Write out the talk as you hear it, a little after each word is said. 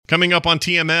Coming up on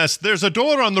TMS, there's a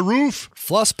door on the roof.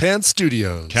 Floss Pants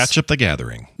Studios. Catch Up the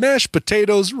Gathering. Mashed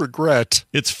potatoes regret.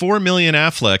 It's 4 million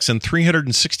Afflecks and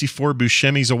 364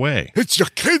 Buscemi's away. It's your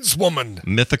kids, woman.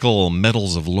 Mythical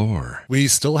medals of lore. We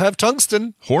still have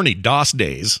tungsten. Horny DOS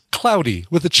days. Cloudy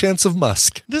with a chance of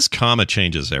musk. This comma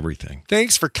changes everything.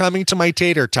 Thanks for coming to my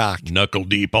tater talk. Knuckle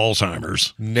deep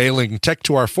Alzheimer's. Nailing tech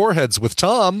to our foreheads with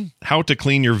Tom. How to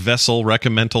clean your vessel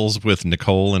recommendals with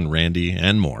Nicole and Randy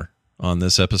and more. On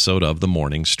this episode of The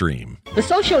Morning Stream. The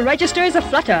social register is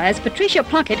aflutter as Patricia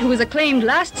Plunkett, who was acclaimed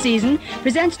last season,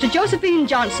 presents to Josephine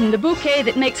Johnson the bouquet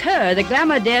that makes her the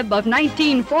glamour deb of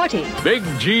 1940. Big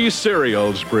G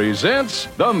Cereals presents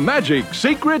The Magic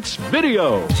Secrets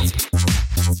Video.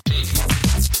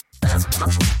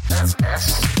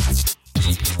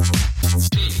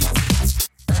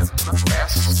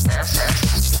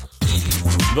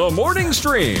 The Morning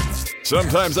Stream.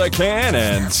 Sometimes I can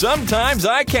and sometimes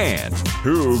I can't.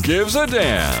 Who gives a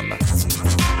damn?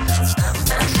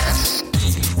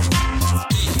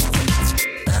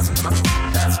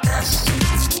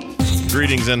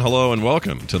 Greetings and hello and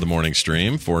welcome to the Morning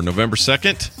Stream for November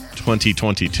 2nd,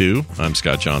 2022. I'm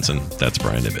Scott Johnson. That's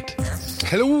Brian Ibbett.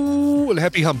 Hello and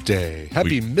happy hump day.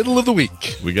 Happy middle of the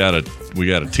week. We got a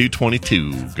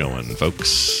 222 going,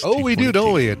 folks. Oh, we do,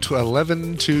 don't we? At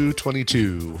 11 to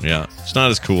 22. Yeah. It's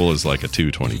not as cool as like a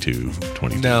 222.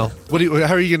 22. Now,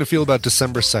 how are you going to feel about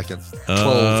December 2nd?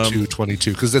 12 to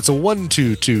 22. Because it's a 1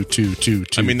 2 2 2 2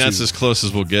 2. I mean, that's as close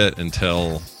as we'll get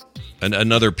until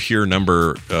another pure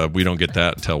number. We don't get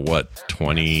that until what?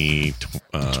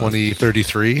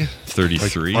 2033?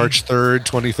 33? Like March 3rd,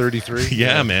 2033?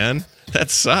 Yeah, man. That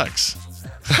sucks.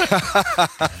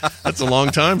 That's a long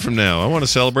time from now. I want to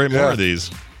celebrate more of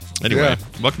these. Anyway,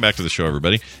 welcome back to the show,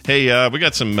 everybody. Hey, we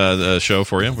got some show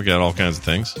for you. We got all kinds of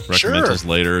things. Recommendals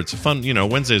later. It's a fun,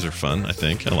 Wednesdays are fun, I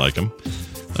think. I like them.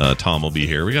 Tom will be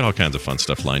here. We got all kinds of fun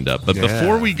stuff lined up. But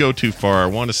before we go too far, I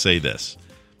want to say this.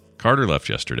 Carter left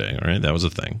yesterday, all right? That was a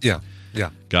thing. Yeah.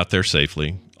 Got there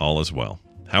safely. All is well.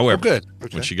 However,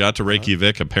 when she got to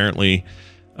Reykjavik, apparently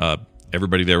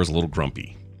everybody there was a little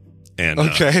grumpy. And,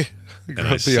 grumpy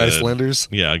Icelanders?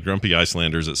 Yeah, grumpy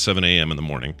Icelanders at 7 a.m. in the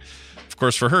morning. Of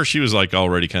course, for her, she was like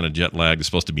already kind of jet lagged. It's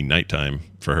supposed to be nighttime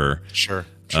for her. Sure.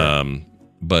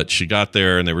 But she got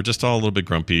there, and they were just all a little bit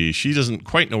grumpy. She doesn't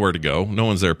quite know where to go. No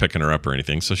one's there picking her up or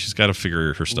anything, so she's got to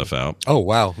figure her stuff out. Oh,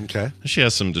 wow. Okay. She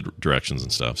has some directions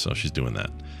and stuff, so she's doing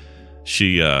that.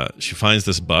 She finds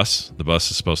this bus. The bus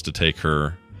is supposed to take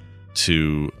her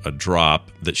to a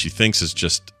drop that she thinks is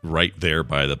just right there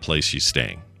by the place she's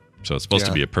staying. So it's supposed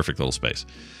to be a perfect little space.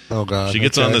 Oh, God. She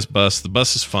gets on this bus. The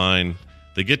bus is fine.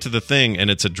 They get to the thing,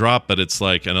 and it's a drop, but it's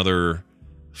like another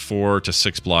 4 to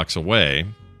 6 blocks away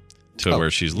to where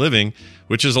she's living,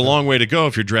 which is a long way to go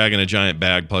if you're dragging a giant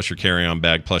bag plus your carry-on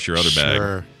bag plus your other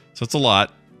bag. So it's a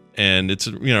lot. And it's,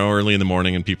 early in the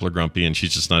morning, and people are grumpy, and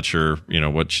she's just not sure,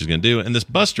 what she's going to do. And this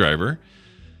bus driver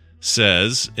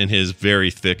says, in his very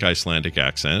thick Icelandic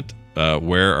accent,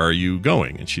 where are you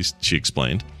going? And she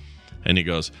explained. And he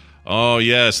goes, oh,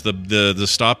 yes, the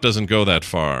stop doesn't go that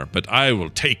far, but I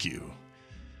will take you.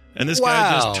 And this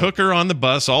guy just took her on the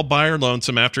bus all by her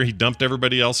lonesome after he dumped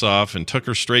everybody else off and took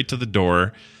her straight to the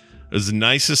door. It was the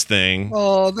nicest thing.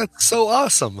 Oh, that's so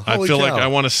awesome. Holy I feel cow. like I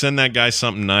want to send that guy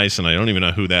something nice, and I don't even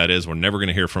know who that is. We're never going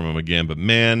to hear from him again. But,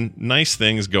 man, nice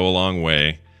things go a long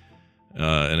way.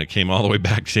 And it came all the way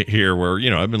back to here where,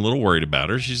 I've been a little worried about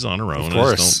her. She's on her own. Of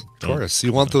course.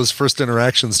 You want those first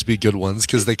interactions to be good ones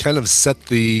because they kind of set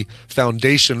the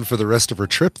foundation for the rest of her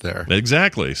trip there.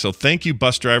 Exactly. So thank you,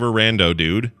 bus driver rando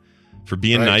dude, for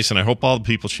being nice. And I hope all the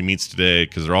people she meets today,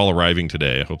 because they're all arriving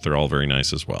today, I hope they're all very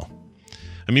nice as well.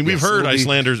 I mean, we've heard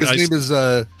Icelanders. His name is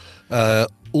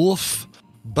Ulf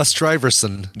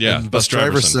Busdriversson. Yeah, and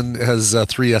Busdriversson has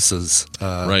 3 S's.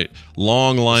 Right.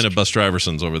 Long line of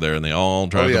Busdriversons over there, and they all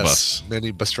drive the bus.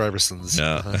 Many Busdriversons.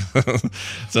 Yeah.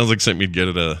 Sounds like something you'd get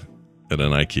at an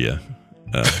IKEA.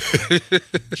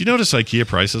 Did you notice IKEA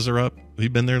prices are up? Have you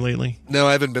been there lately? No,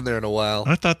 I haven't been there in a while.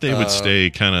 I thought they would stay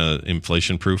kind of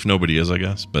inflation proof. Nobody is, I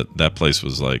guess. But that place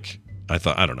was like,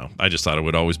 I don't know. I just thought it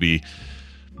would always be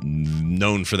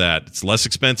known for that. It's less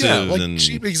expensive and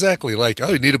cheap. Exactly. Like,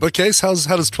 you need a bookcase? How does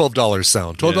 $12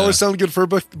 sound? $12 sound good for a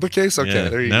bookcase? Okay,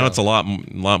 there you go. Now it's a lot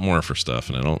more for stuff,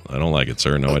 and I don't like it,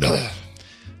 sir. No, I don't.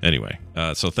 Anyway,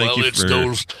 so thank you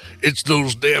for... It's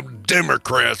those damn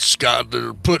Democrats, Scott, that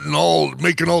are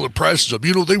making all the prices up.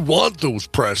 They want those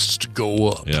prices to go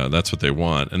up. Yeah, that's what they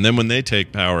want. And then when they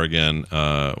take power again,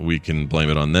 we can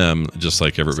blame it on them, just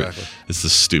like everybody. Exactly. It's the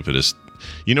stupidest...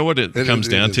 You know what it comes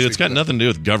down to? It's got nothing to do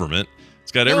with government.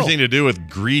 It's got everything to do with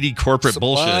greedy corporate Supply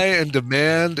bullshit. and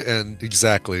demand, and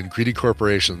greedy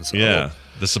corporations. Yeah.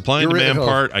 The supply and demand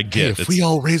part, I get. If we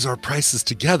all raise our prices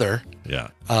together, yeah,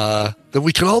 then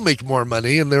we can all make more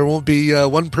money, and there won't be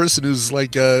one person who's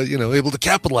like, able to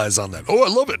capitalize on that. Oh, I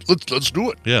love it. Let's do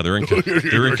it. Yeah, they're in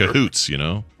cahoots,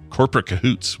 corporate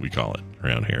cahoots, we call it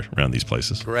around these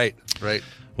places. Right.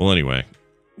 Well, anyway,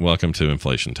 welcome to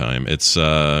inflation time. It's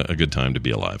a good time to be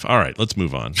alive. All right, let's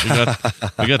move on.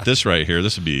 We got this right here.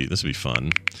 This would be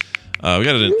fun. We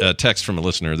got a text from a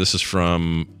listener. This is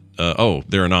from.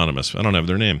 They're anonymous. I don't have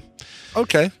their name.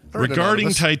 Okay.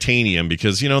 Regarding titanium,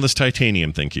 because this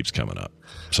titanium thing keeps coming up.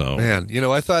 So man,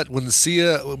 I thought when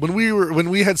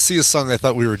we had Sia's song, I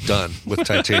thought we were done with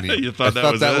titanium. You thought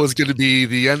that was going to be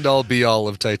the end all be all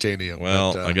of titanium.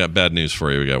 Well, I got bad news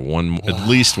for you. We got at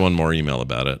least one more email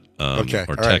about it. Or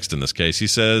text in this case. He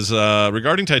says,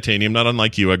 regarding titanium, not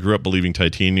unlike you, I grew up believing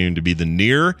titanium to be the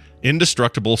near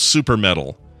indestructible super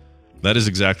metal. That is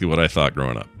exactly what I thought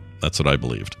growing up. That's what I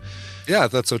believed. Yeah, I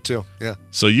thought so too. Yeah.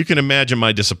 So you can imagine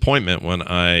my disappointment when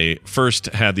I first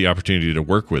had the opportunity to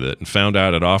work with it and found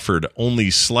out it offered only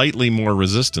slightly more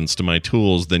resistance to my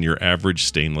tools than your average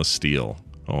stainless steel.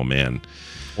 Oh, man.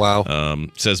 Wow.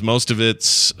 Says mostly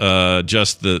it's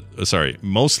just the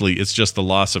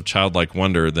loss of childlike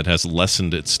wonder that has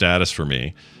lessened its status for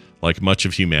me. Like much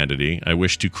of humanity, I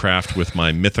wish to craft with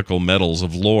my mythical metals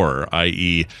of lore,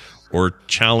 i.e.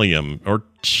 orichalcum, or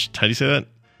how do you say that?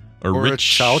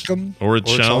 Orichalcum?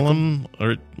 Orichalcum,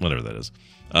 or whatever that is.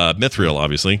 Mithril,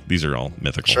 obviously. These are all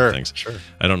mythical things. Sure.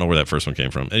 I don't know where that first one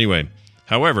came from. Anyway,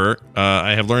 however,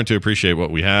 I have learned to appreciate what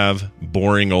we have.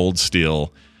 Boring old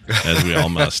steel, as we all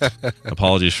must.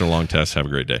 Apologies for the long test. Have a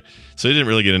great day. So he didn't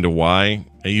really get into why.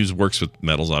 He works with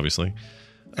metals, obviously.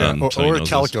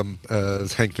 Orichalcum,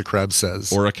 as Hank the Crab says.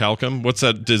 Orichalcum? What's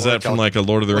that? Is that from like a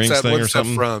Lord of the Rings thing or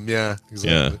something? What's that from? Yeah,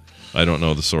 exactly. Yeah. I don't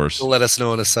know the source. You'll let us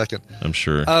know in a second. I'm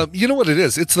sure. You know what it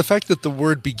is? It's the fact that the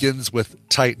word begins with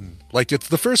Titan. Like it's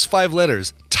the first 5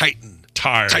 letters. Titan.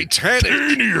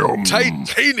 Titanium.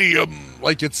 Titanium.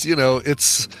 Like it's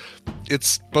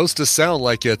supposed to sound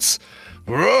like it's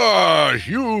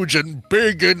huge and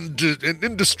big and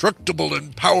indestructible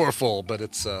and powerful, but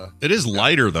it's it is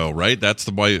lighter though, right?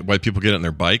 That's why people get it on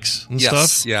their bikes and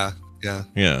stuff. Yeah.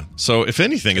 So if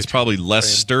anything, it's probably less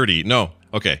sturdy. No.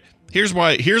 Okay. Here's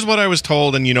what I was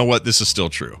told, and you know what? This is still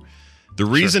true. The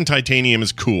reason titanium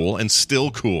is cool and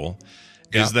still cool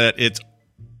is that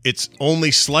it's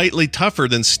only slightly tougher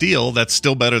than steel. That's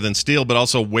still better than steel, but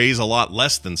also weighs a lot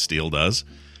less than steel does,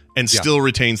 and still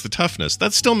retains the toughness.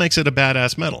 That still makes it a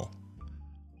badass metal.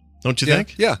 Don't you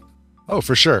think? Yeah. Oh,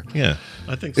 for sure. Yeah,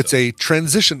 I think it's a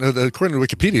transition. According to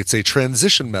Wikipedia, it's a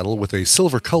transition metal with a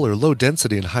silver color, low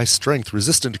density, and high strength,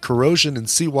 resistant to corrosion in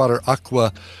seawater,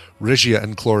 aqua, regia,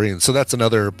 and chlorine. So that's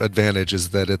another advantage,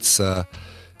 is that it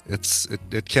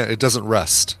doesn't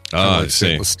rust. I see.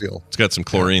 Stainless steel. It's got some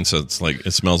chlorine, so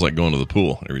it smells like going to the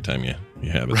pool every time you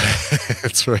have it.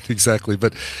 That's right, exactly.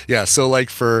 But yeah, so like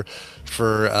for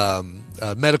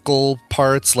medical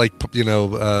parts, like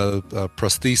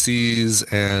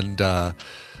prostheses and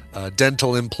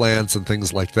dental implants and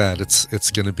things like that,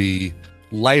 it's going to be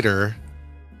lighter,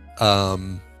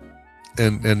 and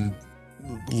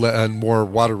more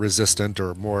water resistant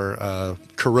or more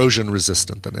corrosion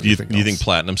resistant than anything else. Do you think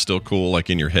platinum's still cool? Like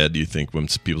in your head, do you think when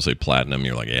people say platinum,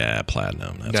 you're like, yeah,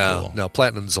 platinum, that's cool? No,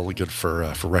 platinum's only good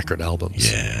for record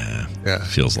albums. Yeah.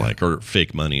 Feels like, or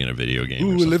fake money in a video game.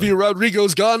 Ooh, Olivia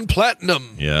Rodrigo's gone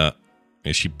platinum. Yeah,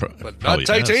 but not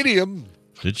titanium.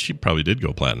 She probably did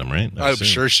go platinum, right? I'm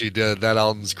sure she did. That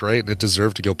album's great, and it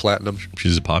deserved to go platinum.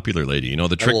 She's a popular lady.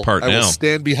 The trick I will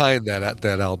stand behind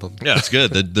that album. Yeah, it's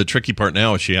good. The tricky part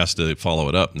now is she has to follow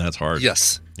it up, and that's hard.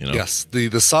 Yes. Yes. The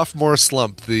sophomore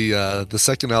slump, the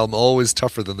second album, always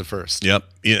tougher than the first. Yep.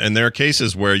 And there are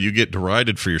cases where you get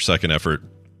derided for your second effort,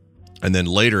 and then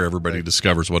later everybody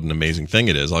discovers what an amazing thing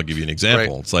it is. I'll give you an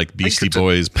example. It's like Beastie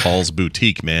Boys' Paul's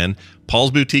Boutique, man.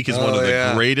 Paul's Boutique is one of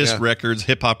the greatest records,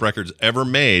 hip-hop records ever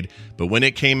made. But when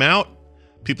it came out,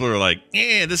 people were like,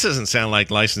 this doesn't sound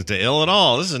like License to Ill at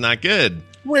all. This is not good.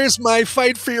 Where's my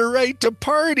fight for your right to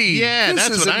party? Yeah,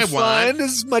 that's what I want.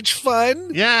 This is much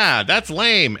fun. Yeah, that's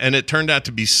lame. And it turned out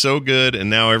to be so good, and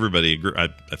now everybody, I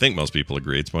think most people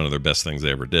agree, it's one of their best things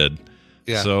they ever did.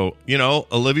 Yeah. So,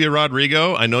 Olivia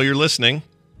Rodrigo, I know you're listening.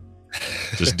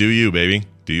 Just do you, baby.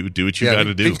 Do what you got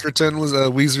to do. Pinkerton was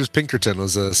Weezer's Pinkerton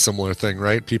was a similar thing,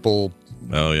 right? People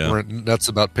weren't nuts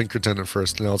about Pinkerton at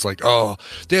first. Now it's like,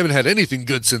 they haven't had anything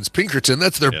good since Pinkerton.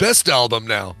 That's their best album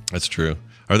now. That's true.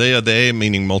 Are they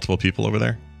meaning multiple people over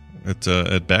there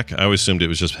at Beck? I always assumed it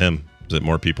was just him. Is it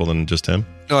more people than just him?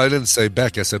 No, I didn't say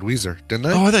Beck. I said Weezer, didn't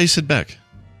I? Oh, I thought you said Beck.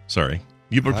 Sorry.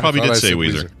 You probably did say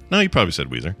Weezer. No, you probably said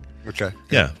Weezer. Okay.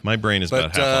 Yeah, my brain is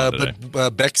about half on today.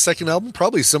 But Beck's second album,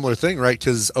 probably a similar thing, right?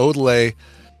 Because Odelay,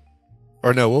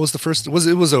 or no, what was the first? It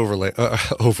was Overlay.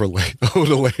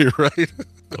 Odelay, right?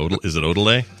 Is it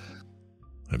Odelay?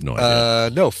 I have no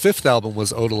idea. No, fifth album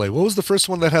was Odelay. What was the first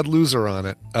one that had Loser on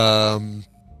it?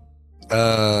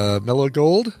 Mellow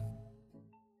Gold?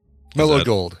 Mellow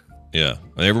Gold. Yeah.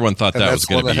 Everyone thought that was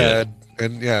going to be it.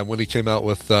 And yeah, when he came out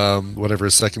with whatever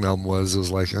his second album was, it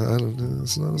was like, I don't know,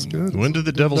 it's not as good. When did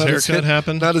the Devil's Haircut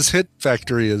happen? Not as hit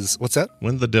factory as, what's that?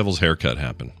 When did the Devil's Haircut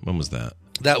happen? When was that?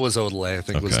 That was Odelay, I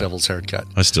think, was Devil's Haircut.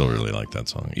 I still really like that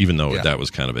song, even though that was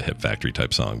kind of a Hit Factory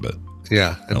type song. But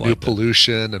yeah, and New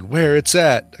Pollution and Where It's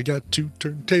At. I got 2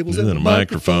 turntables and a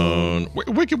microphone.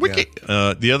 Wicked.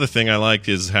 The other thing I liked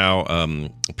is how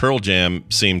Pearl Jam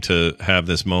seemed to have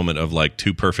this moment of like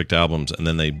 2 perfect albums, and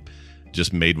then they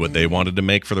just made what they wanted to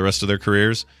make for the rest of their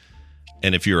careers.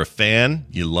 And if you're a fan,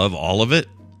 you love all of it.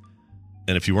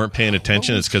 And if you weren't paying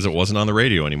attention, it's because it wasn't on the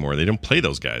radio anymore. They don't play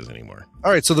those guys anymore.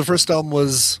 All right, so the first album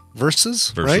was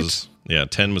Versus, right? Yeah,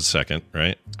 10 was second,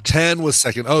 right? 10 was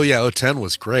second. Oh, yeah. 10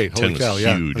 was great. Holy 10 cow, was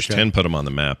yeah. huge. Okay. 10 put them on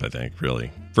the map, I think,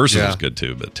 really. Versus was good,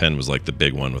 too, but 10 was like the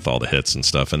big one with all the hits and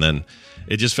stuff. And then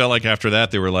it just felt like after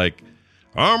that, they were like,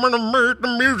 I'm going to make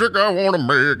the music I want to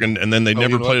make. And then they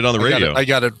never played it on the radio. I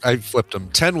got it. I flipped them.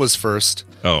 10 was first.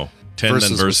 Oh, 10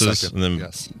 then Versus, and then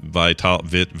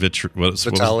Vitalogy.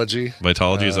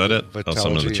 Vitalogy, is that it? Vitalogy,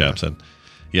 some of the chaps said.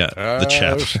 Yeah, the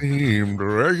chap. I seem to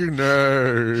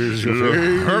recognize your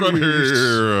face. Heard of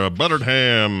here, buttered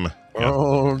ham.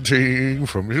 Haunting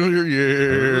familiar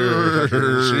years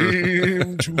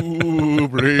seem to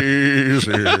brace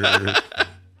it.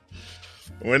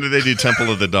 When did they do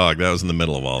Temple of the Dog? That was in the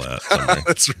middle of all that.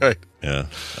 That's right. Yeah.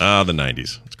 The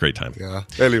 90s. It's a great time. Yeah.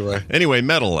 Anyway,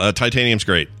 metal. Titanium's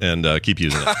great, and keep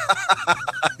using it.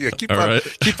 Yeah, keep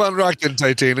on rocking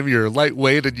titanium. You're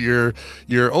lightweight, and you're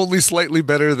only slightly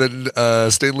better than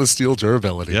stainless steel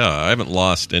durability. Yeah, I haven't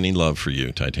lost any love for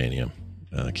you, titanium.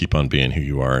 Keep on being who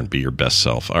you are and be your best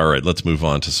self. All right, let's move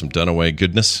on to some Dunaway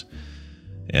goodness.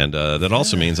 And that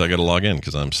also means I got to log in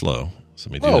because I'm slow. So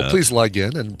let me do that. Please log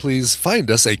in and please find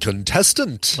us a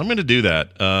contestant. I'm going to do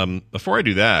that. Before I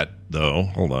do that, though,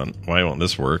 hold on. Why won't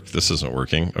this work? This isn't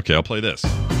working. Okay, I'll play this.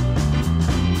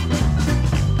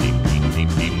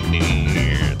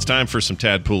 It's time for some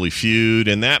Tadpooley feud,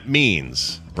 and that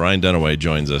means Brian Dunaway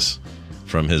joins us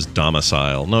from his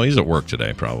domicile. No, he's at work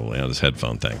today, probably, on his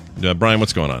headphone thing. Brian,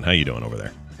 what's going on? How you doing over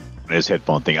there? His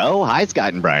headphone thing. Oh, hi,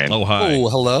 Scott and Brian. Oh, hi. Oh,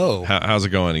 hello. How's it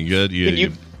going? You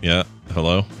good? Yeah.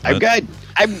 Hello. I'm good.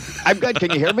 I'm good.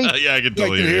 Can you hear me? Yeah, I can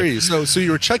totally hear you. So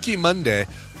you're Chucky Monday.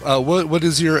 What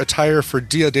is your attire for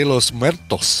Dia de los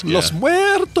Muertos? Yeah. Los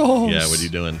Muertos. Yeah. What are you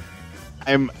doing?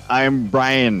 I'm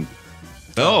Brian.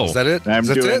 Oh, is that it?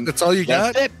 That's all you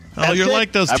got? That's it. Oh, you're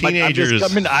like those teenagers.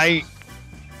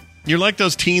 You're like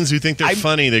those teens who think they're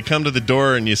funny. They come to the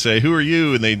door and you say, "Who are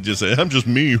you?" And they just say, "I'm just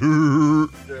me."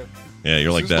 Yeah,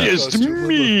 you're like that. Just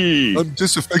me. I'm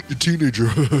disaffected teenager.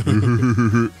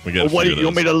 We got. What do you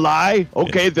want me to lie?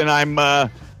 Okay, then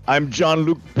I'm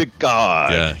Jean-Luc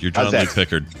Picard. Yeah, you're Jean-Luc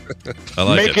Picard. I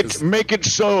like it. Make it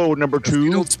so, number 2.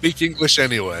 You don't speak English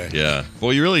anyway. Yeah.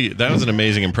 Well, that was an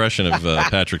amazing impression of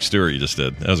Patrick Stewart you just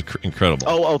did. That was incredible.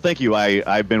 Oh, thank you.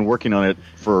 I've been working on it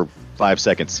for 5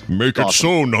 seconds. Make it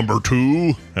so, number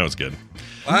 2. That was good.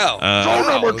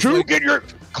 Wow. Number 2,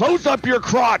 close up your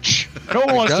crotch. No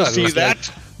one wants to see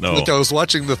that. No. Look, I was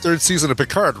watching the 3rd season of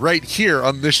Picard right here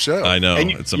on this show. I know.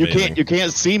 And it's amazing. You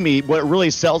can't see me. What really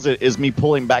sells it is me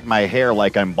pulling back my hair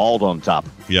like I'm bald on top.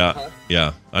 Yeah.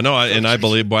 Yeah. I know. I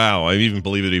believe, wow, I even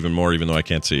believe it even more, even though I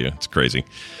can't see you. It's crazy.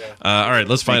 All right.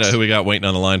 Let's find out who we got waiting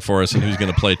on the line for us and who's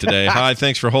going to play today. Hi.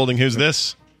 Thanks for holding. Who's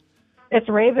this? It's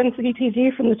Raven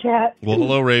CTG from the chat. Well,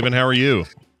 hello, Raven. How are you?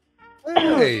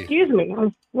 Hey. Excuse me, I'm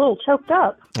a little choked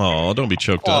up. Oh, don't be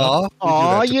choked up.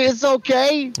 Oh, it's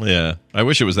okay. Yeah, I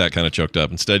wish it was that kind of choked up.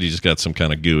 Instead, you just got some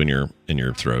kind of goo in your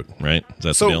throat, right? Is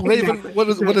that the deal? Raven, what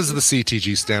does the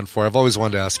CTG stand for? I've always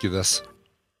wanted to ask you this.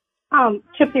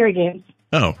 Chip Theory Games.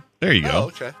 Oh, there you go. Oh,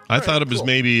 okay. I thought it was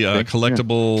maybe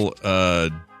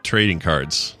collectible trading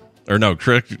cards. Or no,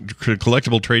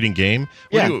 collectible trading game.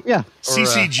 Yeah.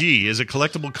 CCG is a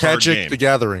collectible card Magic game. the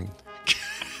Gathering.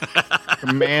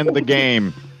 Command the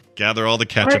game. Gather all the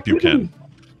ketchup you can.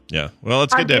 Yeah. Well,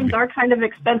 it's good to have games are kind of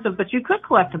expensive, but you could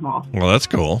collect them all. Well, that's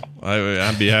cool.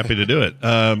 I'd be happy to do it.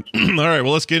 All right.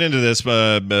 Well, let's get into this.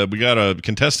 We got a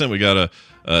contestant. We got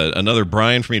another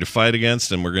Brian for me to fight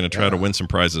against, and we're going to try to win some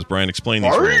prizes. Brian, explain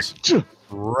these rules.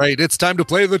 Right, it's time to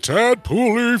play the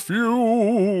Tadpool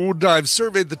Feud. I've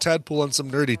surveyed the Tadpool on some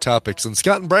nerdy topics, and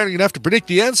Scott and Brian are going to have to predict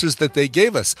the answers that they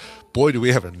gave us. Boy, do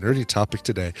we have a nerdy topic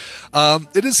today.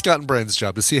 It is Scott and Brian's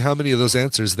job to see how many of those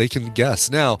answers they can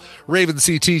guess. Now, Raven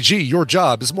CTG, your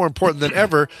job is more important than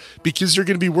ever because you're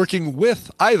going to be working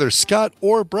with either Scott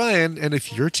or Brian, and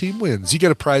if your team wins, you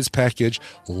get a prize package.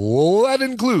 That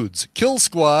includes Kill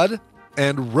Squad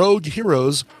and Rogue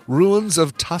Heroes, Ruins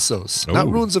of Tassos. Not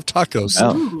Ruins of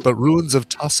Tacos, but Ruins of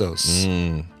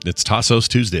Tassos. It's Tassos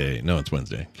Tuesday. No, it's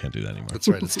Wednesday. Can't do that anymore. That's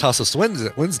right. It's Tassos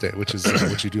Wednesday, which is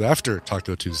what you do after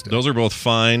Taco Tuesday. Those are both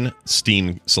fine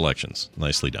Steam selections.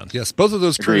 Nicely done. Yes, both of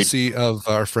those courtesy of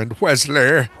our friend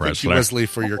Wesley. Thank you, Wesley,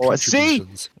 for your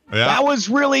contributions. See? Yeah. That was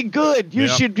really good. You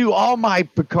Yeah. should do all my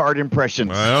Picard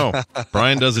impressions. I know.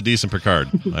 Brian does a decent Picard.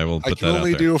 I will put that out there. I can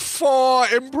only do 4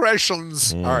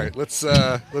 impressions. All right, let's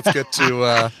get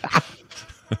to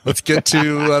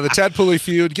the Tadpool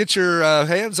Feud. Get your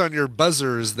hands on your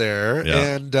buzzers there. Yeah.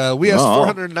 And we asked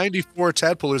 494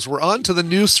 Tadpoolers. We're on to the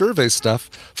new survey stuff.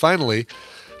 Finally,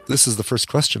 this is the first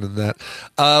question in that.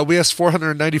 We asked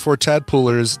 494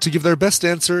 Tadpoolers to give their best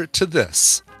answer to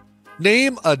this.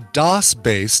 Name a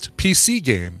DOS-based PC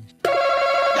game.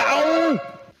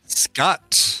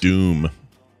 Scott. Doom.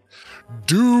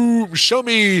 Show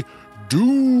me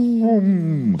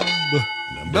Doom.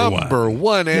 Number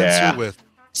one answer with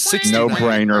 69.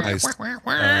 No-brainer. Nice.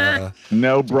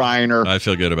 No-brainer. I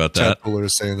feel good about that. Tadpooler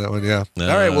is saying that one, yeah. All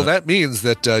right, well, that means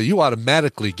that you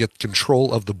automatically get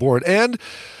control of the board, and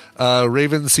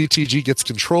Raven CTG gets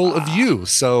control of you.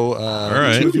 So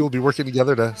the two of you will be working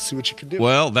together to see what you can do.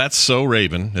 Well, that's so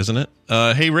Raven, isn't it?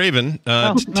 Hey, Raven,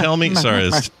 tell me. Sorry,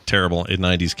 it's terrible.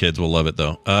 90s kids will love it,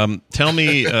 though. Tell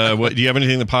me, what do you have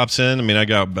anything that pops in? I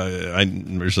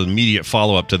mean, there's an immediate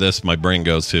follow-up to this my brain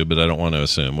goes to, but I don't want to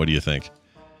assume. What do you think?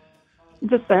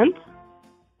 Descent.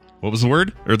 What was the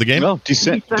word? Or the game? No,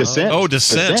 Descent. Oh,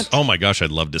 Descent. Oh, my gosh, I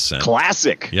love Descent.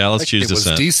 Classic. Yeah, let's choose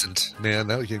Descent. Descent. It was decent. Man,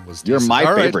 that game was decent. You're my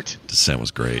favorite. Right. Descent was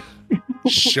great.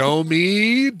 Show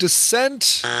me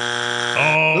Descent.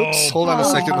 Oh. Oops, hold on a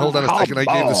second. I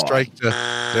gave the strike to...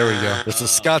 There we go. It's a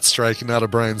Scott strike, not a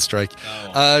Brian strike.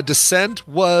 Descent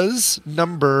was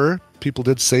number... People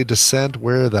did say Descent.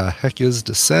 Where the heck is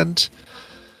Descent?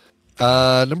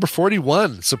 Number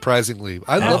 41, surprisingly.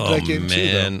 I love that game too,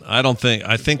 though.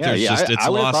 I think there's it's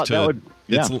lost to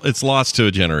it's lost to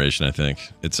a generation, I think.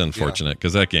 It's unfortunate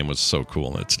because that game was so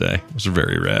cool in its day. It was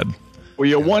very rad. Well,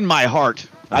 you won my heart.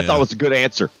 I thought it was a good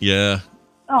answer. Yeah.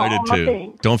 I did too.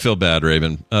 Thanks. Don't feel bad,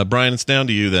 Raven. Brian, it's down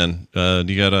to you then. Do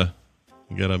you got a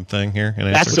thing here?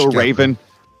 An That's answer? so Raven.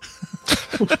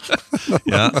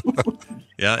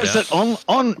 Yeah. Is it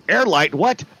on Airlight?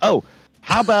 What? Oh,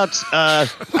 how about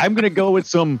I'm going to go with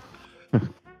some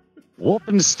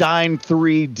Wolfenstein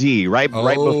 3D right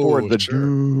before the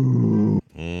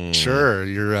Sure,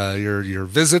 your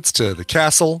visits to the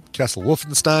Castle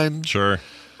Wolfenstein. Sure.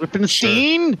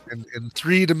 Wolfenstein in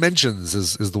 3 dimensions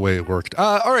is the way it worked.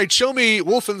 All right, show me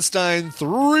Wolfenstein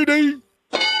 3D.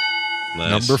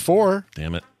 Nice. Number 4.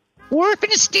 Damn it.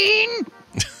 Wolfenstein.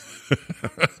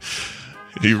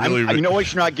 You know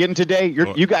what you're not getting today?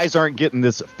 You guys aren't getting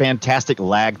this fantastic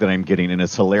lag that I'm getting, and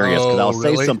it's hilarious because I'll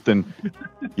say something.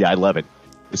 Yeah, I love it.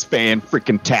 It's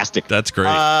fan-freaking-tastic. That's great.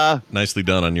 Nicely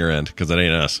done on your end because that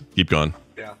ain't us. Keep going.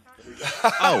 Yeah.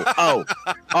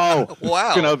 Oh!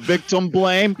 Wow. Gonna victim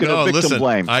blame?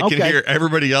 Blame? I can hear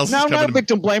everybody else. No, not a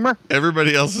victim blamer.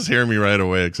 Everybody else is hearing me right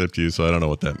away except you, so I don't know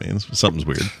what that means. Something's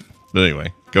weird. But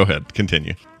anyway, go ahead.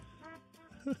 Continue.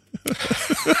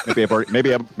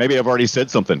 Maybe I've already said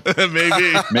something.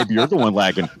 Maybe you're the one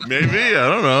lagging. Maybe, I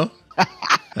don't know.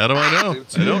 How do I know?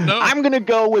 I don't know. I'm gonna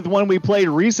go with one we played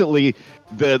recently.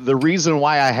 The reason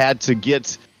why I had to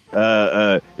get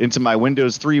into my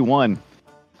Windows 3.1.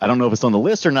 I don't know if it's on the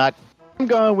list or not. I'm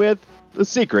going with The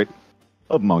Secret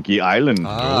of Monkey Island.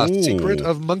 Secret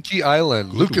of Monkey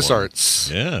Island.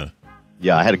 LucasArts. Yeah.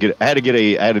 Yeah, I had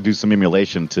to do some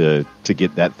emulation to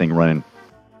get that thing running.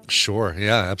 Sure,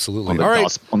 yeah, absolutely.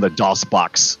 On the DOS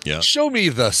box. Yeah. Show me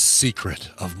The Secret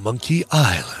of Monkey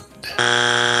Island.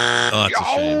 Oh, it's a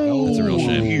shame. It's a real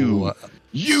shame.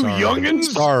 You youngins.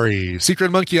 Sorry. Secret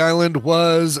of Monkey Island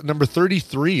was number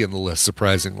 33 in the list,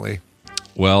 surprisingly.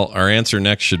 Well, our answer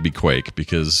next should be Quake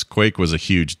because Quake was a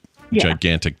huge,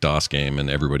 gigantic DOS game and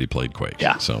everybody played Quake.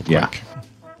 Yeah. So Quake. Yeah.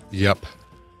 Yep.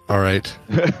 All right.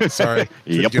 Sorry.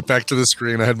 Yep. Get back to the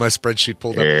screen. I had my spreadsheet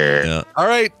pulled up. Yeah. All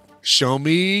right. Show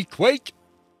me Quake.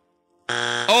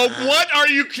 Oh, what are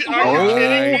you kidding me?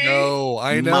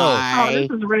 I know. Oh, this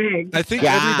is rigged. I think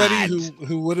everybody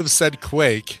who would have said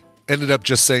Quake ended up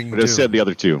just saying But it Doom. said the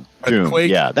other two. And Doom.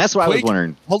 Quake- Yeah, that's what I was Quake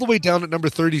wondering. all the way down at number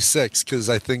 36 because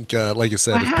I think, like I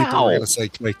said, if people Wow. were going to say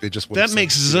Quake, they just would. That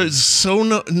makes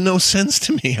so no sense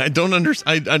to me. I don't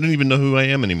understand. I don't even know who I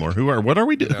am anymore. What are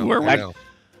we doing? Who are we? I know.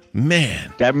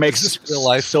 Man. That makes Is this real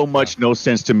life? so much no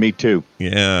sense to me too.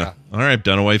 Yeah. All right,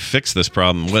 Dunaway, fix this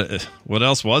problem. What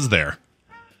else was there?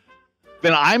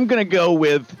 Then I'm gonna go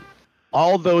with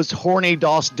all those horny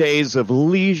DOS days of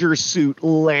Leisure Suit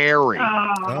Larry.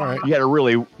 All right. You had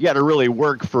to really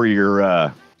work for your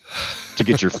to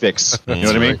get your fix. You know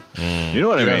what I mean? You know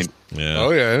what I mean? Yeah.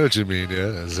 Oh, yeah, I know what you mean. Yeah,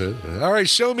 that's it. All right,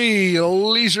 show me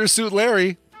Leisure Suit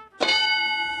Larry.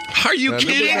 Are you Number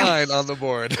kidding? 9 on the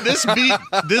board. This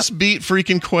beat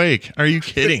freaking Quake. Are you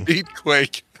kidding? Beat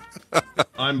Quake.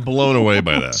 I'm blown away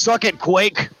by that. Suck it,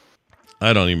 Quake.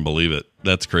 I don't even believe it.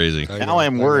 That's crazy. Now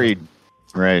I'm worried.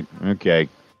 Right. Okay.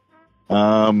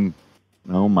 Oh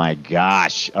my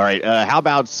gosh. All right. How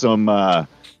about some? I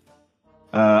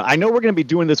know we're going to be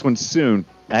doing this one soon.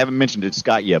 I haven't mentioned it to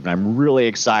Scott yet, but I'm really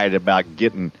excited about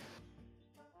getting.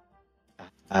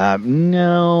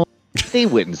 No, they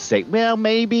wouldn't say. Well,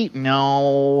 maybe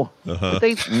no. Uh-huh.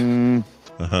 They.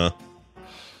 Uh-huh.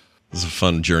 This is a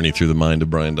fun journey through the mind of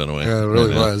Brian Dunaway. Yeah, it really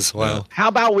Right now. was. Wow. How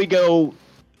about we go?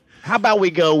 How about we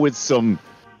go with some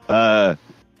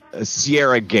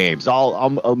Sierra games?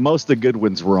 Most of the good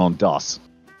ones were on DOS.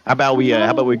 How about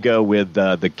we go with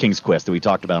the King's Quest that we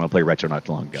talked about on Play Retro not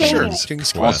too long ago? Sure. King's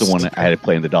King's Quest. Also one I had to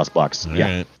play in the DOS box. All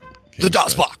Yeah. right. The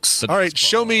DOS box. The All right, DOS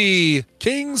show box. me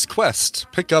King's Quest.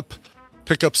 Pick up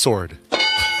sword.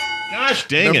 Gosh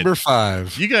dang Number it.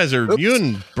 5. You guys are, Oops. you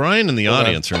and Brian in the Hold on.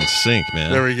 audience are in sync,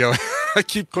 man. There we go. I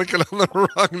keep clicking on the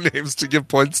wrong names to give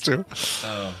points to.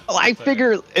 Well, I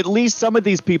figure at least some of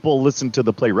these people listen to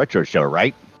the Play Retro show,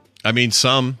 right? I mean,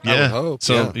 some, I would yeah. hope,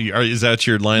 So is that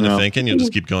your line No. of thinking? You'll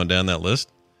just keep going down that list?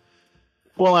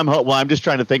 Well, I'm just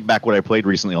trying to think back what I played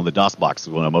recently on the DOS box. Is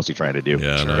what I'm mostly trying to do.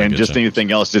 Yeah, no, I and get just you. anything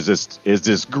else is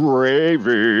this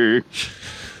gravy.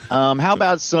 How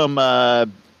about some?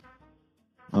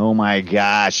 Oh my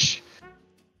gosh!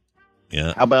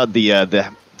 Yeah. How about the? Yeah.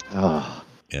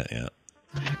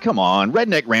 Come on,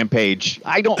 Redneck Rampage.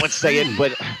 I don't want to say it,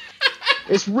 but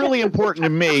it's really important to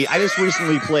me. I just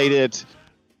recently played it.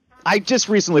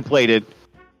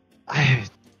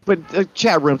 But the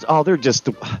chat rooms, they're just.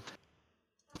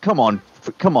 Come on,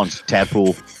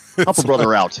 Tadpool. Help a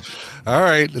brother out. All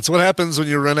right, it's what happens when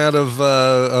you run out of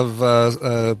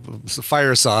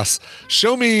fire sauce.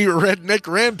 Show me Redneck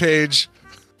Rampage.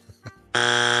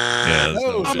 Yeah.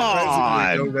 Oh, Come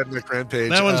surprisingly, on. no Redneck Rampage.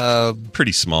 That one's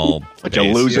pretty small. Bunch of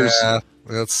base. losers. Yeah,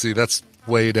 let's see. That's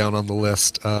way down on the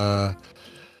list.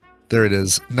 There it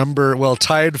is.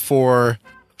 Tied for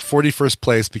 41st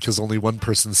place because only one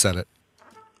person said it.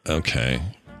 Okay.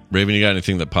 Raven, you got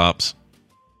anything that pops?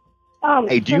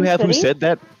 Hey, do you have who SimCity? said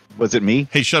that? Was it me?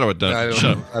 Hey, shut up, I Doug. don't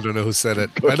Shut know. up. I don't know who said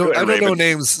it. Go I don't ahead, know Raven.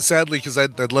 names, sadly, because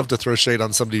I'd love to throw shade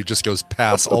on somebody who just goes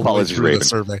pass all the way Apologies, through Raven. the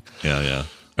survey. Yeah.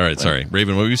 All right, sorry.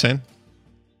 Raven, what were you saying?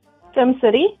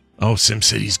 SimCity. Oh,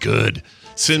 SimCity's good.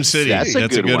 SimCity.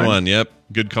 That's a good one. one. Yep.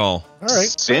 Good call. All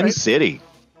right. Sin all right. City.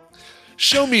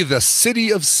 Show me the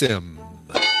City of Sim.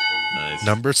 Nice.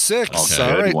 Number 6. Okay.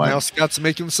 All right. Good one. Now Scott's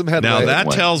making some headway. Now that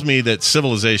one. tells me that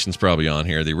Civilization's probably on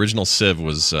here. The original Civ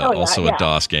was also a yeah.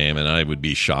 DOS game, and I would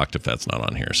be shocked if that's not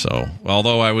on here. So,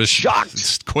 although I was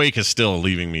Shocked. Quake is still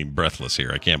leaving me breathless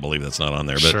here. I can't believe that's not on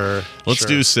there. But Sure, let's sure.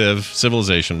 do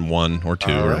Civilization 1 or 2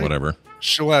 All or right. whatever.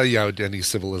 Any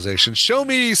civilization. Show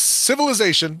me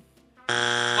Civilization.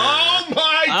 Oh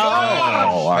my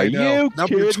Oh, are I know. you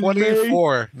Number kidding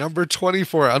 24. Number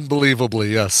 24.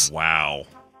 Unbelievably, yes. Wow.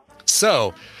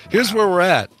 So here's where we're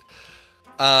at.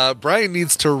 Brian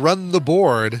needs to run the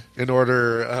board in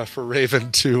order for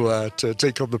Raven to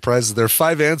take home the prizes. There are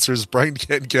 5 answers. Brian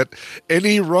can't get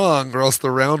any wrong, or else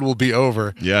the round will be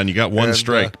over. Yeah, and you got one And,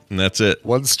 strike, and that's it.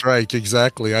 One strike,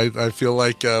 exactly. I feel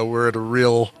like we're at a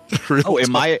real. Oh,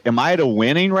 am I at a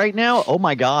winning right now? Oh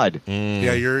my God!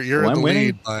 Yeah, you're Oh, in the I'm winning?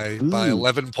 lead by Ooh.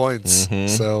 11 points. Mhm.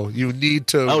 So you need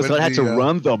to. Oh, so I had to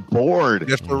run the board. You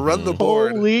have to run the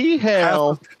board. Holy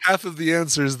hell! Half of the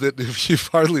answers that you've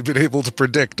hardly been able to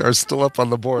predict are still up on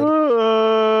the board.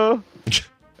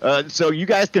 So you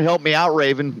guys can help me out,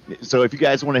 Raven. So if you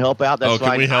guys want to help out, that's Oh, can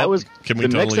fine. we help? Can we the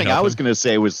next totally thing help I was him? going to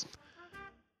say was,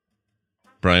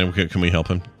 Brian, can we help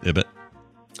him? Ibit?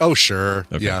 Oh, sure.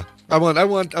 Okay. Yeah. I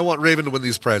want Raven to win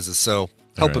these prizes, so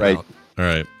help him Right. out. All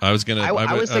right. I was gonna. I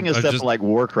was thinking of I stuff just- like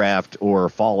Warcraft or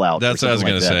Fallout. That's or what I was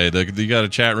something going to like say. You got a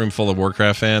chat room full of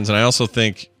Warcraft fans, and I also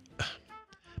think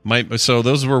so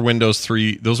those were Windows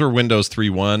 3. Those were Windows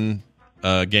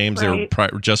 3.1 games. They were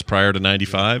Right. just prior to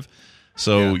 95.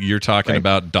 So you're talking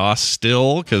about DOS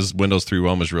still, because Windows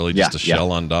 3.1 was really just a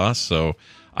shell on DOS. So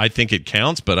I think it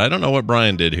counts, but I don't know what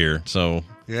Brian did here. So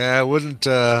I wouldn't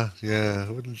say either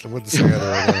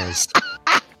of those.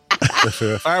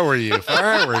 If I were you.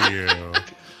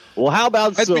 Well, how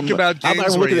about I think about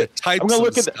games where you type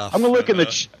some stuff. I'm gonna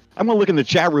look in the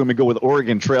chat room and go with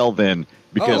Oregon Trail then,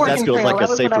 because that Oregon feels Trail, like a that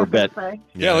was what I safer was gonna bet. say.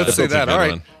 Yeah, let's say that. a All good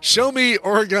right. one. Show me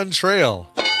Oregon Trail.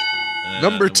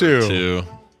 Number two.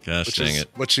 Gosh, dang it.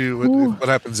 What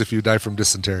happens if you die from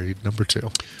dysentery? Number 2.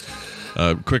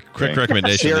 Quick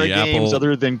recommendation. Share The games Apple.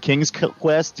 other than King's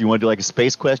Quest. Do you want to do like a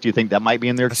Space Quest? Do you think that might be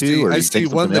in there too? I do you see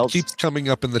think one something that else? keeps coming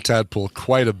up in the tadpole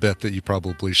quite a bit that you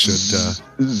probably should.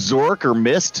 Zork or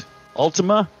Myst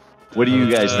Ultima? What do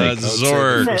you guys think?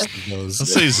 Zork.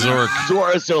 Let's say Zork.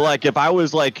 Zork. So like, if I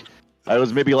was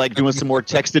maybe like doing some more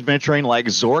text adventuring, like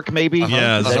Zork, maybe.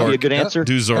 Yeah, that'd be a Zork. good answer.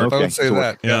 Do Zork. I would say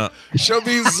Zork. that. Yeah. Show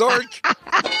me Zork.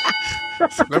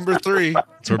 Number 3.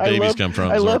 That's where babies come from.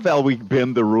 I Zork. love how we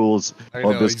bend the rules I of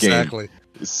know, this exactly.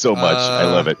 game so much. I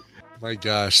love it. My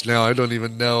gosh. Now I don't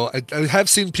even know. I have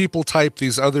seen people type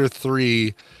these other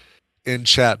 3 in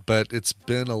chat, but it's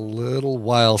been a little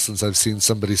while since I've seen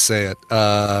somebody say it.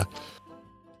 Don't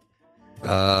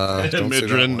say that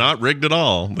Midran, one. not rigged at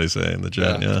all, they say in the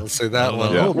chat. Yeah. Don't say that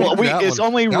one. Yeah. Oh, Well, maybe that it's one.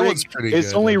 only That one's rigged. pretty It's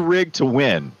good. only rigged to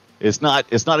win. It's not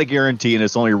a guarantee, and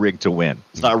it's only rigged to win.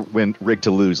 It's not rigged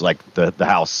to lose, like the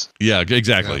house. Yeah,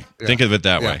 exactly. Yeah. Think of it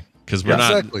that way. Because we're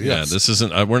not. Exactly, yes. This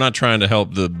isn't. We're not trying to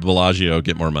help the Bellagio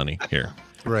get more money here.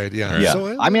 Right. Yeah. Yeah,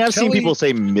 So, I mean, I've seen Kelly- people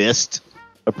say Myst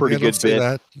a pretty don't good say bit.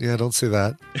 that. Yeah. Don't say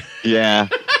that. Yeah,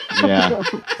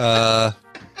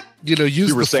 Use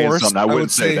you were the saying force. something. I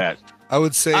wouldn't say that. I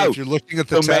would say Oh, if you're looking at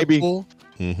the so maybe- tadpole,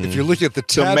 Mhm. if you're looking at the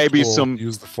So tadpole, maybe some-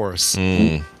 use the force.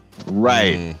 Mm.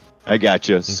 Right. I got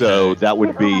you. So that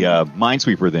would be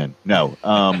Minesweeper then. No.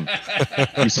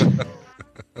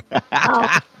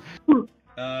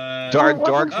 Dark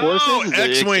Forces. Oh, Is it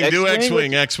X-wing. Do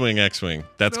X-Wing? X-wing.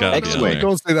 That's got to be on X-wing. there.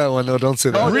 Don't say that one. No, don't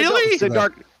say that. Oh, one. Really? Say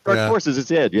Dark Yeah. Forces.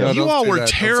 It's it. Yeah. No, You don't all say were that. Don't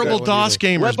say terrible that one DOS either.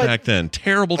 gamers What if I- back then.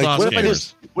 Terrible Like, DOS what if I gamers.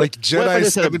 just- Like what if I Jedi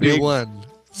just had a big- 71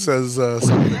 says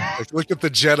something. Like, look at the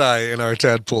Jedi in our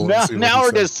tadpole. Now, and see what now he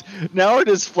we're says.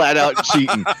 just flat out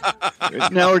cheating.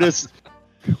 Now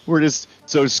we're just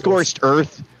so Scorched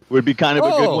Earth would be kind of a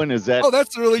good one. Is that? Oh,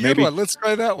 that's a really good maybe- one. Let's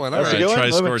try that one. All That's a right. good try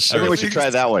one? Scorched I think we Earth. should try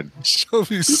that one. Show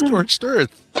me Scorched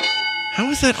Earth. How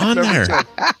is that on Number there?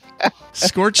 10.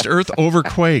 Scorched Earth over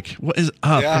Quake. What is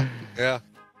up? Yeah.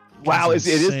 Wow, it That's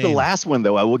is the insane. last one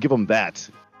though. I will give them that.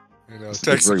 You know, It's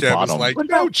the Texas very Cam was bottom. like,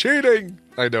 no cheating.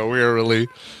 I know, we are really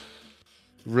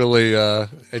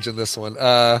edging this one.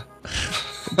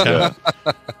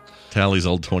 Tally's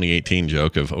old 2018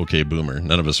 joke of "Okay, Boomer."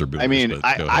 None of us are boomers. I mean, but go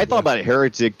I ahead. thought about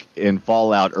Heretic and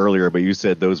Fallout earlier, but you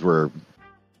said those were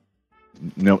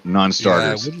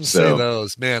non-starters. Yeah, I wouldn't so. say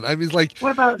those, man. I mean, like,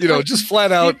 What about just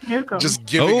flat out, Duke Nukem? just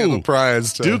giving him a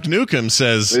prize. To, Duke Nukem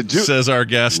says our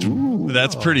guest.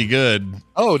 That's pretty good.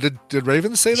 Oh, did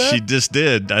Raven say that? She just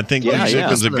did. I think Yeah, Duke yeah.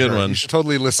 Nukem's a good one. You should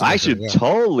totally listen. I to should her, yeah.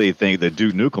 totally think that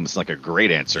Duke Nukem's like a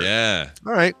great answer. Yeah,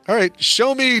 All right.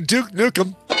 Show me Duke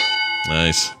Nukem.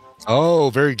 nice. Oh,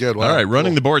 very good. Wow. All right,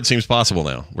 running Cool. the board seems possible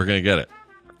now. We're gonna get it.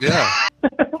 Yeah.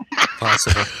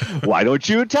 Possible. Why don't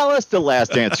you tell us the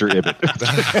last answer,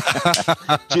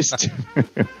 Ibit? Just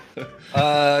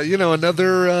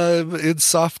Another id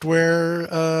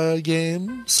Software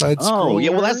game. Side yeah.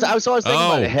 Well, that's I was thinking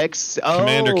about Oh. Hex.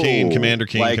 Commander Keen, like, Commander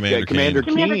Keen. Commander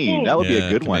Keen. That would be Yeah, a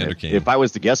good one Commander Keen. if I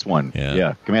was to guess one. Yeah.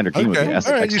 Yeah, Commander Keen would be Okay.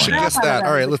 excellent. All right. You should guess that.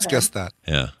 All right. Let's guess that.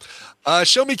 Yeah.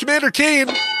 Show me Commander Keen.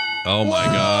 Oh my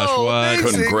gosh! What?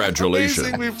 Amazing. Congratulations.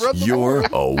 Amazing. We've run the You're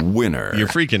board. a winner. You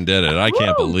freaking did it! I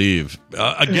can't believe,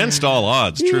 against all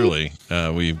odds, truly,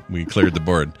 we cleared the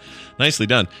board. Nicely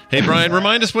done. Hey, Brian,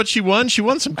 remind us what she won. She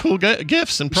won some cool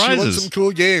gifts and She won prizes. some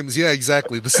cool games. Yeah,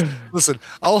 exactly. Listen,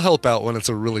 I'll help out when it's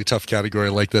a really tough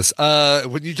category like this.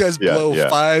 When you guys blow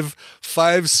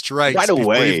five strikes Right before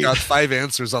away. you've got 5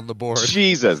 answers on the board.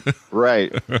 Jesus,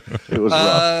 right? It was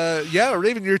rough. Yeah,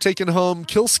 Raven, you're taking home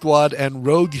Kill Squad and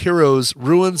Rogue Heroes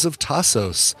Ruins of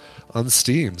Tassos on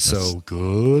Steam. So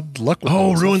good luck with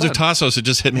Oh, those. Ruins of Have fun. Tassos! It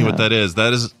just hit me what that is.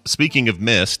 That is, speaking of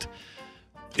Myst.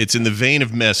 It's in the vein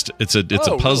of Myst. It's a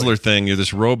puzzler thing. You're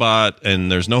this robot, and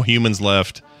there's no humans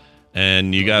left,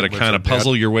 and you got to kind of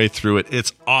puzzle your way through it.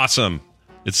 It's awesome.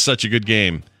 It's such a good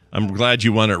game. I'm glad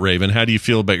you won it, Raven. How do you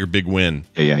feel about your big win?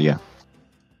 Yeah.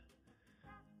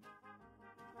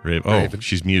 Raven.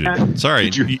 She's muted. Sorry,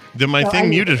 my thing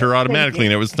muted her automatically,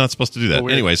 and it was not supposed to do that.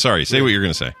 Anyway, sorry. Say what you're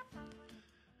going to say.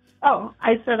 Oh,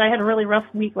 I said I had a really rough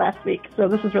week last week, so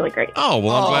this is really great. Oh,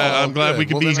 well, I'm glad we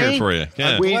could be here for you. Yeah.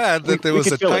 I'm glad that there was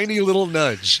a could feel it. tiny little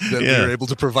nudge that we were able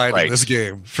to provide in this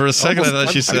game. For a second, I thought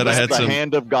she said I had the some.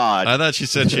 hand of God. I thought she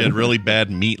said she had really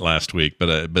bad meat last week,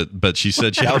 but she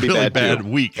said she That had a would be really bad, bad too.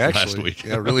 week last Actually, week.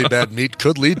 yeah, really bad meat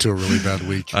could lead to a really bad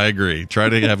week. I agree. Try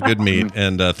to have good meat,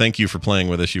 and thank you for playing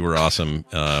with us. You were awesome.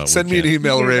 Send me an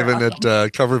email, Raven, at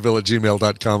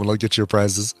coverville@gmail.com, and I'll get your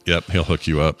prizes. Yep, he'll hook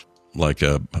you up like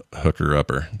a hooker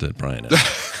upper that Brian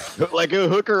is. Like a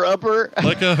hooker upper?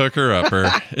 Like a hooker upper.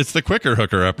 It's the quicker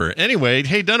hooker upper. Anyway,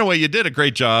 hey, Dunaway, you did a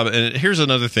great job. And here's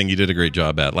another thing you did a great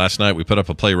job at. Last night we put up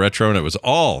a Play Retro, and it was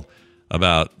all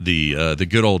about the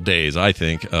good old days, I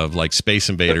think, of like Space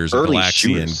Invaders,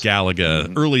 Galaxian,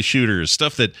 Galaga, early shooters,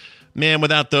 stuff that, man,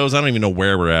 without those, I don't even know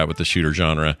where we're at with the shooter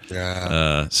genre.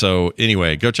 Yeah. So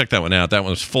anyway, go check that one out. That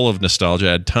one was full of nostalgia.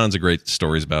 I had tons of great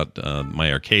stories about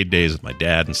my arcade days with my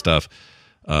dad and stuff,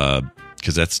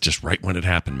 because that's just right when it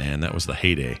happened, man. That was the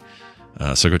heyday.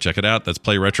 So go check it out. That's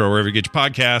Play Retro wherever you get your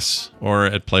podcasts, or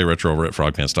at Play Retro over at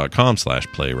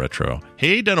frogpants.com/playretro.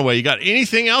 Hey, Dunaway, you got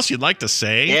anything else you'd like to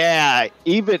say? Yeah,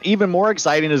 even more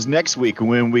exciting is next week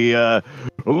when we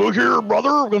look here, brother.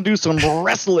 We're gonna do some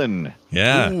wrestling.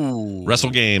 Yeah, Ooh. Wrestle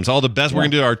games, all the best. We're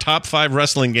gonna do our top 5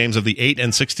 wrestling games of the 8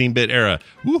 and 16-bit era.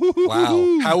 Woo-hoo-hoo-hoo.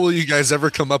 Wow. How will you guys ever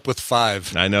come up with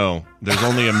 5? I know. There's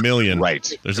only a million.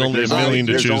 Right. There's only a million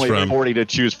to There's choose only from. 40 to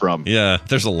choose from. Yeah,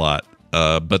 there's a lot.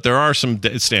 But there are some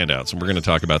standouts, and we're going to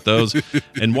talk about those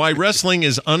and why wrestling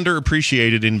is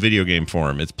underappreciated in video game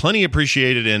form. It's plenty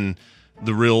appreciated in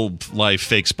the real life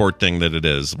fake sport thing that it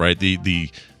is, right?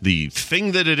 The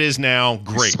thing that it is now,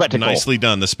 great, Spectacle. nicely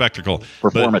done, the spectacle.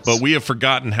 Performance. But we have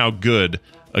forgotten how good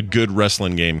a good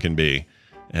wrestling game can be,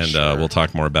 and we'll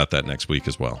talk more about that next week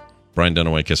as well. Brian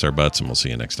Dunaway, kiss our butts, and we'll see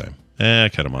you next time.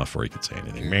 Cut him off before he could say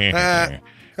anything.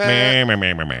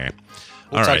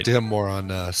 We'll All talk right. to him more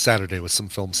on Saturday with some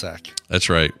film sack. That's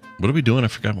right. What are we doing? I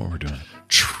forgot what we're doing.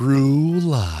 True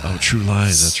Lies. Oh, True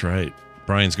Lies. That's right.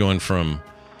 Brian's going from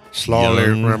Slowly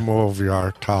young- remove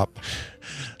your top.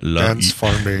 Dance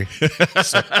for me.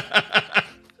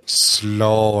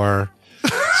 Slower.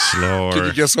 slower. Can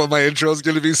you guess what my intro is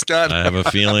going to be, Scott? I have a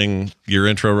feeling your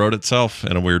intro wrote itself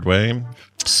in a weird way.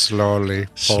 Slowly.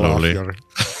 Slowly. Off your...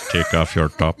 Take off your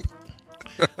top.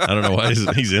 I don't know why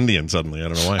he's Indian suddenly. I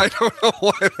don't know why. I don't know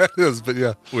why that is, but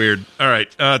yeah. Weird. All right.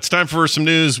 It's time for some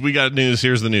news. We got news.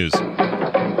 Here's the news.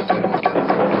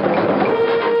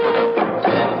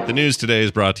 The news today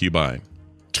is brought to you by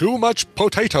Too much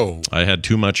potato. I had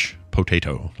too much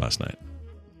potato last night.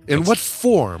 In what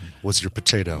form was your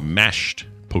potato? Mashed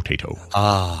potato.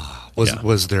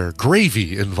 Was there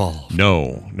gravy involved?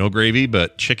 No gravy,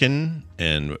 but chicken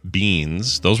and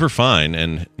beans. Those were fine.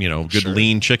 And, good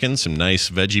lean chicken, some nice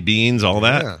veggie beans, all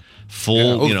that. Yeah.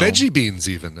 Full, veggie beans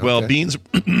even. Okay. Well, beans,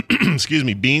 excuse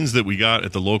me, beans that we got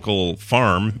at the local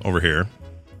farm over here.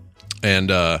 And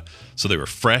so they were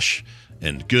fresh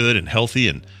and good and healthy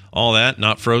and all that,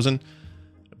 not frozen.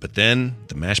 But then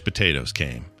the mashed potatoes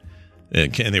came.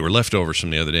 And they were leftovers from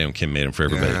the other day when Kim made them for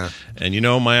everybody. Yeah.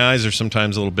 And my eyes are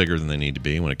sometimes a little bigger than they need to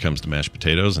be when it comes to mashed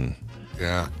potatoes. And,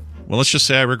 Yeah. well, let's just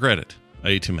say I regret it. I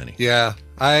ate too many. Yeah,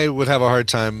 I would have a hard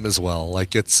time as well.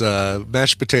 Like it's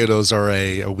mashed potatoes are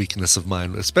a weakness of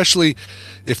mine, especially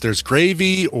if there's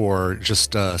gravy or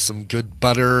just some good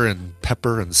butter and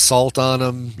pepper and salt on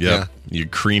them. Yep. Yeah. You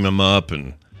cream them up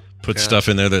and put stuff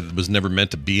in there that was never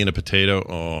meant to be in a potato.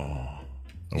 Oh.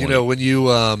 When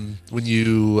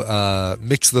you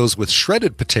mix those with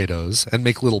shredded potatoes and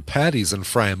make little patties and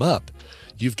fry them up,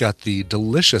 you've got the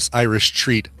delicious Irish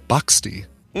treat boxty.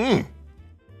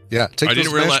 Yeah, I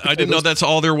didn't know that's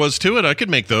all there was to it. I could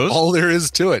make those. All there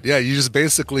is to it. Yeah, you just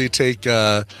basically take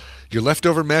your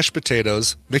leftover mashed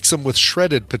potatoes, mix them with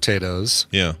shredded potatoes,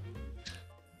 Yeah.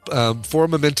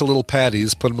 form them into little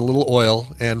patties, put them in a little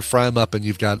oil, and fry them up, and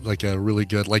you've got like a really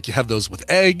good, like you have those with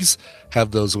eggs,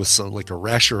 have those with some like a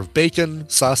rasher of bacon,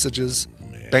 sausages,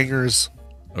 bangers.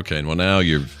 Okay, and well now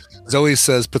you're Zoe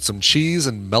says put some cheese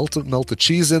and melt the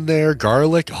cheese in there,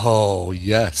 garlic. Oh,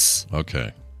 yes.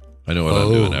 okay. I know what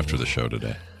I'm doing after the show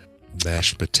today.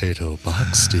 Mashed potato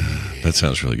boxty. That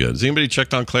sounds really good. Has anybody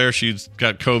checked on Claire? She's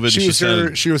got COVID.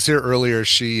 She was here earlier.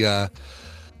 She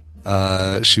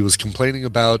was complaining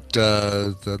about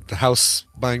the house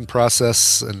buying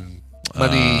process and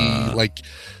money, like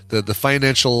the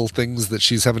financial things that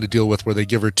she's having to deal with, where they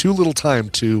give her too little time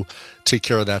to take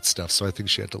care of that stuff. So I think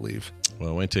she had to leave.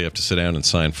 Well, wait till you have to sit down and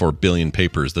sign 4 billion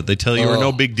papers that they tell you are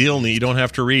no big deal and that you don't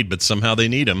have to read, but somehow they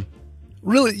need them.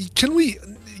 Really? Can we?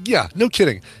 Yeah, no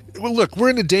kidding. Well, look,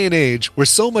 we're in a day and age where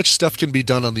so much stuff can be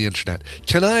done on the internet.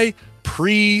 Can I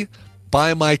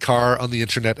buy my car on the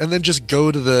internet and then just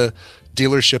go to the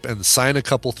dealership and sign a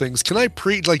couple things? Can I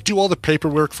do all the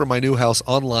paperwork for my new house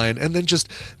online and then just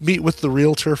meet with the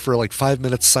realtor for like 5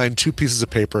 minutes, sign 2 pieces of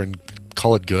paper and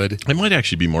call it good? It might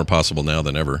actually be more possible now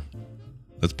than ever.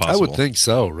 That's possible. I would think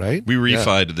so, right? We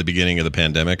refied at the beginning of the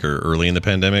pandemic or early in the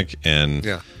pandemic,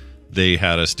 and they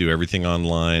had us do everything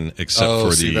online except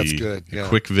for the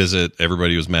quick visit.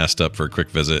 Everybody was masked up for a quick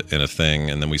visit and a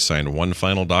thing, and then we signed one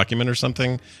final document or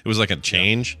something. It was like a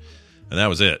change, and that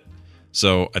was it.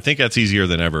 So I think that's easier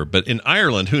than ever. But in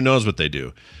Ireland, who knows what they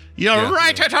do? You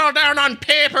write it all down on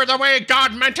paper the way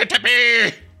God meant it to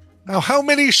be. Now, how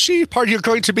many sheep are you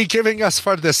going to be giving us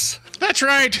for this? That's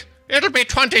right. It'll be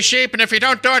 20 sheep, and if you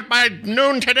don't do it by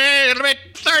noon today, it'll be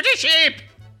 30 sheep.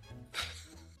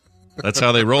 That's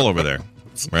how they roll over there,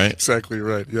 right? Exactly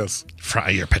right, yes. Fry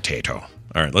your potato.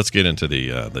 All right, let's get into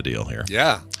the deal here.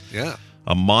 Yeah.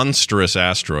 A monstrous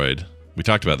asteroid. We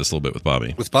talked about this a little bit with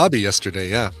Bobby. With Bobby yesterday,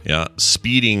 yeah. Yeah,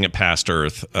 speeding past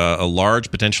Earth. A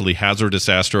large, potentially hazardous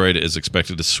asteroid is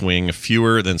expected to swing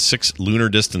fewer than 6 lunar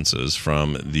distances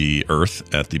from the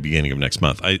Earth at the beginning of next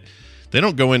month. They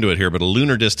don't go into it here, but a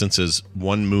lunar distance is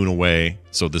 1 moon away.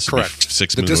 So this would be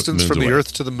 6 moons away. The distance from the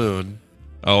Earth to the moon.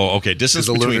 Oh, okay. Distance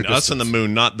between us and the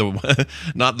moon, not the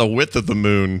width of the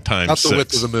moon times not the 6.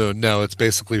 Width of the moon. No, it's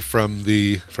basically from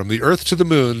the Earth to the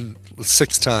moon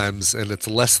 6 times, and it's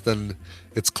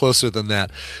closer than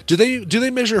that. Do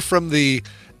they measure from the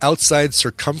outside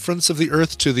circumference of the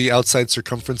Earth to the outside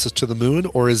circumference to the moon,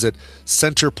 or is it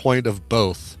center point of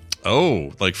both?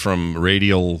 Oh, like from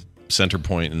radial center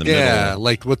point in the middle. Yeah,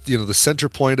 like what the center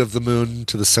point of the moon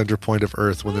to the center point of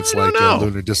Earth when it's like a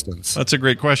lunar distance. That's a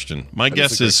great question. My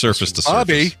guess is surface to surface.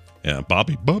 Bobby. Yeah,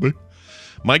 Bobby.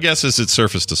 My guess is it's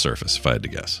surface to surface, if I had to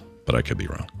guess, but I could be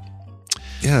wrong.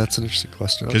 Yeah, that's an interesting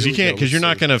question. Because you're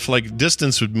not going to, like,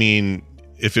 distance would mean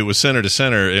if it was center to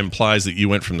center, it implies that you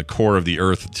went from the core of the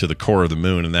Earth to the core of the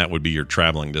moon, and that would be your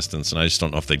traveling distance, and I just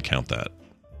don't know if they'd count that.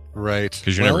 Right.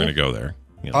 Because you're never going to go there.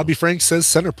 Bobby Frank says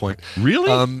center point.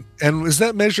 Really? And is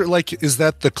that measure is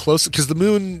that the closest? Because the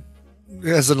moon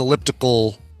has an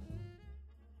elliptical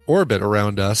orbit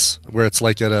around us, where it's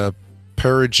like at a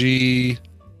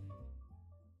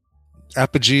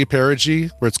apogee,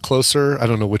 where it's closer. I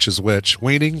don't know which is which.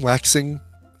 Waning, waxing.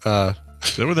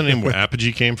 Is that where the name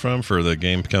Apogee came from for the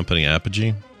game company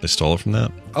Apogee? They stole it from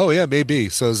that? Oh, yeah, maybe.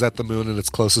 So is that the moon at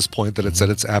its closest point that it's at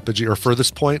its apogee or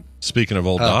furthest point? Speaking of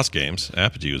old DOS games,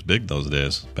 Apogee was big those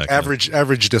days.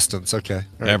 Average distance, okay.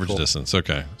 Right, average distance,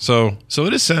 okay. So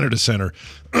it is center to center.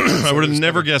 I would have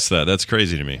never guessed that. That's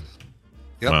crazy to me.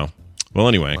 Yep. Wow. Well,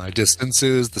 anyway. My distance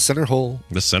is the center hole.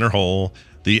 The center hole.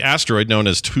 The asteroid known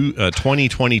as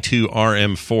 2022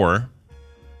 RM4.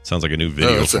 Sounds like a new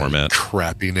video format. A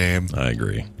crappy name. I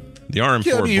agree. The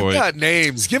RM4, you've got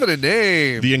names. Give it a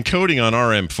name. The encoding on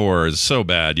RM4 is so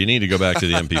bad. You need to go back to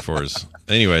the MP4s.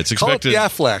 Anyway, it's expected. Call it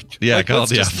the Affleck. Yeah, call it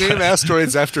the Affleck. Just name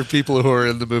asteroids after people who are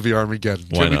in the movie Armageddon.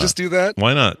 Can we just do that?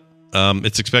 Why not?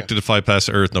 It's expected to fly past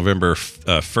Earth November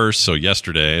 1st, so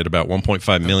yesterday, at about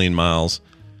 1.5 million miles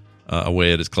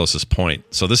away at its closest point.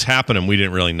 So this happened, and we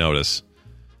didn't really notice.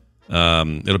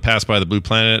 It'll pass by the blue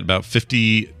planet at about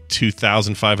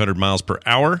 52,500 miles per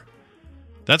hour.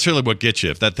 That's really what gets you.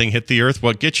 If that thing hit the Earth,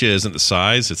 what gets you isn't the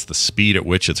size, it's the speed at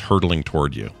which it's hurtling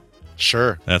toward you.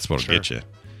 Sure. That's what'll get you.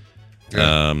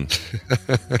 Yeah.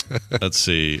 Let's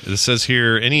see. It says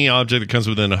here, any object that comes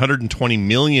within 120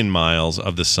 million miles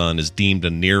of the sun is deemed a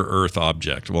near-Earth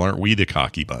object. Well, aren't we the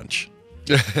cocky bunch?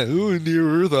 Ooh,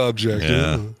 near-Earth object.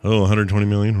 Yeah. Oh, 120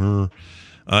 million.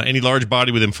 Any large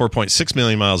body within 4.6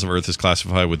 million miles of Earth is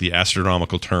classified with the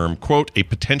astronomical term, quote, a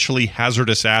potentially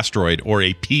hazardous asteroid, or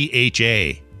a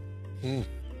PHA.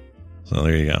 So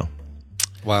there you go.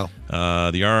 Wow.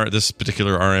 This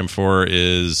particular RM4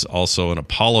 is also an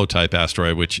Apollo-type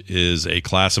asteroid, which is a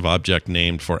class of object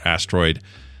named for asteroid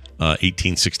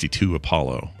 1862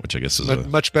 Apollo, which I guess is a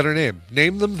much better name.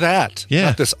 Name them that. Yeah.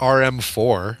 Not this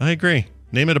RM4. I agree.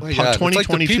 Name it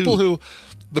 2022. It's like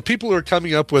the people who are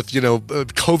coming up with,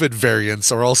 COVID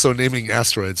variants are also naming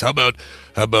asteroids. How about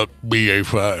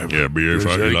BA5? Yeah,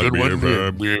 BA5. You like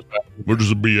BA5? What does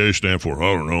the BA stand for?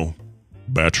 I don't know.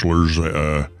 Bachelor's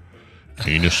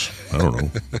anus. I don't know.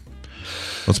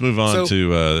 Let's move on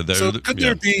to.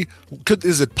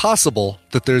 Is it possible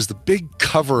that there's the big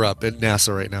cover up in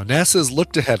NASA right now? NASA has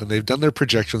looked ahead and they've done their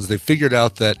projections. They've figured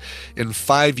out that in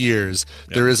 5 years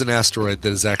there is an asteroid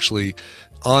that is actually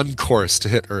on course to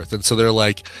hit Earth, and so they're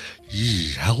like,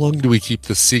 how long do we keep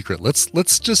this secret?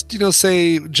 Let's just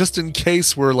say, just in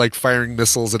case we're like firing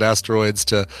missiles at asteroids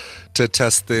to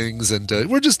test things, and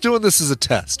we're just doing this as a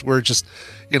test. We're just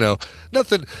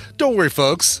nothing. Don't worry,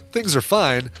 folks. Things are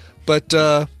fine. But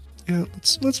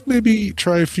let's maybe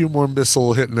try a few more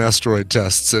missile hitting asteroid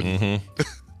tests. And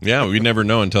yeah, we never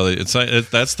know until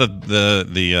that's the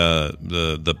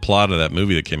plot of that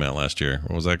movie that came out last year.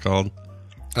 What was that called?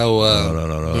 Oh,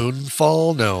 no.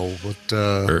 Moonfall? No. What,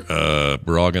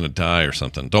 we're all going to die or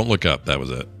something. Don't Look Up. That was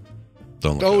it.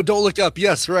 Don't Look Up.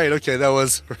 Yes, right. Okay, that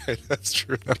was right. That's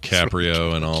true. DiCaprio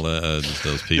right. And all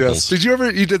those people. Yes.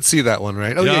 You did see that one,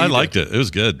 right? Oh, yeah, I liked it. It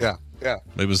was good. Yeah.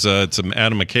 It was it's an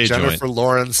Adam McKay Jennifer joint.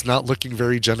 Lawrence, not looking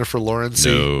very Jennifer Lawrence.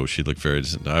 No, she looked very.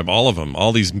 All of them.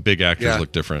 All these big actors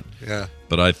look different. Yeah.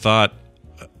 But I thought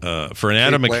for an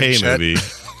Adam McKay movie.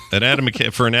 For an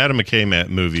Adam McKay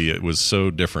movie, it was so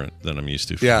different than I'm used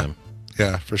to from him.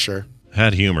 Yeah, for sure.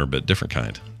 Had humor, but different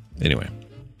kind. Anyway,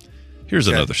 here's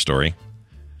another story.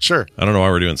 Sure. I don't know why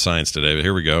we're doing science today, but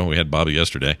here we go. We had Bobby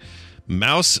yesterday.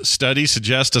 Mouse study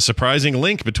suggests a surprising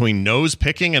link between nose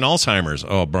picking and Alzheimer's.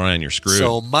 Oh, Brian, you're screwed.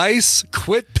 So mice,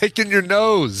 quit picking your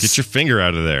nose. Get your finger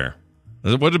out of there.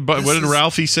 What did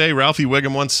Ralphie say? Ralphie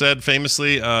Wiggum once said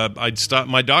famously,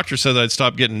 my doctor said I'd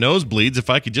stop getting nosebleeds if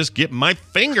I could just get my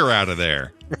finger out of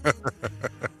there.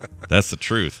 That's the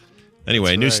truth.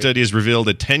 Anyway, a new study has revealed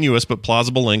a tenuous but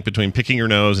plausible link between picking your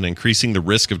nose and increasing the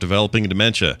risk of developing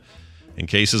dementia. In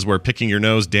cases where picking your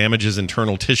nose damages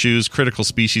internal tissues, critical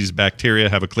species of bacteria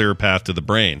have a clearer path to the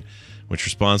brain, which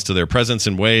responds to their presence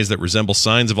in ways that resemble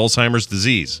signs of Alzheimer's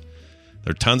disease.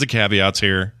 There are tons of caveats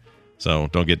here. So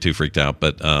don't get too freaked out,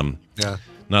 but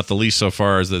not the least so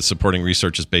far is that supporting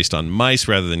research is based on mice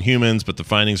rather than humans, but the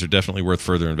findings are definitely worth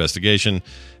further investigation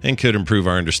and could improve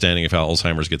our understanding of how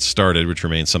Alzheimer's gets started, which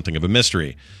remains something of a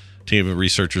mystery. A team of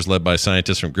researchers led by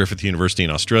scientists from Griffith University in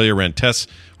Australia ran tests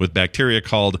with bacteria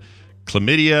called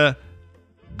Chlamydia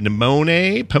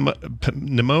pneumoniae.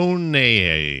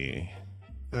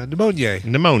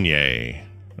 Pneumoniae.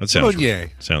 That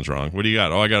sounds wrong. What do you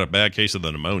got? Oh, I got a bad case of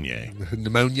the pneumonia.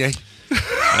 Pneumonia.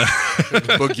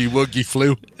 Boogie woogie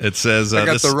flu. It says I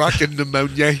got the rockin'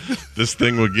 pneumonia. This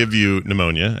thing will give you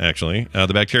pneumonia, actually. The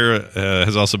bacteria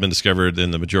has also been discovered in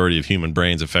the majority of human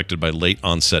brains affected by late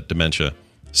onset dementia.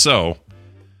 So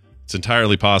it's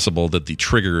entirely possible that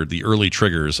the early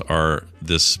triggers are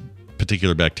this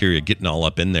particular bacteria getting all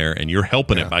up in there, and you're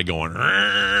helping it by going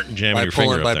jamming your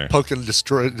finger up there, poking,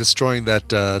 destroying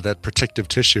that protective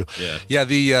tissue.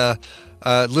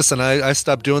 Listen, I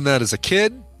stopped doing that as a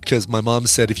kid because my mom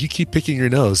said if you keep picking your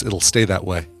nose, it'll stay that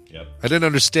way. I didn't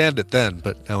understand it then,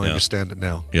 but now I understand it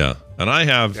now. And I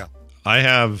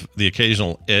have the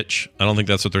occasional itch. I don't think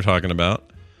that's what they're talking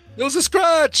about. It was a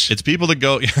scratch. It's people that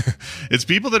go it's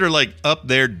people that are like up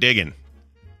there digging,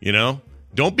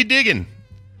 don't be digging.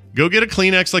 Go get a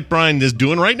Kleenex like Brian is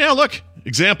doing right now. Look,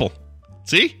 example.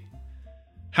 See?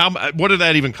 What did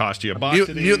that even cost you?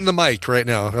 Muting the mic right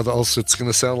now. Also, it's going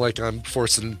to sound like I'm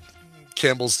forcing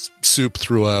Campbell's soup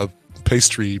through a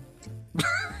pastry. This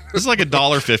is like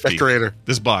 $1.50. Decorator.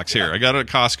 This box here. I got it at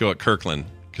Costco at Kirkland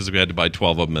because we had to buy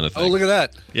 12 of them in a thing. Oh, look at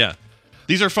that. Yeah.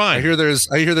 These are fine. I hear there's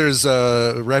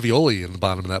ravioli in the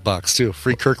bottom of that box too.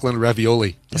 Free Kirkland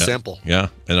ravioli sample. Yeah,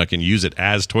 and I can use it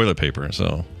as toilet paper.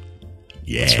 So.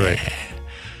 Yeah. That's right.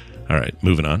 All right,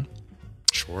 moving on.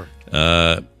 Sure.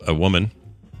 A woman.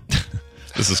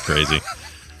 This is crazy.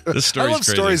 This story. I love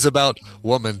stories about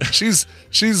woman. She's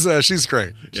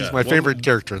great. She's my favorite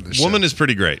character in this show. Woman is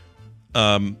pretty great.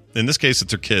 In this case,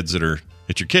 it's her kids that are.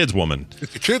 It's your kids' woman.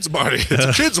 It's the kids' Marty. It's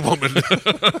a kids' woman.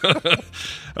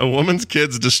 A woman's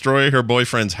kids destroy her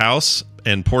boyfriend's house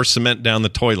and pour cement down the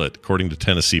toilet, according to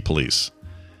Tennessee police.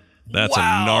 That's a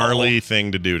gnarly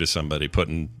thing to do to somebody,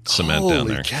 putting cement down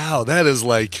there. Holy cow, that is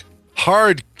like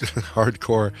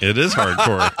hardcore. It is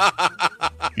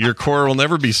hardcore. Your core will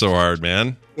never be so hard,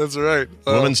 man. That's right.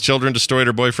 Woman's children destroyed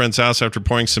her boyfriend's house after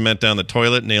pouring cement down the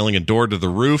toilet, nailing a door to the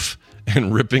roof,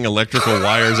 and ripping electrical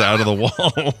wires out of the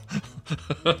wall.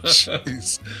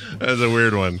 Jeez. That's a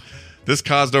weird one. This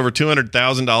caused over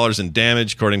 $200,000 in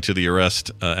damage, according to the arrest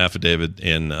affidavit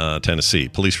in Tennessee.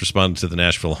 Police responded to the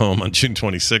Nashville home on June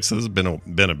 26th. This has been a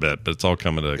bit, but it's all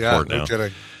coming to court now.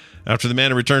 Kidding. After the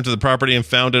man returned to the property and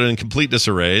found it in complete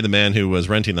disarray, the man who was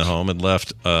renting the home had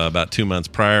left about 2 months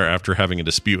prior after having a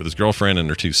dispute with his girlfriend and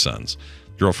her two sons.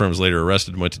 The girlfriend was later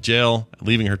arrested and went to jail,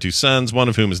 leaving her two sons, one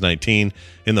of whom is 19,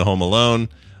 in the home alone.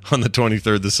 On the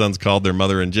 23rd, the sons called their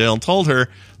mother in jail and told her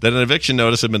that an eviction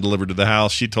notice had been delivered to the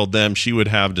house. She told them she would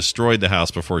have destroyed the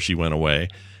house before she went away.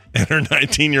 And her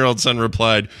 19-year-old son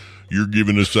replied, "You're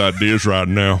giving us ideas right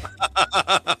now."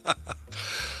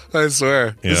 I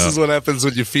swear. This Yeah. is what happens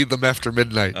when you feed them after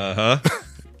midnight.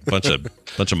 Bunch of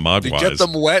mogwais.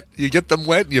 You get them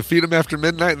wet, and you feed them after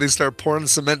midnight, and they start pouring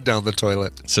cement down the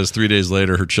toilet. It says 3 days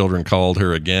later, her children called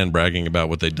her again, bragging about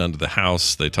what they'd done to the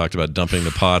house. They talked about dumping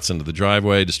the pots into the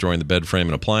driveway, destroying the bed frame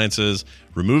and appliances,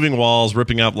 removing walls,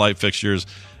 ripping out light fixtures,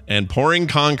 and pouring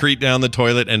concrete down the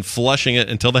toilet and flushing it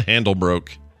until the handle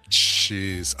broke.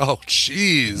 Jeez. Oh,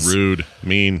 jeez. Rude,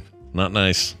 mean, not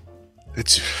nice.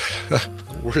 It's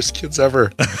worst kids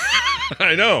ever.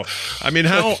 I know. I mean,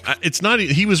 how? It's not.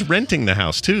 He was renting the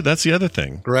house too. That's the other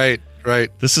thing. Right.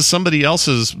 This is somebody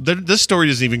else's. This story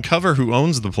doesn't even cover who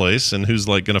owns the place and who's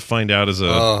like going to find out as a.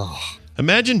 Oh.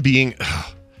 Imagine being.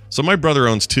 So my brother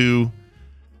owns 2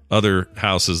 other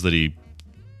houses that he,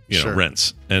 Sure.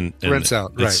 rents and Rents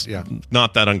out, it's right, yeah.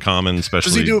 Not that uncommon,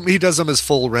 especially. He does them as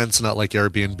full rents, not like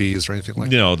Airbnbs or anything like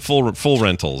that. Full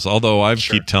rentals. Although I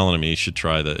Sure. keep telling him he should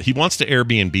try that. He wants to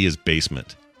Airbnb his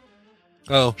basement.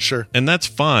 Oh, sure. And that's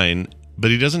fine, but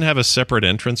he doesn't have a separate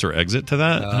entrance or exit to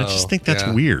that. And I just think that's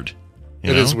weird.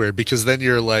 It is weird because then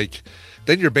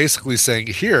you're basically saying,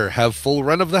 here, have full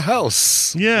run of the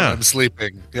house. Yeah. While I'm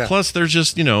sleeping. Yeah. Plus, they're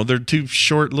just, they're 2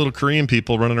 short little Korean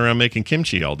people running around making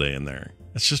kimchi all day in there.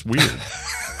 It's just weird.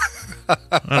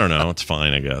 I don't know. It's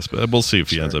fine, I guess. But we'll see if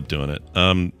he ends up doing it.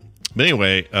 But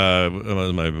anyway,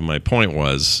 my point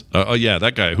was,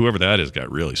 that guy, whoever that is,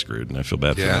 got really screwed, and I feel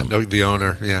bad for him. No, the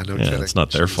owner. Yeah, no kidding. It's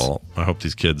not their fault. I hope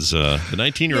these kids, the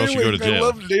 19-year-old should go to jail. I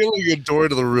love nailing a door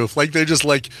to the roof. Like, they're just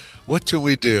like, what can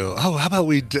we do? Oh, how about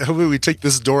we take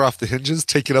this door off the hinges,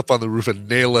 take it up on the roof, and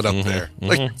nail it up there?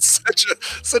 Like,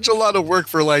 such a lot of work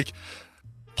for, like,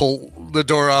 pull the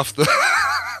door off the...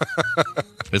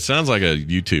 It sounds like a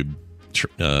YouTube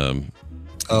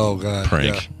oh, God.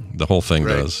 prank. Yeah. The whole thing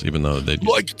does, even though they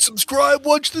Like and subscribe.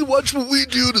 Watch what we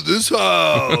do to this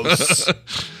house. all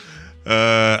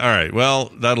right.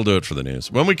 Well, that'll do it for the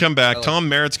news. When we come back, Tom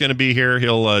Merritt's going to be here.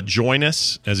 He'll join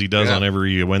us as he does on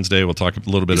every Wednesday. We'll talk a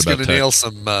little bit about tech. He's going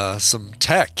to nail some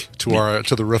tech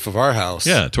to the roof of our house.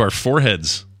 Yeah, to our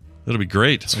foreheads. That'll be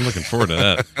great. I'm looking forward to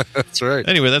that. That's right.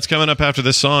 Anyway, that's coming up after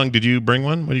this song. Did you bring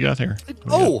one? What do you got here?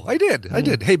 I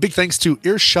did. Hey, big thanks to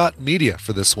Earshot Media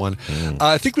for this one.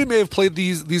 I think we may have played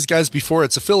these guys before.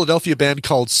 It's a Philadelphia band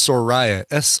called Soraya,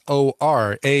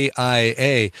 Soraia.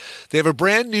 They have a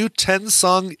brand new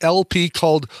 10-song LP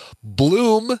called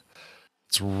Bloom.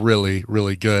 It's really,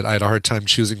 really good. I had a hard time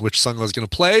choosing which song I was going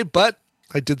to play, but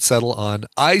I did settle on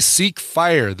I Seek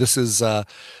Fire. This is a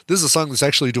song that's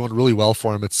actually doing really well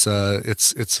for him. It's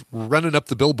running up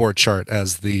the Billboard chart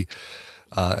as they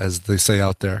say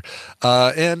out there.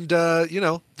 Don't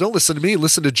listen to me.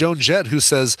 Listen to Joan Jett, who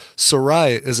says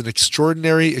Soraya is an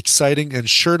extraordinary, exciting, and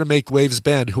sure to make waves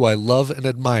band who I love and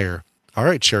admire. All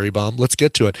right, Cherry Bomb, let's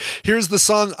get to it. Here's the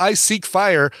song I Seek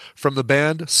Fire from the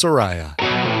band Soraya.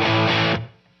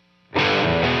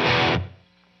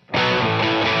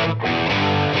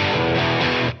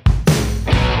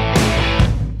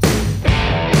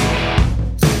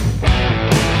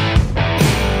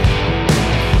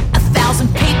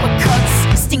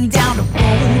 Down the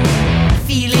bone,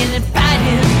 feeling and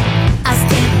fighting, I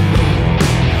stand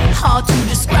alone. Hard to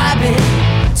describe it,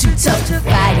 too tough to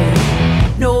fight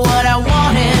it. Know what I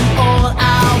want and all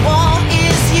I want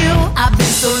is you. I've been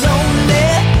so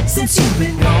lonely since you've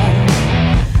been gone.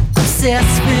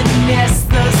 Obsessed with mess,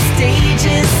 the stage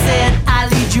is set. I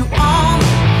lead you on,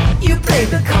 you play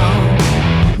the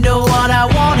calm. Know what I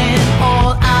want and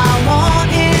all I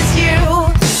want is you.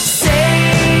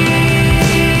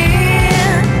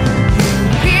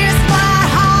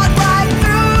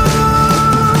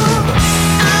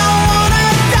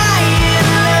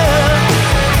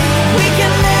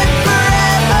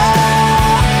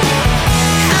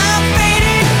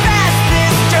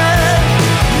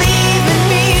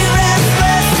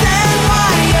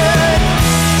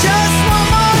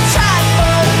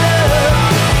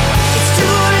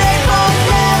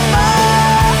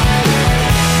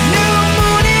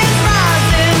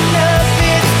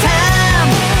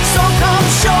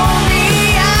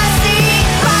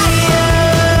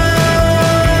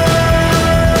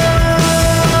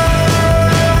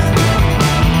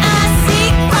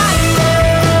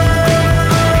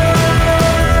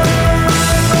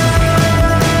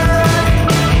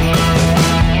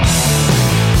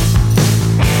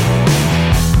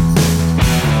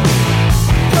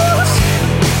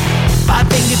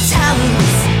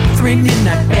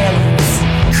 Midnight balance,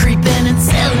 creeping and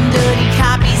selling dirty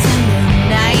copies in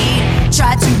the night.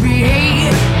 Try to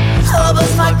behave,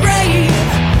 hovers my grave.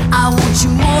 I want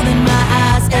you more than my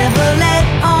eyes ever let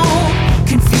on.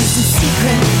 Confused and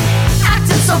secret,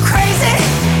 acting so crazy.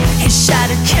 His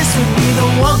shattered kiss would be the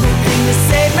one good thing to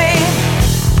save me.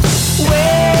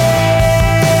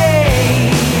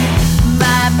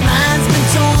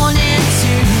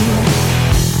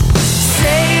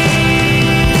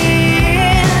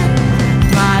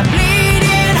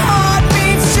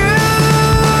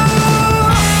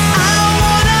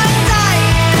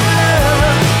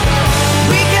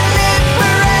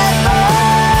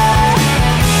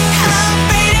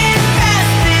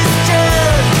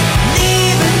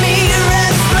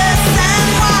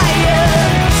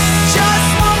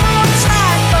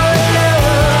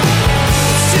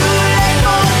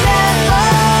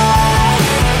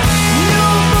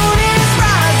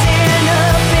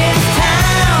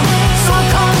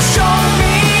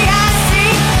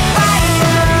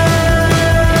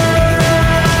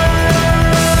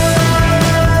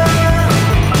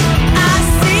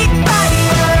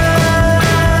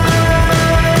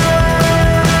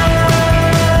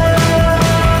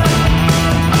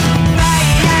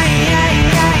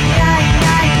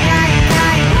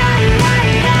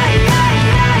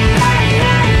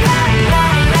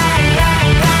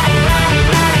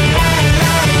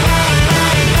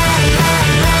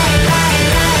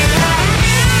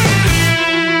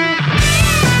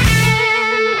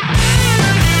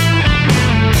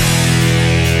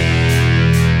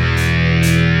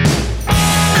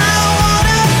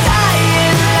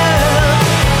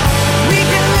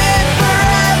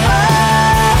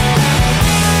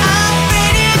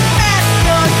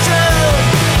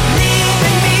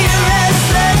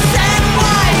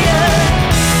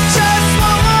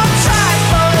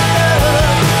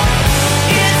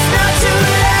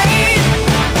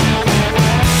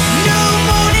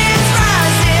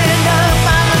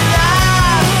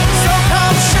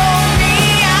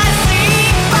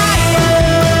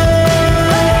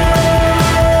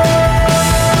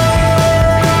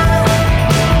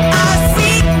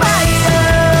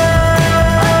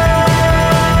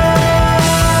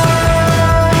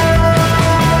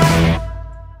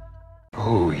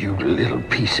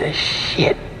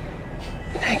 shit.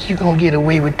 You think you gonna get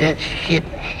away with that shit?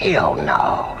 Hell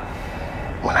no.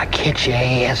 When I catch your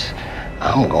ass,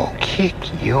 I'm gonna kick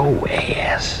your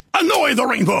ass. Annoy the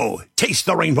rainbow. Taste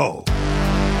the rainbow.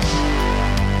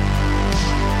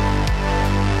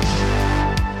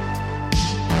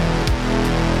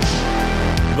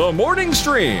 The Morning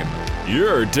Stream.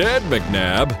 You're dead,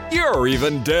 McNabb. You're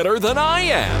even deader than I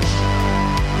am.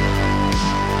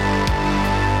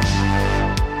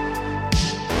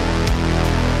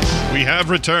 We have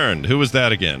returned. Who was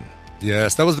that again?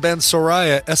 Yes, that was the band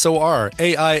Soraya,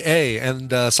 Soraia,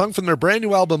 and a song from their brand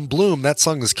new album, Bloom. That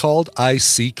song is called I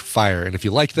Seek Fire. And if you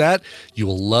like that, you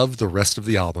will love the rest of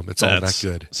the album. It's all that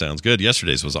good. Sounds good.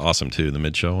 Yesterday's was awesome, too. The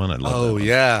mid-show one. I love that. Oh,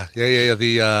 yeah.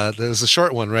 There's a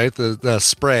short one, right? The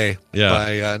Spray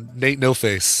by Nate No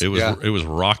Face. It was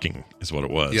rocking, is what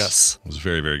it was. Yes. It was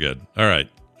very, very good. All right.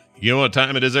 You know what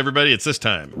time it is, everybody? It's this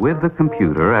time. With the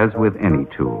computer, as with any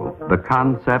tool, the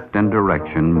concept and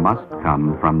direction must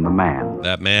come from the man.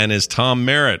 That man is Tom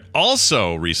Merritt,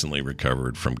 also recently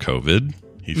recovered from COVID.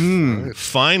 He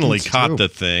finally caught the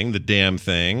thing, the damn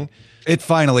thing. It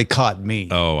finally caught me.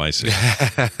 Oh, I see.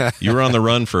 You were on the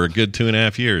run for a good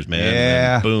 2.5 years, man.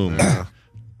 Yeah. And boom.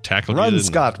 Tackled run, you.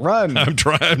 Scott, run. I'm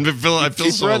trying. I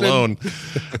feel so alone.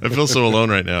 I feel so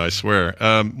alone right now. I swear.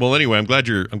 Well, anyway, I'm glad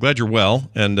you're well,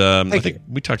 and I think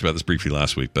we talked about this briefly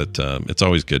last week, but it's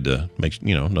always good to make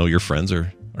know your friends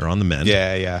are on the mend.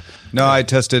 Yeah. No, I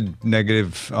tested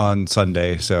negative on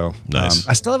Sunday, so nice.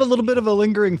 I still have a little bit of a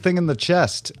lingering thing in the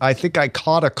chest. I think I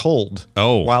caught a cold.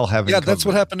 While having COVID. That's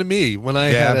what happened to me when I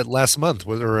had it last month,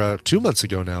 or 2 months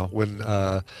ago now. When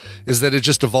is that it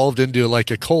just evolved into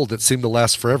like a cold that seemed to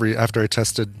last forever after I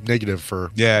tested negative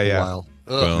for a while.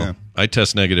 Well, I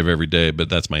test negative every day, but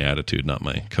that's my attitude, not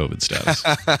my COVID status.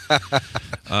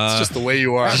 It's just the way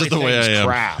you are. It's just the way I am.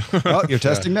 Crap. Well, you're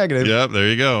testing negative. Yep, there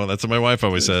you go. That's what my wife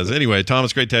always says. Anyway, Tom,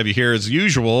 it's great to have you here. As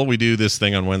usual, we do this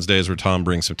thing on Wednesdays where Tom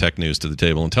brings some tech news to the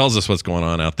table and tells us what's going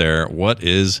on out there, what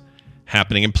is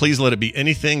happening. And please let it be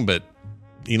anything but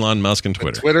Elon Musk and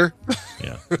Twitter.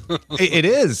 Yeah. It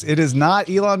is. It is not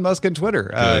Elon Musk and Twitter.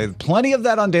 Plenty of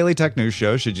that on Daily Tech News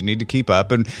Show, should you need to keep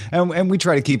up. And we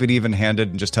try to keep it even-handed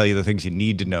and just tell you the things you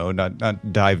need to know,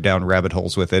 not dive down rabbit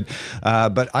holes with it.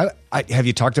 But have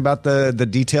you talked about the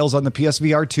details on the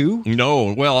PSVR 2?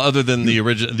 No. Well, other than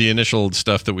the initial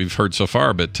stuff that we've heard so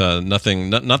far, but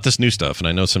nothing, not this new stuff. And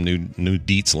I know some new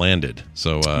deets landed.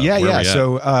 So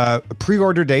So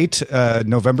pre-order date,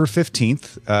 November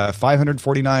 15th,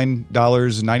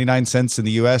 $549.99 in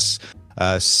the U.S.,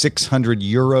 600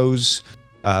 euros,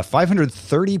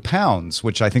 530 pounds,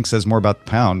 which I think says more about the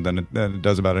pound than it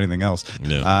does about anything else,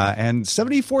 and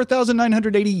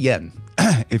 74,980 yen,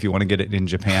 if you want to get it in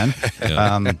Japan.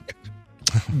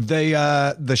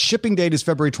 The shipping date is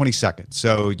February 22nd,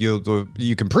 so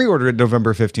you can pre-order it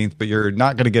November 15th, but you're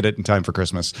not going to get it in time for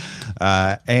Christmas.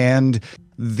 And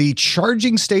the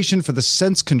charging station for the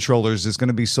Sense controllers is going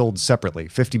to be sold separately,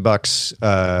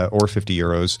 $50 or 50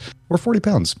 euros or 40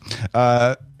 pounds.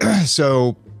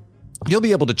 So you'll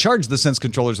be able to charge the Sense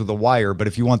controllers with a wire, but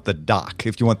if you want the dock,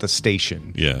 if you want the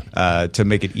station, to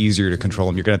make it easier to control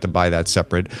them, you're going to have to buy that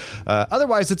separate.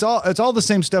 Otherwise, it's all the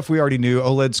same stuff we already knew: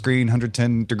 OLED screen,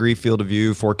 110-degree field of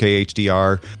view, 4K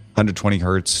HDR, 120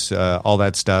 hertz, all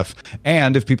that stuff.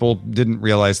 And if people didn't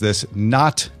realize this,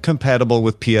 not compatible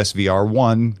with PSVR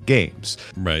 1 games.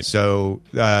 Right. So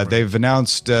they've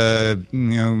announced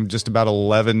just about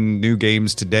 11 new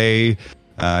games today.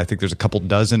 I think there's a couple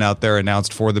dozen out there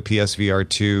announced for the PSVR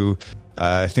 2.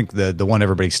 I think the one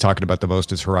everybody's talking about the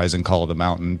most is Horizon Call of the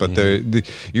Mountain. But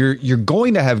you're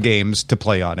going to have games to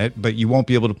play on it, but you won't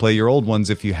be able to play your old ones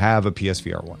if you have a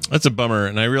PSVR 1. That's a bummer.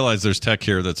 And I realize there's tech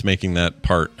here that's making that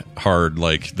part hard,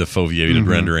 like the foveated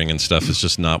rendering and stuff is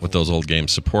just not what those old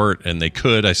games support. And they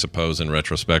could, I suppose, in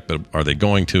retrospect, but are they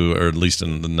going to, or at least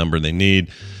in the number they need?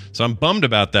 So I'm bummed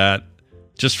about that,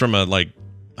 just from a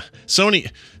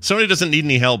Sony doesn't need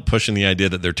any help pushing the idea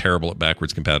that they're terrible at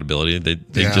backwards compatibility. They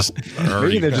just are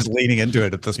maybe they're just leaning into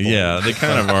it at this point. Yeah, they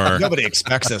kind of are. Nobody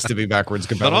expects us to be backwards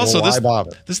compatible. But also, why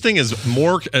bother? This thing is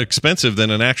more expensive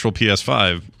than an actual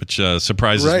PS5, which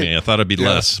surprises me. I thought it'd be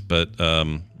less, but I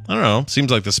don't know. Seems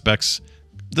like the specs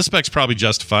probably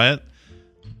justify it,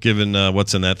 given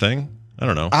what's in that thing. I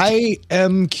don't know. I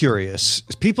am curious.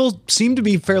 People seem to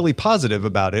be fairly positive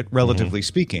about it, relatively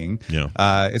speaking. Yeah.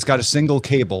 It's got a single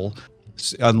cable,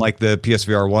 unlike the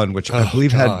PSVR 1, which I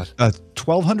believe had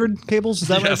 1,200 cables. Is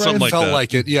that right, Brian? Something like Felt that.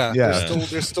 like it, yeah.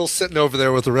 They're still sitting over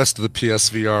there with the rest of the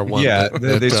PSVR 1. Yeah,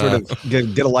 they sort of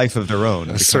get a life of their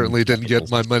own. I certainly didn't get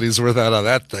my money's worth out of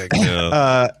that thing.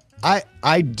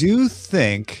 I do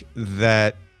think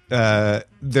that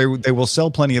they will sell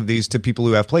plenty of these to people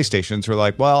who have PlayStations who are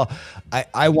like, well,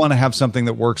 I want to have something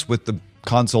that works with the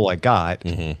console I got,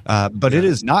 but it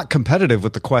is not competitive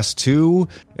with the Quest 2.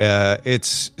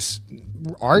 It's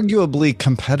arguably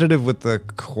competitive with the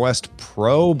Quest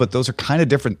Pro, but those are kind of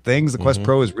different things. The Quest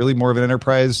Pro is really more of an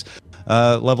enterprise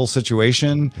level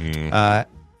situation.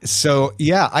 So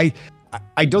yeah,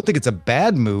 I don't think it's a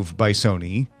bad move by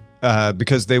Sony.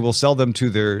 Because they will sell them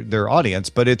to their audience,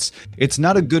 but it's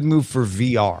not a good move for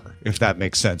VR, if that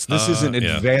makes sense. This isn't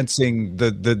advancing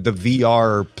the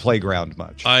VR playground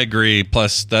much. I agree.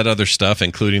 Plus, that other stuff,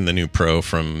 including the new Pro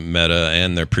from Meta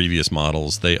and their previous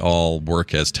models, they all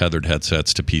work as tethered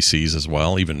headsets to PCs as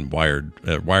well, even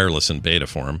wireless in beta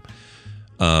form.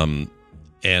 And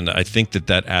I think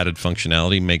that added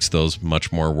functionality makes those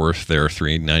much more worth their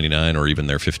 $399 or even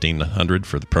their $1,500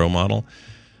 for the Pro model.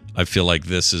 I feel like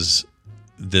this is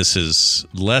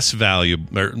less value,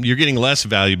 or you're getting less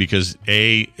value because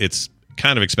A, it's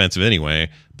kind of expensive anyway,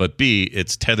 but B,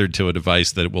 it's tethered to a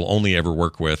device that it will only ever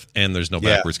work with, and there's no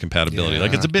backwards compatibility.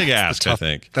 Like, it's a big ask, I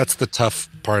think. That's the tough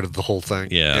part of the whole thing.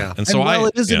 Yeah. And while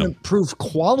it is an improved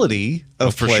quality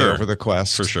of play over the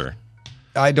Quest, for sure,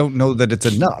 I don't know that it's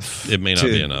enough. It may not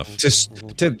be enough. Just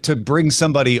to bring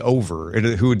somebody over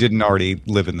who didn't already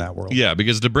live in that world. Yeah,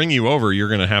 because to bring you over, you're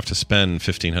going to have to spend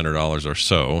 $1,500 or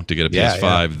so to get a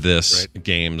PS5,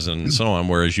 games, and so on.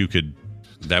 Whereas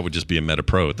that would just be a Meta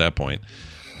Pro at that point,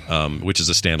 which is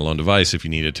a standalone device if you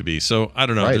need it to be. So I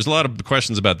don't know. There's a lot of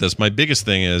questions about this. My biggest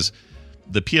thing is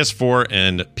the PS4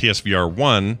 and PSVR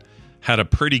 1 had a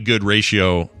pretty good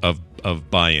ratio of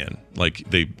buy-in. Like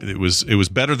it was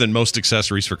better than most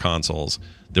accessories for consoles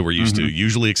that we're used to.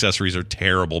 Usually accessories are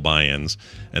terrible buy-ins,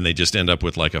 and they just end up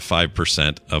with like a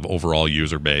 5% of overall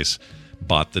user base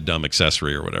bought the dumb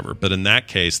accessory or whatever. But in that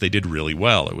case, they did really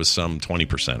well. It was some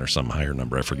 20% or some higher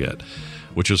number, I forget,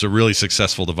 which was a really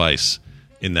successful device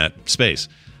in that space.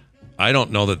 I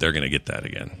don't know that they're going to get that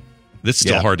again. It's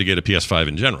still hard to get a PS5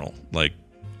 in general. Like,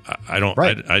 I don't.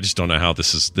 I just don't know how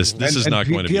this is. This is not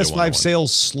going to be a PS5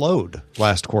 sales slowed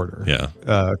last quarter. Yeah,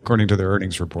 according to their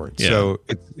earnings report. Yeah. So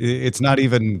it's not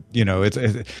even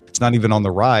it's not even on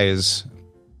the rise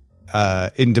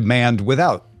in demand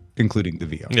without including the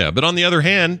VR. Yeah, but on the other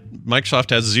hand,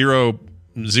 Microsoft has zero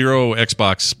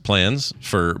Xbox plans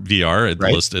for VR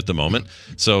at the moment,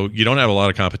 so you don't have a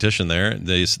lot of competition there.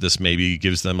 This maybe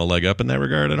gives them a leg up in that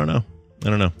regard. I don't know.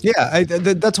 Yeah,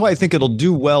 that's why I think it'll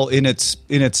do well in its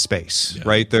space,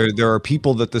 right? There are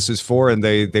people that this is for, and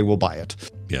they will buy it.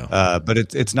 Yeah. But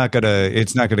it's not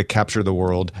gonna capture the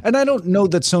world, and I don't know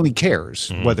that Sony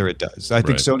cares whether it does. I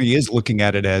think Sony is looking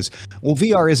at it as, well,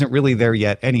 VR isn't really there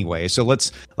yet anyway, so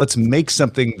let's make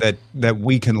something that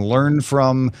we can learn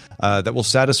from, that will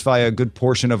satisfy a good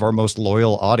portion of our most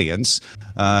loyal audience,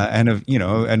 and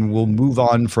we'll move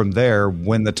on from there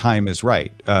when the time is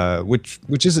right,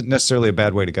 which isn't necessarily a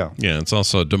bad way to go. Yeah, it's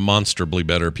also a demonstrably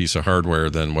better piece of hardware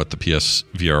than what the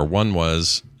PSVR 1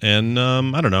 was. And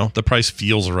I don't know, the price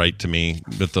feels right to me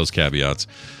with those caveats.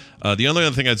 The only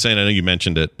other thing I'd say, and I know you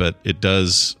mentioned it, but it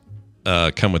does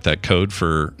come with that code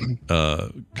for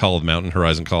Call of the Mountain,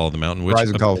 Horizon Call of the Mountain. Which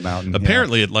Call of the Mountain.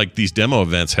 Apparently, at like these demo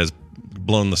events, has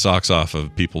blown the socks off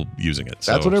of people using it.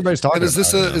 That's what everybody's talking about.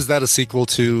 Is that a sequel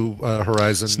to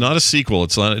Horizon? It's not a sequel.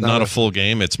 It's not a full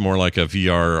game. It's more like a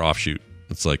VR offshoot.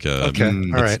 It's like a all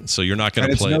right. So you're not going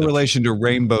to play. It's no relation to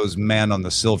Rainbow's Man on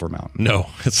the Silver Mountain. No,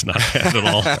 it's not that at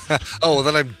all. Oh, well,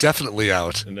 then I'm definitely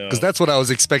out because that's what I was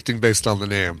expecting based on the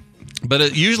name.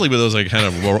 But usually with those,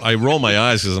 I roll my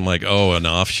eyes because I'm like, oh, an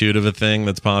offshoot of a thing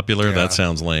that's popular. Yeah. That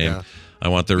sounds lame. Yeah. I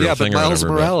want the real thing. But Miles or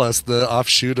whatever. Morales, the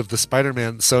offshoot of the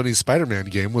Sony's Spider-Man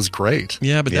game, was great.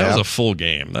 Yeah, but that was a full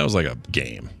game. That was like a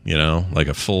game, like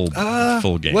a full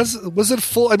game. Was it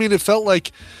full? I mean, it felt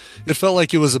like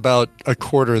it was about a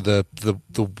quarter the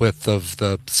width of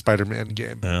the Spider-Man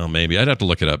game. Well, maybe I'd have to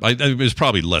look it up. It was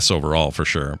probably less overall for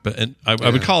sure, but I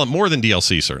would call it more than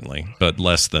DLC certainly, but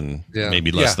less than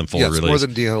less than full release. It's more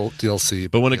than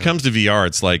DLC. But when it comes to VR,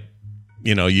 it's like,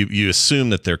 you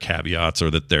assume that there are caveats or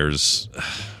that there's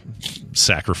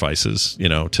sacrifices,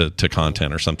 to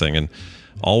content or something, and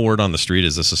all word on the street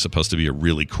is this is supposed to be a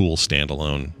really cool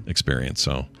standalone experience.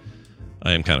 So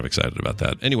I am kind of excited about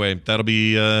that. Anyway, that'll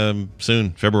be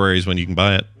soon. February is when you can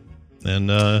buy it, and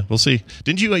we'll see.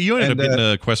 Didn't you ended up getting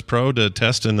a Quest Pro to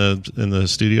test in the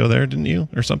studio there, didn't you,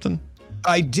 or something?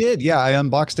 I did, yeah. I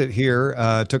unboxed it here,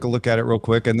 took a look at it real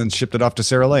quick, and then shipped it off to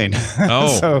Sarah Lane.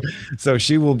 Oh, so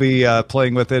she will be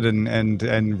playing with it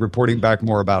and reporting back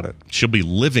more about it. She'll be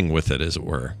living with it, as it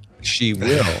were. She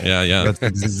will. Yeah. That's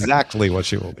exactly what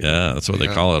she will be. Yeah, that's what they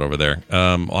call it over there.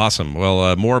 Awesome.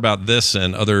 Well, more about this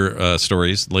and other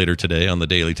stories later today on the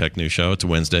Daily Tech News Show. It's a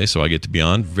Wednesday, so I get to be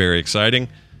on. Very exciting.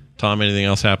 Tom, anything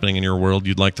else happening in your world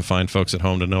you'd like to find folks at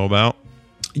home to know about?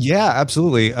 Yeah,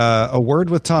 absolutely. A Word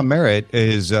with Tom Merritt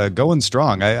is going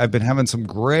strong. I've been having some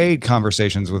great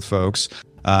conversations with folks.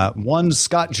 One,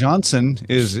 Scott Johnson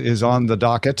is on the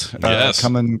docket,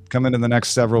 coming in the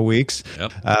next several weeks.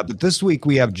 Yep. But this week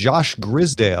we have Josh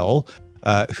Grisdale,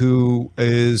 who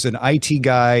is an IT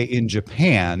guy in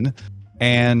Japan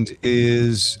and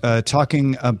is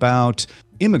talking about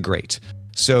Immigrate.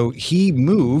 So he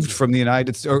moved from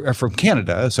from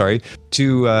Canada,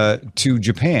 to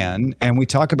Japan, and we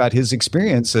talk about his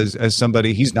experience as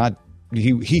somebody. He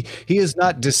is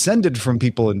not descended from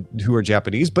people who are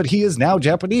Japanese, but he is now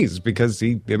Japanese because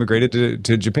he immigrated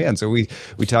to Japan. So we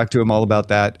talked to him all about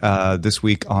that this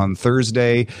week on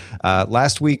Thursday.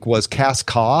 Last week was Cass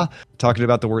Kaw talking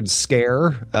about the word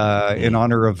scare in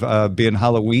honor of being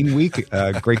Halloween week.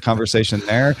 Great conversation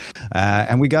there.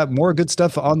 And we got more good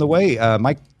stuff on the way.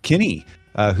 Mike Kinney,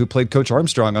 who played Coach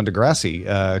Armstrong on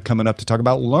Degrassi, coming up to talk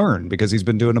about Learn, because he's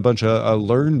been doing a bunch of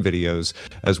Learn videos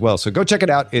as well. So go check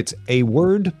it out. It's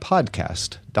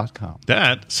awordpodcast.com.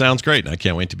 That sounds great. I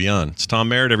can't wait to be on. It's Tom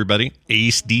Merritt, everybody.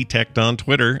 Ace Detect on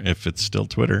Twitter, if it's still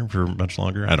Twitter for much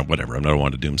longer. Whatever. I'm not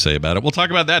one to doomsay about it. We'll talk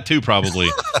about that too, probably.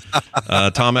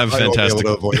 Tom, have a fantastic.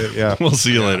 Yeah. We'll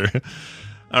see you later.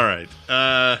 All right.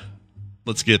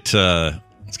 Let's get to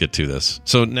this.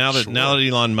 So now that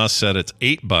Elon Musk said it's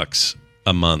 $8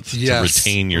 a month to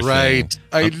retain your thing.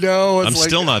 I know. I'm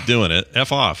still not doing it.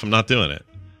 F off. I'm not doing it.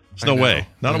 There's no way.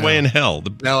 Not a way in hell.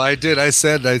 No, I did. I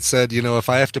said, if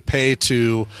I have to pay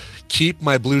to keep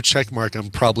my blue check mark, I'm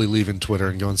probably leaving Twitter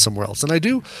and going somewhere else. And I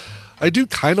do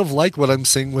kind of like what I'm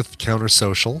seeing with Counter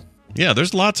Social. Yeah,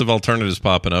 there's lots of alternatives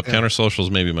popping up. Counter Social is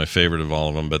maybe my favorite of all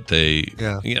of them, but I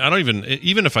don't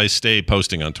even if I stay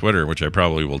posting on Twitter, which I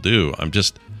probably will do, I'm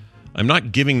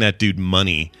not giving that dude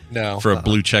money for a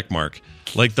blue check mark.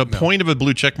 Like, the point of a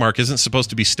blue check mark isn't supposed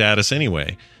to be status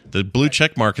anyway. The blue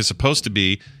check mark is supposed to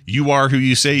be, you are who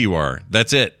you say you are.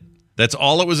 That's it. That's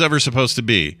all it was ever supposed to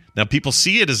be. Now, people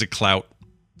see it as a clout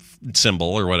symbol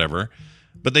or whatever,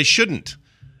 but they shouldn't.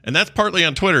 And that's partly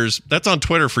on that's on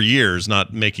Twitter for years,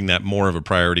 not making that more of a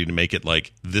priority to make it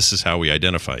like, this is how we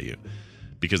identify you.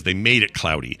 Because they made it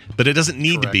cloudy. But it doesn't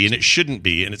need to be, and it shouldn't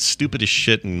be, and it's stupid as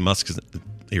shit, and Musk is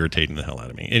irritating the hell out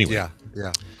of me. Anyway. Yeah.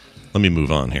 Let me move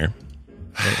on here.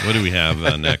 What do we have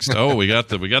next? Oh, we got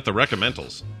the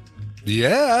recommendals.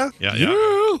 Yeah. We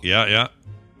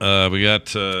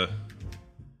got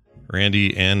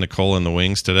Randy and Nicole in the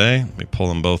wings today. Let me pull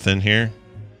them both in here.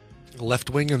 Left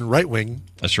wing and right wing.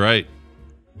 That's right.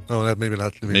 Oh, that maybe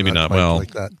not. Maybe not. Well,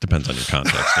 like that. Depends on your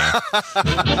context.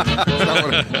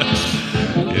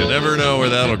 You never know where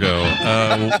that'll go.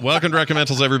 Welcome to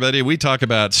Recommendals, everybody. We talk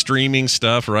about streaming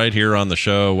stuff right here on the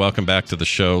show. Welcome back to the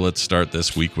show. Let's start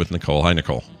this week with Nicole. Hi,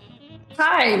 Nicole.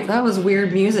 Hi, that was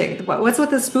weird music. What's with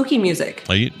the spooky music?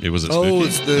 It was spooky? Oh,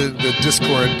 it's the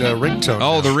Discord ringtone.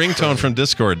 Oh, the ringtone from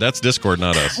Discord. That's Discord,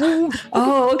 not us.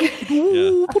 Oh, okay.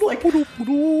 Yeah,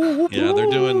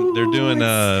 they're doing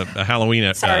a Halloween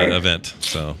event,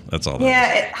 so that's all.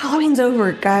 Halloween's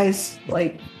over, guys.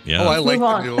 Yeah. Oh, I like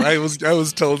the new. I was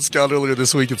telling Scott earlier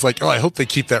this week. It's like, I hope they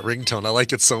keep that ringtone. I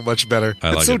like it so much better.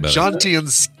 It's so jaunty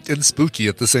and spooky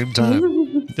at the same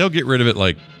time. They'll get rid of it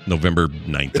like November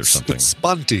 9th or something. It's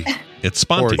spunty. It's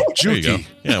spunty. There you go.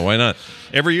 Yeah, why not?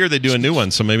 Every year they do a new one,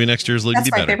 so maybe next year's will be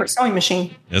better. That's my favorite sewing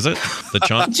machine. Is it? The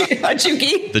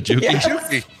Juki. The Juki? Yes.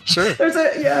 Juki. Sure.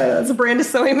 It's a brand of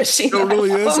sewing machine. It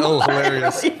really is? Oh,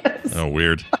 hilarious. Yes. Oh,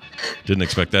 weird. Didn't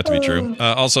expect that to be true.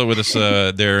 Also with us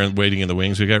there and waiting in the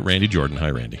wings, we got Randy Jordan. Hi,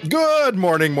 Randy. Good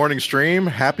morning stream.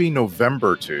 Happy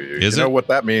November to you. Is you it? know what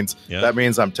that means? Yeah. That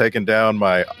means I'm taking down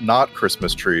my not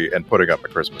Christmas tree and putting up a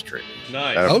Christmas tree.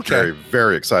 Nice. I'm very,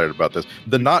 very excited about this.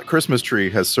 The not Christmas tree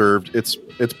has served its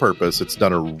purpose. It's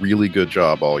done a really good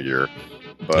job all year.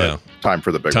 But time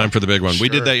for the big one. For the big one. We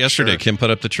did that yesterday. Sure. Kim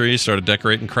put up the tree, started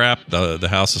decorating crap. The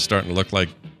house is starting to look like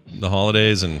the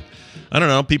holidays, and I don't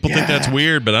know. People think that's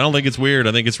weird, but I don't think it's weird.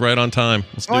 I think it's right on time.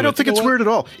 I don't think it's weird at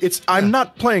all. I'm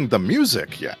not playing the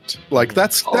music yet. Like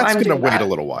that's going to wait a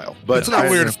little while. But it's not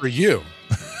weird for you.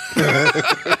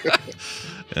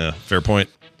 Yeah, fair point.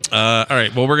 All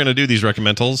right, well, we're going to do these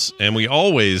recommendals, and we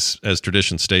always, as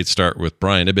tradition states, start with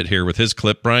Brian Ibbett here with his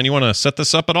clip. Brian, you want to set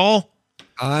this up at all?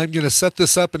 I'm going to set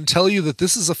this up and tell you that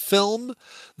this is a film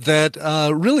that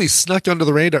really snuck under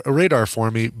the radar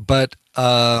for me, but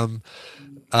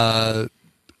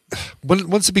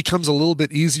once it becomes a little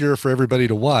bit easier for everybody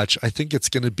to watch, I think it's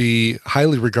going to be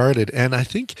highly regarded. And I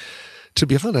think, to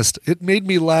be honest, it made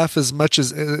me laugh as much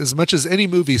as any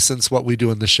movie since What We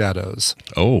Do in the Shadows.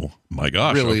 Oh my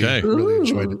gosh! Really, okay, really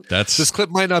enjoyed it. This clip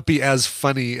might not be as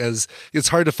funny as it's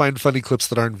hard to find funny clips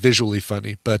that aren't visually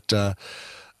funny, but yeah,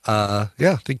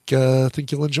 I think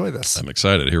you'll enjoy this. I'm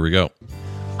excited. Here we go.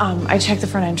 I checked the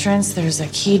front entrance. There's a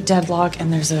keyed deadlock,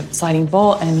 and there's a sliding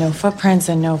bolt, and no footprints,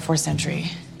 and no forced entry.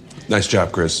 Nice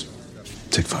job, Chris.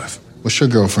 Take 5. What's your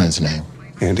girlfriend's name?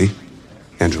 Andy.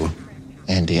 Angela.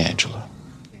 Andy Angela.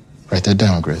 Write that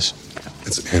down, Chris.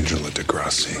 It's Angela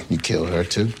DeGrassi. You killed her,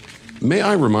 too? May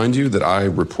I remind you that I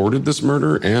reported this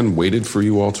murder and waited for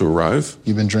you all to arrive?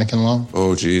 You been drinking long?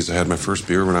 Oh, geez. I had my first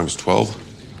beer when I was 12.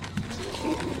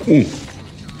 Here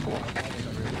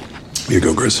you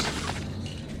go, Chris.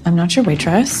 I'm not your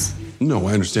waitress. No,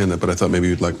 I understand that, but I thought maybe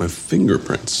you'd like my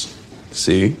fingerprints.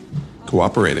 See?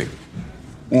 Cooperating.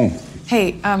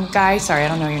 Hey, guy, sorry, I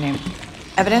don't know your name.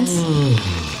 Evidence?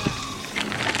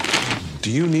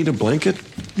 Do you need a blanket?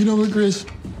 You know what, Chris?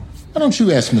 Why don't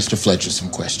you ask Mr. Fletcher some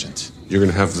questions? You're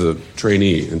going to have the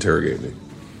trainee interrogate me.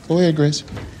 Go ahead, Chris.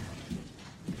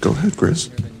 Go ahead, Chris.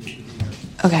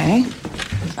 Okay.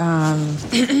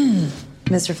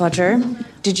 Mr. Fletcher,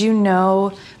 did you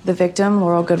know the victim,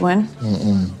 Laurel Goodwin?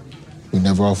 We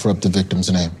never offer up the victim's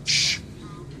name. Shh.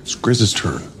 It's Griz's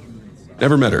turn.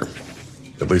 Never met her.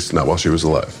 At least not while she was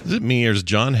alive. Is it me or is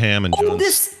John Hamm and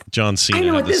John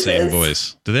Cena have the same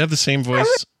voice? Do they have the same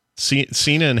voice?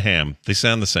 Cena and Hamm, they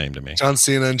sound the same to me. John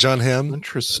Cena and John Hamm.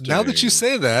 Interesting. Now that you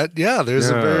say that, yeah, there's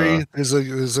a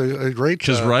great.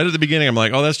 Because right at the beginning, I'm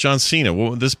like, oh, that's John Cena.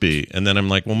 What would this be? And then I'm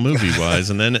like, well, movie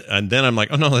wise, and then I'm like,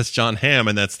 oh no, that's John Hamm,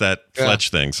 and that's that Fletch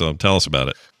thing. So tell us about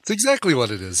it. It's exactly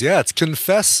what it is. Yeah, it's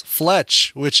Confess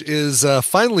Fletch, which is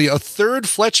finally a third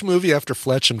Fletch movie after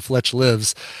Fletch and Fletch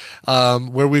Lives,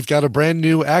 where we've got a brand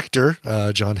new actor,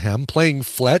 John Hamm, playing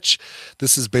Fletch.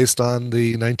 This is based on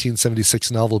the 1976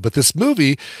 novel, but this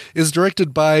movie is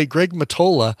directed by Greg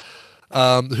Mottola,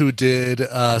 who did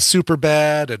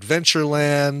Superbad,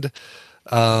 Adventureland,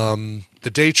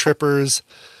 The Day Trippers.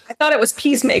 I thought it was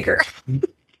Peacemaker.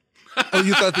 Oh,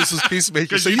 you thought this was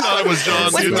Peacemaker? So you thought it was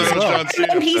John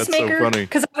Cena. Peacemaker?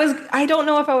 Because I don't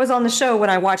know if I was on the show when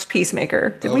I watched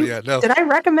Peacemaker. Did I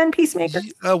recommend Peacemaker?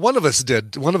 One of us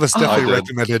did. One of us definitely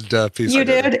recommended Peacemaker. You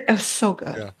did? It was so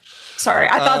good. Yeah. Sorry,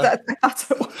 I thought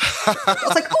so. I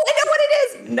was like, oh, I know what it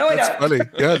is. No, I don't. That's funny.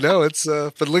 Yeah, no, it's.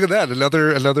 But look at that,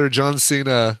 another John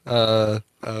Cena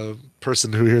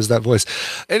person who hears that voice.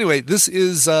 Anyway, this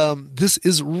is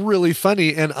really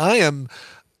funny, and I am.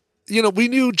 You know, we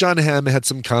knew John Hamm had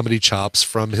some comedy chops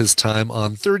from his time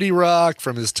on 30 Rock,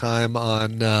 from his time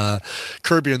on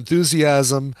Curb Your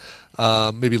Enthusiasm,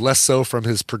 maybe less so from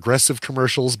his progressive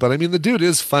commercials. But I mean, the dude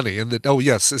is funny. And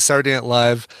Saturday Night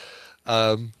Live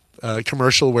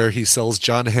commercial where he sells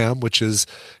John Hamm, which is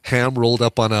ham rolled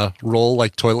up on a roll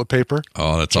like toilet paper.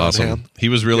 Oh, that's John awesome. Hamm. He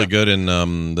was really good in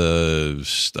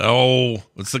that's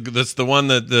the one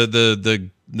that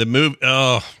the movie.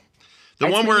 Oh. The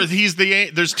one where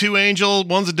there's two angels,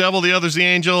 one's the devil, the other's the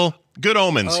angel. Good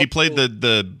Omens. He played the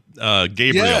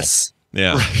Gabriel. Yes.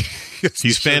 Yeah. Right. Yes,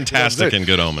 he's fantastic in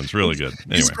Good Omens. Really good.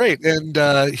 Anyway. He's great. And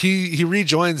he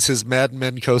rejoins his Mad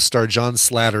Men co-star John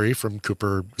Slattery from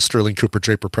Sterling Cooper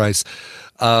Draper Price,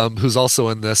 who's also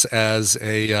in this as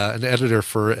an editor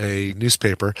for a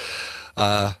newspaper.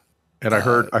 And I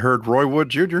heard Roy Wood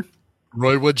Jr.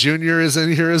 Roy Wood Jr. is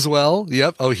in here as well.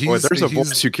 Yep. Oh, there's a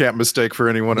voice you can't mistake for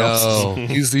anyone else. No,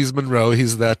 he's Monroe.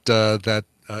 He's that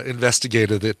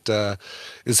investigator that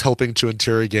is helping to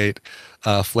interrogate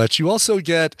Fletch. You also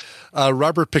get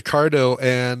Robert Picardo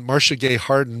and Marcia Gay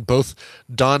Harden both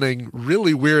donning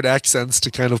really weird accents to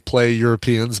kind of play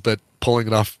Europeans, but pulling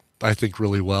it off, I think,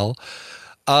 really well.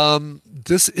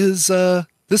 This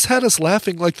had us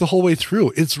laughing like the whole way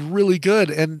through. It's really good,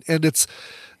 and it's.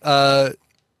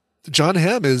 John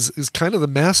Hamm is kind of the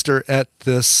master at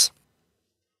this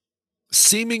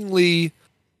seemingly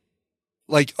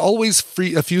like always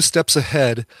a few steps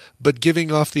ahead, but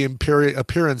giving off the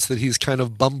appearance that he's kind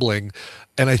of bumbling.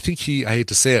 And I think I hate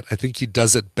to say it, I think he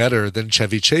does it better than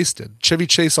Chevy Chase did. Chevy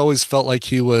Chase always felt like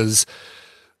he was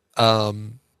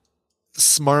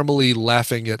smarmily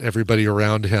laughing at everybody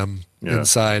around him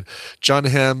inside. John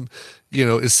Hamm,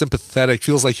 is sympathetic,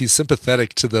 feels like he's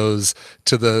sympathetic to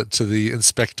the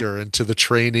inspector and to the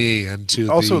trainee and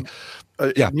to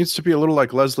it needs to be a little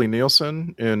like Leslie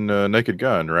Nielsen in Naked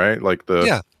Gun, right? Like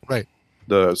the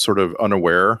sort of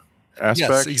unaware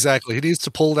aspect. Yes, exactly. He needs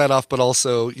to pull that off, but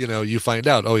also, you find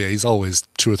out, oh yeah, he's always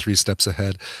 2 or 3 steps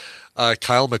ahead.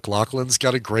 Kyle MacLachlan's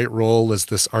got a great role as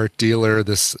this art dealer,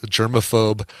 this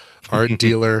germaphobe art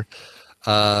dealer.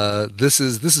 This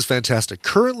is fantastic.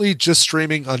 Currently just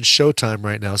streaming on Showtime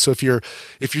right now. So if you're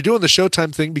doing the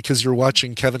Showtime thing because you're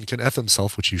watching Kevin Can F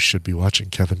Himself, which you should be watching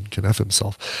Kevin Can F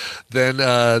Himself,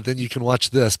 then you can watch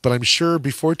this. But I'm sure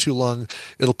before too long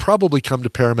it'll probably come to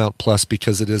Paramount Plus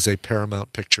because it is a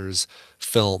Paramount Pictures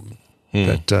film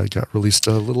that got released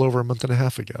a little over a month and a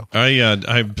half ago. I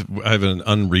have an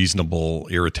unreasonable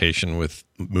irritation with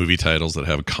movie titles that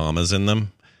have commas in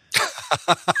them.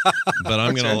 But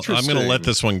I'm gonna let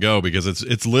this one go because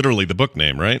it's literally the book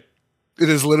name, right? It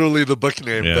is literally the book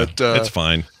name. Yeah, but it's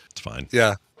fine. It's fine.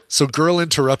 Yeah. So Girl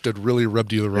Interrupted really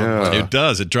rubbed you the wrong way. It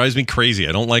does. It drives me crazy.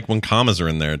 I don't like when commas are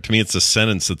in there. To me, it's a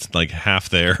sentence that's like half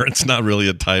there. It's not really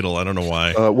a title. I don't know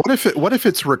why. What if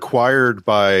it's required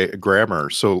by grammar?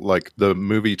 So like the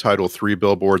movie title 3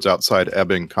 Billboards Outside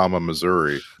Ebbing,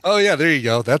 Missouri. Oh yeah, there you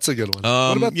go. That's a good one.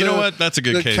 What about you know what? That's a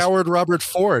good case. Coward Robert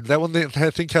Ford. That one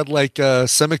I think had like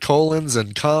semicolons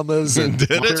and commas and Did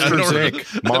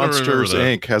it? Monsters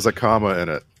Inc. has a comma in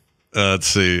it. Let's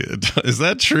see. Is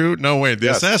that true? No, wait.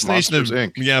 The assassination Monsters, of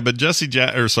Inc. Yeah, but Jesse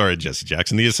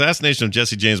Jackson. The assassination of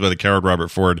Jesse James by the coward Robert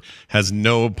Ford has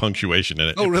no punctuation in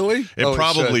it. Oh, really? It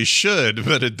probably should,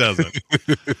 but it doesn't.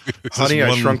 Honey,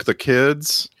 I Shrunk the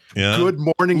Kids. Yeah. Good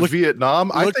Morning Vietnam.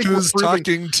 Look I think who's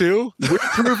talking to. We're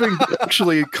proving that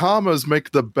actually commas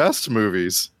make the best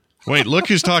movies. Wait, Look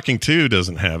Who's Talking To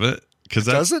doesn't have it. It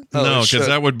doesn't? Oh, no, because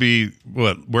that would be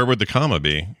what? Where would the comma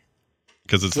be?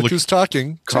 Because it's Look Who's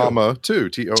Talking, comma, two,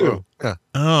 T-O-O. Yeah.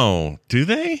 Oh, do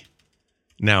they?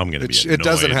 Now I'm going to be annoyed. It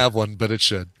doesn't have one, but it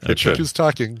should. It should. Look Who's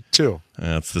Talking, too.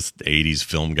 It's this 80s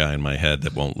film guy in my head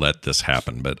that won't let this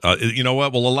happen. But you know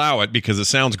what? We'll allow it because it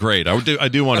sounds great. I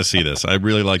do want to see this. I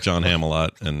really like John Hamm a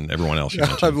lot and everyone else you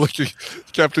mentioned. I'm looking.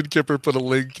 Captain Kipper put a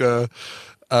link.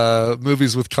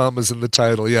 Movies with commas in the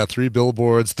title. Yeah, 3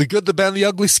 Billboards. The Good, the Bad, and the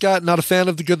Ugly. Scott, not a fan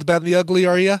of The Good, the Bad, and the Ugly,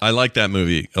 are you? I like that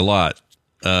movie a lot.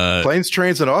 Planes,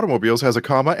 Trains, and Automobiles has a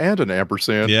comma and an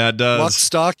ampersand. Yeah, it does. Lock,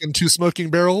 Stock, and 2 Smoking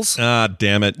Barrels. Ah,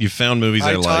 damn it. You found movies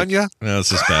I like. Tanya? No,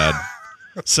 this is bad.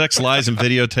 Sex, Lies, and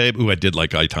Videotape. Ooh, I did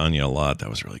like I, Tanya a lot.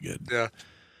 That was really good. Yeah.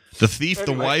 The Thief,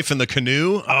 The Wife, and the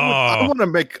Canoe. Oh. I want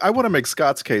to make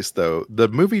Scott's case, though. The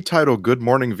movie title Good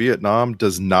Morning Vietnam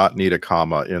does not need a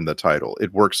comma in the title.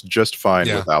 It works just fine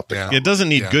without the comma. It doesn't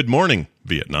need Good Morning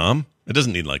Vietnam. It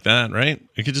doesn't need like that, right?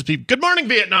 It could just be Good Morning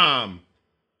Vietnam.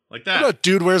 Like that. What about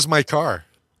Dude, Where's My Car?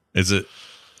 Is it?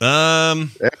 Yeah,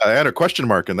 I had a question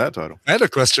mark in that title. And a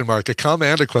question mark, a comma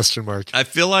and a question mark. I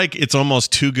feel like it's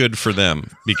almost too good for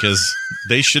them because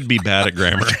they should be bad at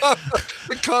grammar.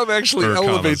 The comma actually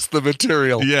elevates the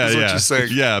material. Yeah, is yeah. what you're saying.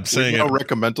 Yeah, I'm saying it.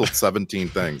 Recommendal 17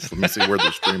 things. Let me see where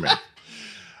they're streaming.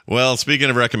 Well, speaking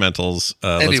of recommendals,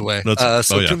 anyway,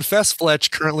 Confess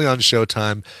Fletch, currently on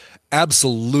Showtime,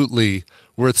 absolutely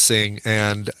worth seeing,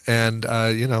 and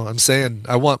I'm saying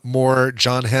I want more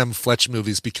John Hamm Fletch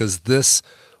movies because this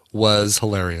was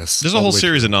hilarious. There's a whole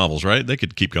series of novels, right? They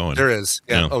could keep going. There is.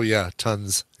 Yeah. Oh yeah,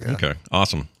 tons. Yeah. Okay,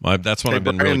 awesome. That's what I've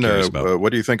been really curious about.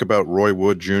 What do you think about Roy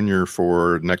Wood Jr.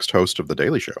 for next host of The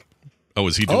Daily Show? Oh,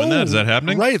 is he doing that? Is that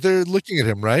happening? Right, they're looking at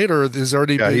him, right? Or is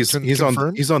already been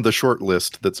confirmed? He's on the short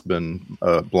list that's been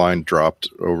blind dropped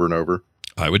over and over.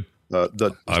 I would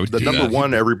the number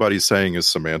one everybody's saying is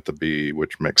Samantha Bee,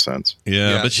 which makes sense.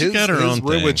 Yeah, but she's got her own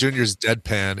Roy thing. Wood Jr.'s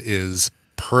deadpan is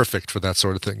perfect for that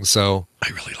sort of thing. So I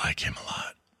really like him a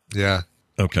lot. Yeah.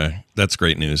 Okay, that's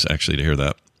great news. Actually, to hear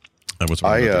that.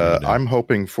 I'm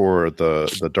hoping for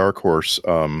the dark horse.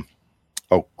 Oh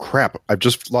crap! I've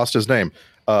just lost his name.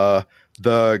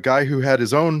 The guy who had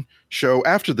his own show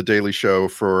after the Daily Show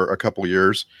for a couple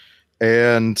years,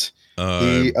 and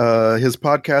his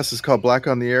podcast is called Black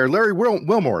on the Air. Larry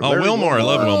Wilmore. Oh, Wilmore! I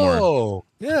love Wilmore. Oh,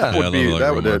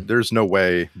 yeah. There's no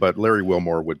way, but Larry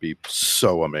Wilmore would be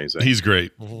so amazing. He's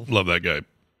great. Love that guy.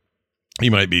 He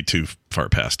might be too far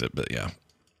past it, but yeah.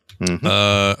 Mm-hmm.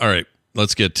 All right.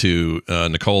 Let's get to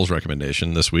Nicole's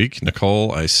recommendation this week.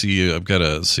 Nicole, I see you. I've got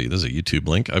this is a YouTube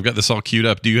link. I've got this all queued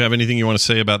up. Do you have anything you want to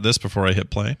say about this before I hit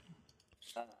play?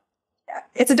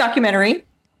 It's a documentary.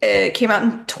 It came out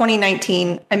in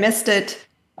 2019. I missed it.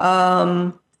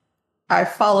 I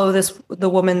follow the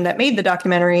woman that made the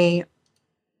documentary.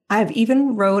 I've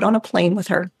even rode on a plane with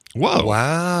her. Whoa.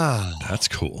 Wow. That's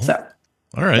cool. So,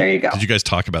 all right. There you go. Did you guys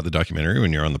talk about the documentary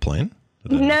when you're on the plane?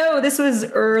 No, this was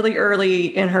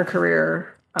early in her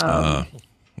career.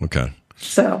 Okay.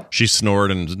 So she snored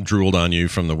and drooled on you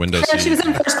from the window seat. She was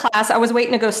in first class. I was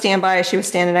waiting to go stand by. She was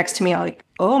standing next to me. I'm like,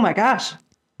 oh my gosh,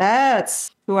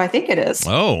 that's who I think it is.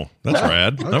 Oh, that's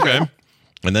rad. Okay.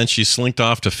 And then she slinked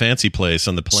off to Fancy Place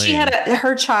on the plane. She had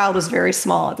her child was very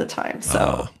small at the time,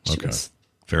 so okay,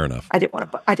 fair enough. I didn't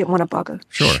want to bug her.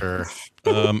 Sure.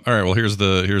 All right. Well, here's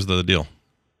the deal.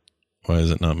 Why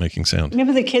is it not making sound?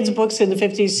 Remember the kids' books in the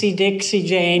 50s, See Dick, See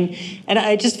Jane, and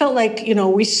I just felt like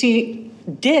we see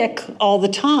Dick all the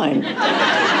time.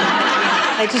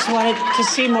 I just wanted to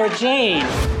see more Jane.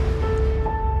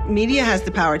 Media has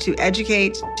the power to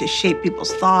educate, to shape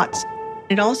people's thoughts.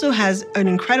 It also has an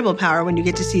incredible power when you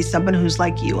get to see someone who's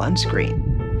like you on screen.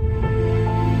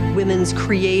 Women's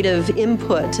creative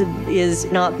input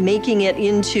is not making it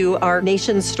into our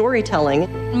nation's storytelling.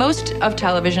 Most of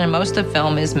television and most of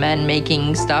film is men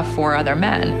making stuff for other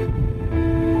men.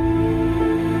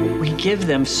 We give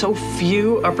them so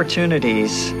few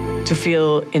opportunities to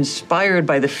feel inspired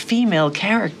by the female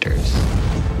characters.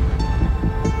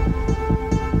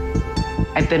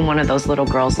 I've been one of those little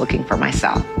girls looking for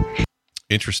myself.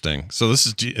 Interesting. So this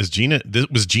is Gina.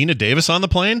 Was Gina Davis on the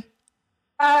plane?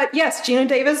 Yes, Gina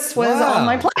Davis was on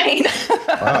my plane.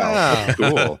 Wow,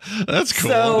 cool. That's cool.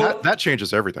 So- that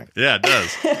changes everything. Yeah, it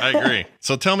does. I agree.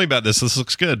 So tell me about this. This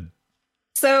looks good.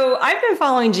 So I've been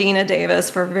following Gina Davis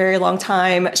for a very long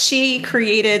time. She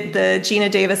created the Gina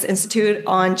Davis Institute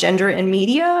on Gender and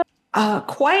Media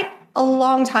quite a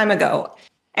long time ago.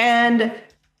 And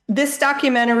this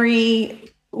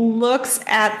documentary looks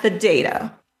at the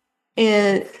data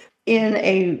in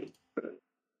a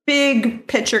big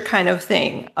picture kind of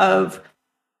thing of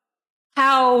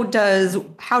how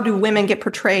do women get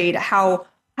portrayed? How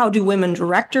do women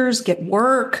directors get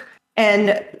work?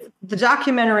 And the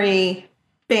documentary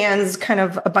spans kind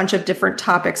of a bunch of different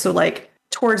topics. So like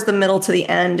towards the middle to the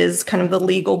end is kind of the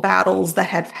legal battles that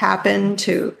have happened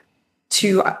to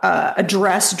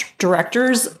address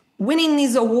directors winning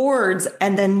these awards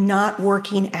and then not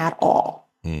working at all.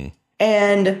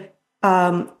 And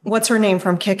what's her name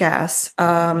from Kick-Ass?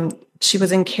 She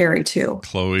was in Carrie too.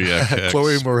 Chloe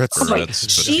Moretz.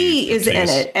 She is in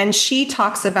it, and she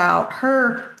talks about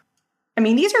her. I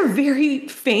mean, these are very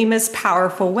famous,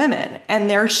 powerful women, and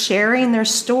they're sharing their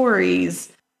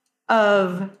stories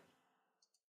of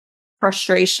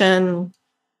frustration,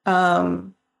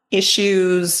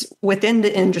 issues within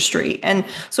the industry. And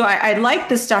so I like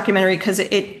this documentary because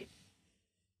it,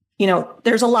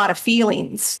 there's a lot of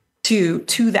feelings to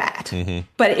that. Mm-hmm.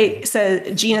 But it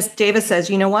says, Gina Davis says,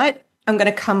 you know what? I'm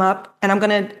going to come up and I'm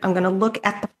going to look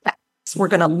at the facts. We're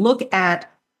going to look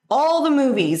at all the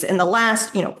movies in the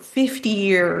last, 50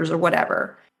 years or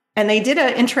whatever. And they did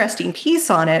an interesting piece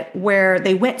on it where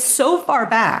they went so far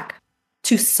back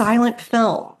to silent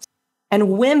films,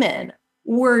 and women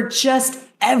were just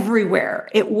everywhere.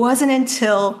 It wasn't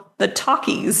until the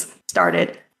talkies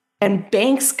started and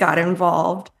banks got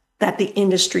involved that the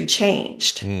industry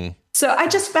changed. So I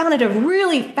just found it a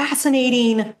really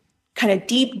fascinating kind of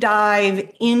deep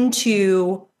dive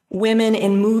into women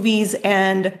in movies.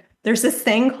 And there's this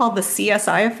thing called the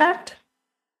CSI effect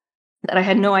that I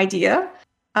had no idea.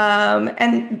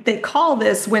 And they call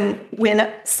this when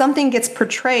something gets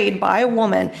portrayed by a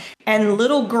woman and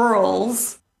little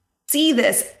girls see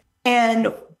this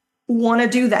and want to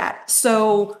do that.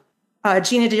 So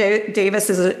Gina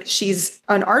Davis she's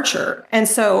an archer. And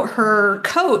so her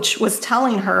coach was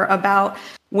telling her about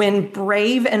when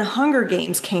Brave and Hunger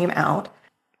Games came out,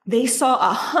 they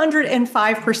saw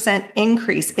 105%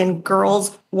 increase in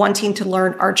girls wanting to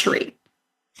learn archery.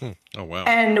 Oh, wow.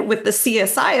 And with the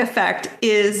CSI effect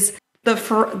is the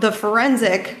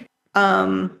forensic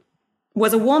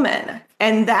was a woman.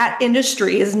 And that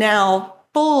industry is now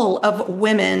full of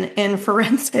women in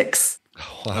forensics.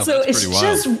 Wow, so that's pretty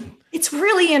wild. It's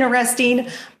really interesting.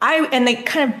 And they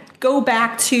kind of go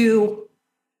back to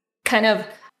kind of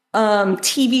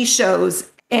TV shows.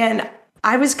 And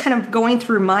I was kind of going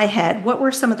through my head, what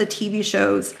were some of the TV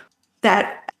shows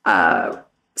that I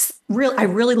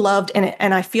really loved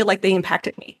and I feel like they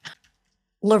impacted me?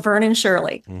 Laverne and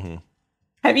Shirley. Mm-hmm.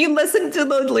 Have you listened to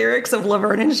the lyrics of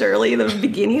Laverne and Shirley, the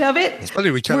beginning of it? It's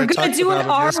funny, we're going to do it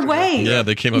our way. Yeah,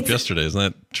 they came up yesterday. Isn't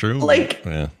that true?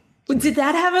 Yeah. Did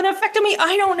that have an effect on me?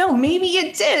 I don't know. Maybe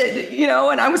it did,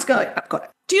 and I was going to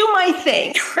do my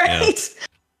thing, right? Yeah.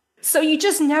 So you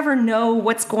just never know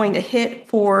what's going to hit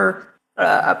for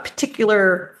a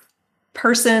particular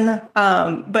person.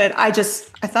 But I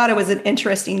thought it was an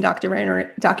interesting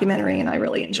documentary and I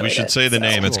really enjoyed it. We should say the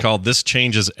name. It's called This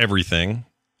Changes Everything.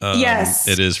 Yes.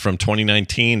 It is from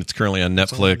 2019. It's currently on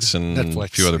Netflix and a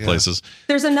few other places.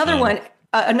 There's another one.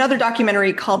 Another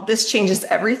documentary called This Changes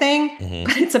Everything,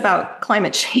 but it's about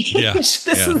climate change. Yeah,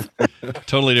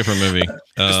 totally different movie.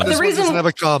 This one doesn't have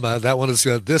a comma. That one is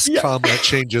this comma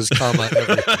changes comma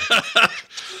everything.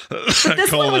 But this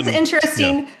one was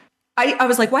interesting I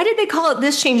was like, why did they call it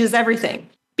This Changes Everything?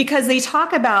 Because they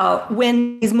talk about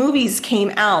when these movies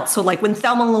came out. So like when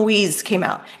Thelma and Louise came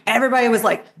out, everybody was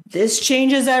like, this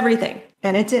changes everything.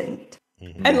 And it didn't.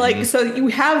 Mm-hmm. And like, so you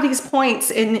have these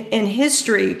points in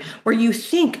history where you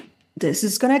think this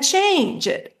is going to change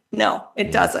it. No,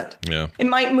 it doesn't. Yeah. It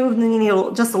might move the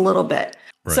needle just a little bit.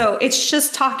 Right. So it's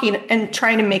just talking and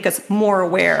trying to make us more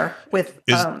aware with.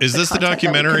 Is this the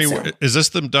documentary? Is this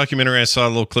the documentary I saw a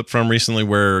little clip from recently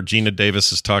where Gina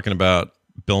Davis is talking about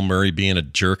Bill Murray being a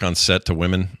jerk on set to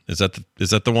women? Is that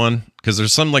the one? Because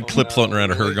there's some like clip floating around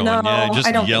of her going, "Yeah, he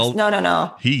just yelled."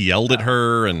 No. He yelled at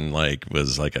her and like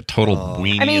was like a total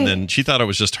weenie, and then she thought it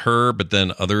was just her, but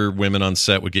then other women on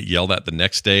set would get yelled at the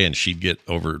next day, and she'd get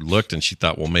overlooked, and she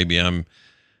thought, well, maybe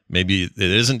it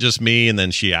isn't just me. And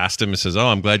then she asked him and says, "Oh,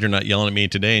 I'm glad you're not yelling at me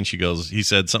today." And he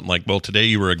said something like, "Well, today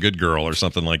you were a good girl," or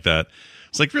something like that.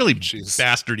 It's like really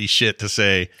bastardy shit to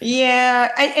say. Yeah.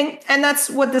 And that's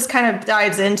what this kind of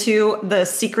dives into, the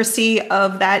secrecy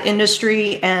of that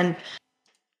industry. And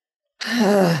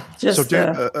so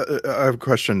Dan, I have a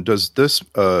question. Does this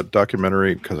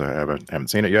documentary, because I haven't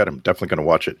seen it yet, I'm definitely going to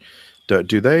watch it.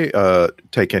 Do they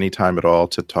take any time at all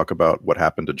to talk about what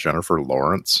happened to Jennifer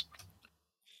Lawrence?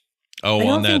 Oh, I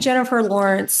don't think Jennifer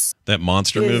Lawrence that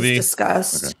monster movie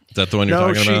discussed. Okay. Is that the one you're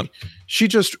talking about? She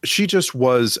just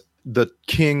was the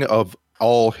king of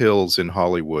all hills in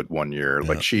Hollywood one year. Yeah.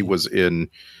 Like she was in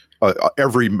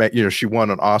she won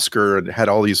an Oscar and had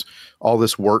all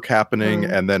this work happening,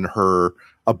 and then her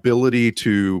ability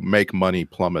to make money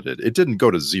plummeted. It didn't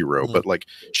go to zero, but like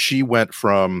she went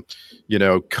from,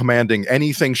 commanding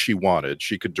anything she wanted,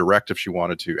 she could direct if she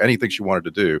wanted to, anything she wanted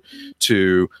to do,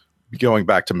 to going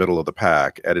back to middle of the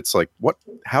pack. And it's like,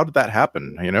 how did that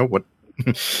happen?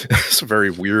 It's a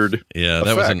very weird that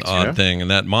effect, was an odd thing.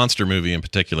 And that monster movie in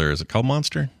particular, is it called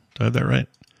Monster? Do I have that right?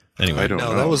 Anyway, I don't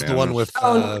know. That was the one with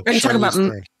are you talking about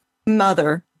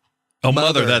Mother? Oh,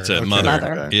 Mother, that's it. Okay.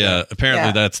 Mother. Yeah,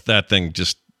 apparently that thing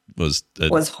just was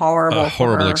horrible. A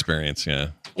horrible experience, yeah.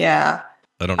 Yeah.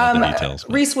 I don't know the details.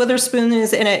 But. Reese Witherspoon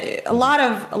is in it. A lot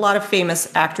of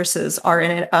famous actresses are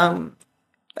in it.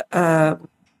 Not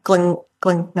Glenn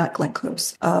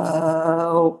Close.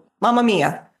 Mamma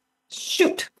Mia.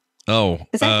 Shoot. Oh.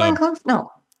 Is that Glenn Close?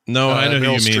 No. No, I know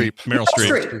who you mean. Meryl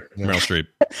Streep. Meryl Streep.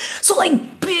 So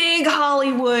like big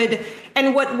Hollywood,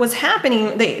 and what was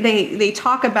happening, they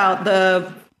talk about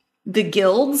the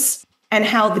guilds and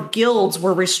how the guilds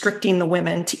were restricting the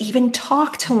women to even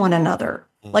talk to one another,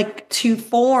 like to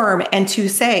form and to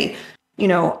say,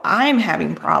 I'm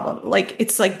having problems. Like,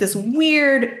 it's like this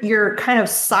weird, you're kind of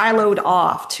siloed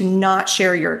off to not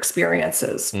share your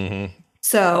experiences. Mm-hmm.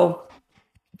 So,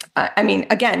 I mean,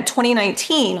 again,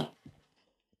 2019,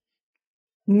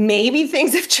 maybe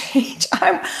things have changed.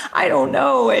 I don't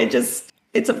know. It's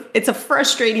a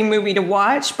frustrating movie to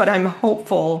watch, but I'm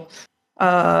hopeful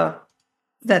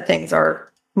that things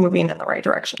are moving in the right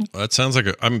direction. Well, that sounds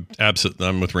like I'm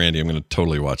with Randy. I'm going to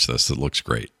totally watch this. It looks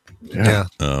great. Yeah.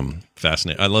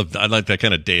 Fascinating. I like that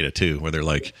kind of data too, where they're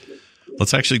like,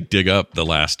 let's actually dig up the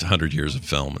last 100 years of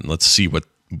film and let's see what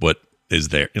is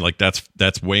there. Like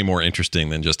that's way more interesting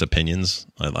than just opinions.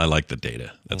 I like the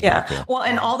data. That's pretty cool. Well,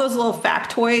 and all those little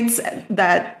factoids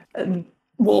that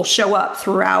will show up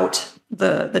throughout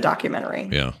the documentary.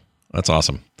 Yeah, that's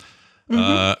awesome.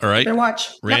 Mm-hmm. All right, watch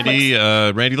Randy.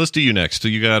 Randy, let's do you next. So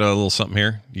you got a little something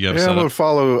here. I'm going to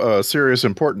follow a serious,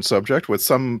 important subject with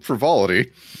some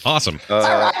frivolity. Awesome. All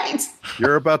right.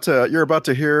 You're about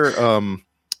to hear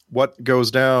what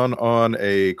goes down on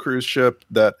a cruise ship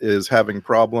that is having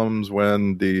problems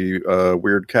when the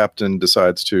weird captain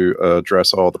decides to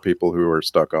address all the people who are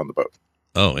stuck on the boat.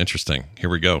 Oh, interesting. Here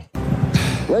we go.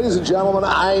 Ladies and gentlemen,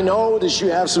 I know that you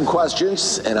have some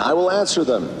questions, and I will answer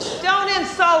them. Don't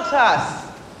insult us.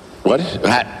 What?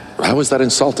 How is that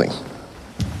insulting?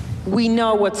 We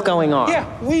know what's going on.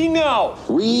 Yeah, we know.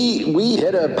 We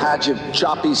hit a patch of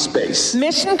choppy space.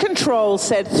 Mission Control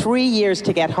said 3 years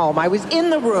to get home. I was in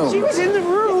the room. She was in the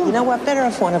room. You know what? Better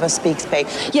if one of us speaks, babe.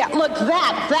 Yeah, look,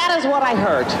 that is what I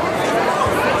heard.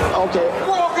 Okay.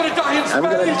 We're all going to die in space. I'm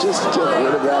going to just get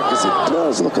rid of that because it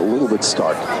does look a little bit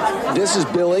stark. This is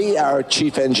Billy, our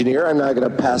chief engineer. I'm now going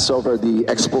to pass over the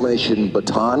explanation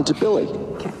baton to Billy.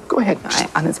 Okay, go ahead.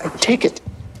 Take it.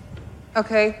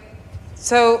 Okay.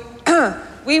 So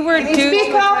we were due to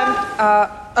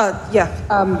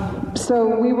attempt.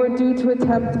 So we were due to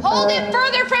attempt. Hold it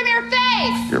further from your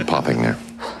face. You're popping there.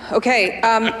 Okay.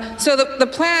 So the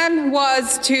plan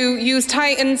was to use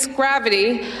Titan's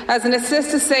gravity as an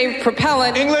assist to save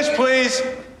propellant. English, please.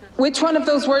 Which one of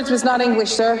those words was not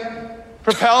English, sir?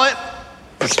 Propellant.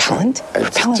 Propellant?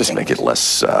 Just make it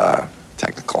less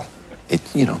technical.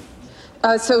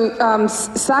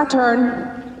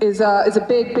 Saturn is a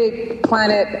big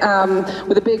planet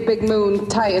with a big moon,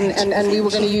 Titan, and we were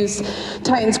going to use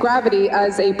Titan's gravity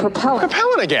as a propellant.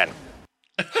 Propellant again.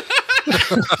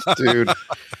 Dude,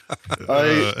 if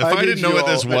I didn't know what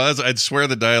this was, I'd swear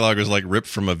the dialogue was like ripped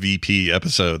from a VP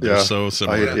episode. They're so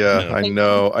similar. I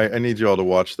know. I need you all to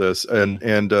watch this,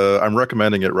 and I'm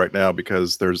recommending it right now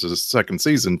because there's a second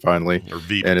season finally,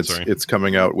 and it's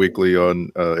coming out weekly on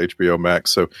HBO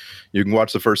Max, so you can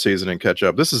watch the first season and catch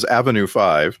up. This is Avenue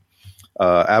 5.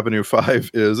 Avenue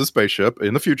 5 is a spaceship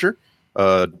in the future.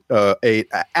 A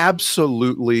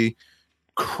absolutely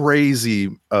crazy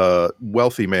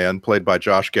wealthy man played by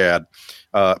Josh Gad,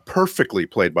 perfectly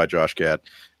played by Josh Gad,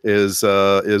 is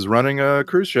running a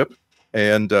cruise ship,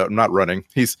 and not running,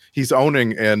 he's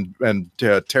owning and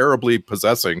terribly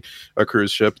possessing a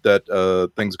cruise ship that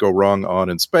things go wrong on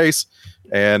in space,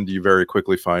 and you very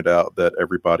quickly find out that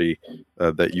everybody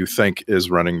that you think is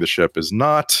running the ship is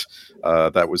not.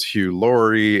 That was Hugh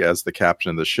Laurie as the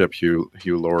captain of the ship. Hugh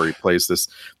Laurie plays this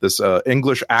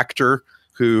English actor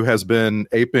who has been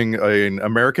aping an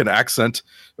American accent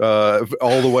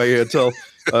all the way until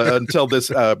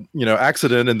this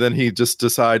accident, and then he just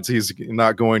decides he's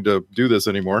not going to do this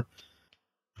anymore.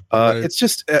 It's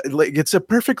just it's a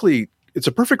perfectly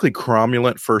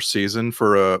cromulent first season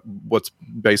for what's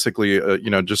basically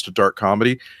just a dark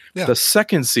comedy. Yeah. The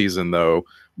second season, though,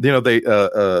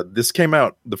 this came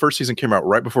out. The first season came out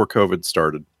right before COVID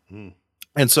started.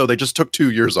 And so they just took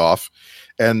 2 years off,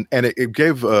 and it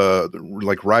gave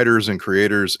writers and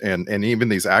creators and even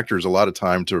these actors a lot of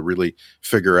time to really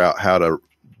figure out how to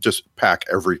just pack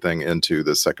everything into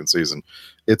the second season.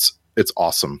 It's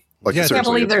awesome. I can't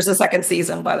believe there's a second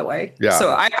season, by the way. Yeah.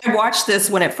 So I watched this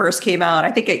when it first came out.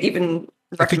 I think you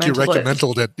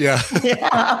recommended it. Yeah.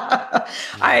 Yeah.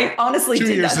 I honestly 2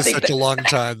 did years not is think such a long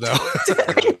time, though.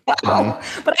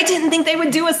 But I didn't think they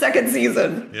would do a second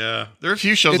season. Yeah, there are a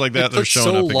few shows like that that are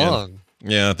showing up again.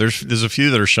 Yeah, there's a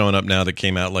few that are showing up now that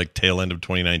came out like tail end of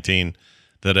 2019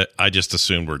 that I just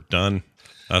assumed were done.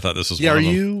 I thought this was one of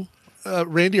them.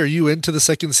 Randy, are you into the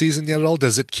second season yet at all?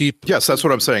 Does it keep? Yes, that's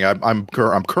what I'm saying. I'm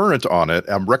current on it.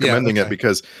 I'm recommending it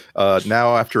because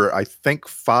now after I think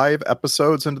 5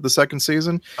 episodes into the second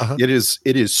season, it is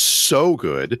so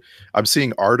good. I'm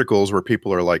seeing articles where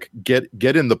people are like, get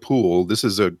in the pool. This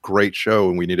is a great show,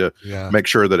 and we need to make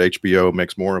sure that HBO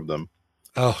makes more of them.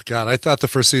 Oh God, I thought the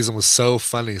first season was so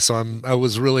funny. So I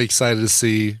was really excited to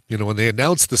see, when they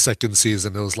announced the second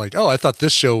season, it was like, oh, I thought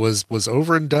this show was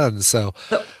over and done. So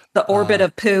the orbit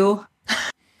of poo.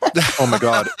 Oh my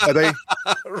God. Are they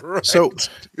right. So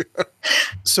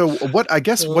what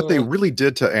what they really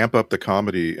did to amp up the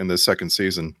comedy in the second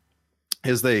season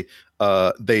is they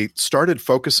started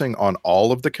focusing on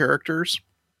all of the characters.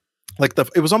 Like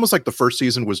it was almost like the first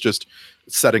season was just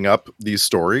setting up these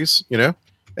stories,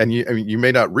 and you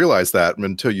may not realize that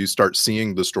until you start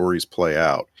seeing the stories play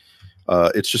out.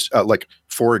 It's just like,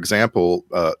 for example,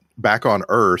 back on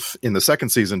Earth in the second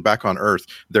season, back on Earth,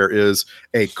 there is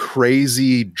a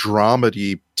crazy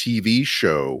dramedy TV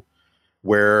show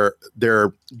where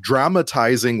they're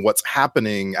dramatizing what's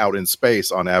happening out in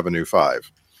space on Avenue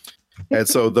 5. And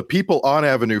so the people on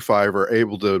Avenue 5 are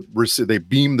able to they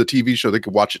beam the TV show. They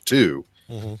could watch it too.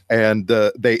 Mm-hmm. And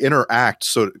they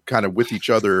interact kind of with each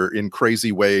other in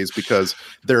crazy ways because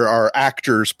there are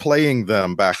actors playing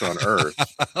them back on Earth.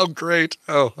 Oh, great.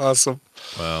 Oh, awesome.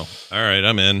 Wow. All right,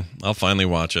 I'm in. I'll finally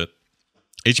watch it.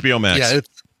 HBO Max. Yeah,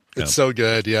 it's so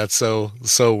good. Yeah, it's so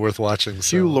worth watching.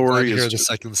 So Hugh Laurie is the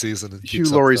second season. Hugh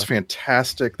Laurie's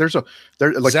fantastic. There's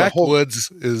like Zach the whole,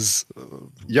 Woods is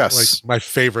like my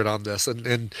favorite on this,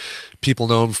 and people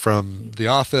know him from The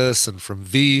Office and from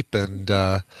Veep and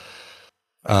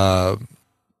in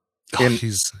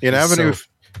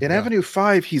Avenue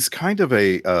 5, he's kind of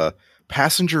a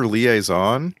passenger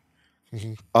liaison.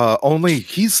 Mm-hmm. Only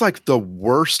he's like the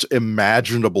worst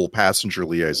imaginable passenger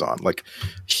liaison. Like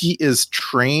he is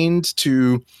trained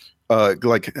to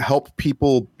help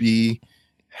people be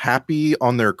happy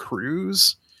on their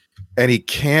cruise, and he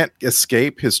can't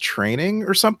escape his training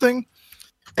or something.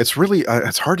 It's really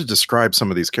it's hard to describe some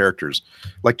of these characters.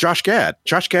 Like Josh Gad.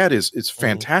 Josh Gad is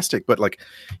fantastic, but like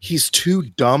he's too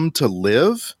dumb to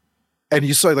live. And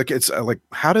you say like it's like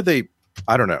how did they?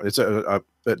 I don't know. It's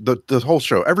the whole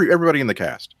show. Everybody in the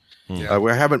cast. Yeah.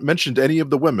 We haven't mentioned any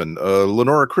of the women.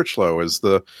 Lenora Critchlow is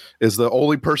the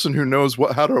only person who knows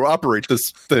how to operate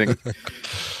this thing.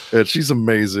 And she's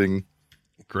amazing.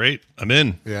 Great, I'm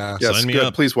in. Yeah, sign me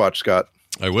up. Please watch, Scott.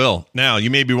 I will. Now you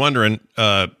may be wondering.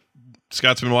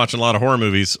 Scott's been watching a lot of horror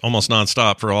movies almost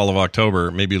nonstop for all of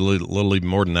October, maybe a little even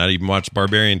more than that. He even watched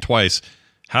Barbarian twice.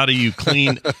 How do you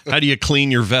clean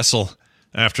your vessel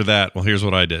after that? Well, here's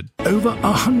what I did. Over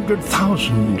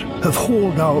 100,000 have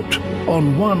hauled out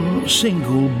on one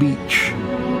single beach.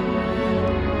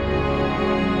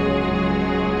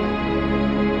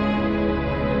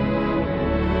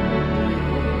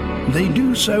 They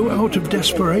do so out of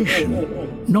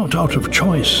desperation, not out of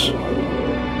choice.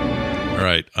 All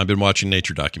right, I've been watching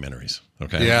nature documentaries.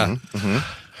 Okay. Yeah.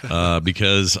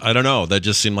 Because I don't know, that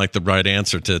just seemed like the right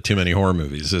answer to too many horror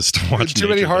movies is to watch too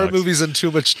many horror docs. movies and too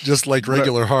much just like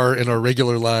regular horror in our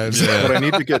regular lives. Yeah. But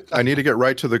I need to get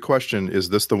right to the question: is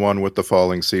this the one with the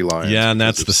falling sea lions? Yeah, and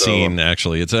that's the scene.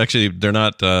 Actually, it's actually they're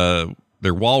not.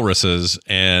 They're walruses,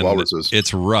 and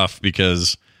it's rough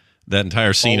because that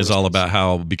entire scene is all about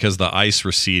how, because the ice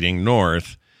receding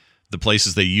north, the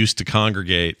places they used to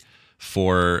congregate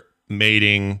for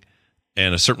mating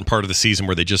and a certain part of the season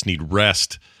where they just need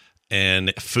rest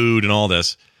and food and all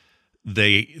this,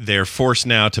 they're forced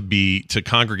now to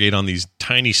congregate on these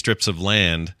tiny strips of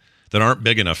land that aren't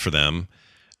big enough for them,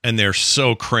 and they're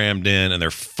so crammed in and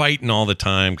they're fighting all the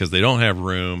time because they don't have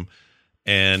room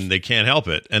and they can't help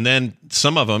it. And then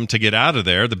some of them, to get out of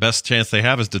there, the best chance they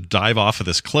have is to dive off of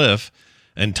this cliff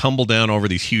and tumble down over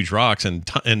these huge rocks, and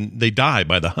they die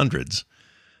by the hundreds.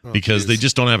 Because they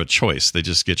just don't have a choice. They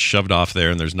just get shoved off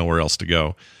there and there's nowhere else to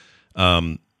go.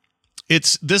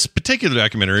 It's this particular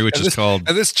documentary, which is called...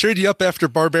 And this cheered you up after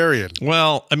Barbarian.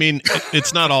 Well, I mean,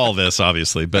 it's not all this,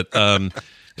 obviously, but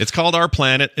it's called Our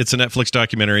Planet. It's a Netflix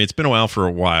documentary. It's been for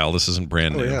a while. This isn't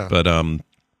brand new. Yeah. But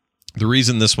the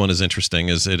reason this one is interesting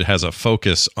is it has a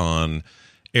focus on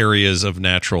areas of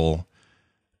natural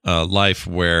life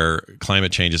where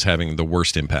climate change is having the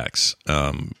worst impacts.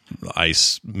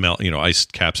 Ice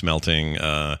caps melting,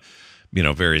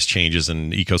 various changes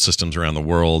in ecosystems around the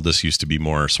world. This used to be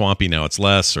more swampy, now it's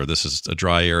less, or this is a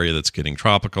dry area that's getting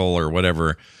tropical or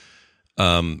whatever.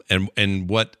 And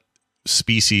what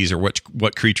species or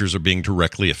what creatures are being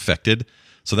directly affected.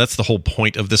 So that's the whole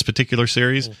point of this particular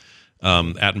series.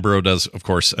 Attenborough does, of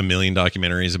course, a million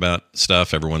documentaries about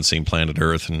stuff. Everyone's seen Planet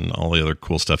Earth and all the other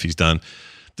cool stuff he's done.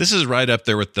 This is right up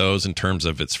there with those in terms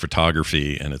of its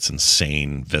photography and its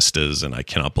insane vistas, and I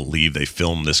cannot believe they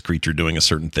filmed this creature doing a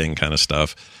certain thing kind of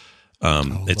stuff.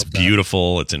 It's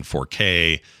beautiful. It's in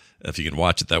 4K. If you can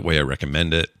watch it that way, I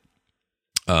recommend it.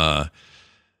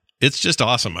 It's just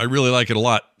awesome. I really like it a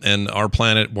lot. And Our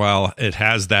Planet, while it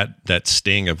has that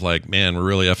sting of like, man, we're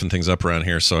really effing things up around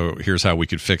here, so here's how we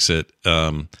could fix it.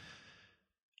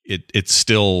 It's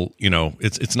still,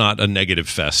 it's not a negative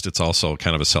fest. It's also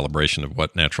kind of a celebration of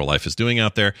what natural life is doing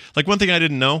out there. Like, one thing I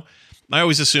didn't know, I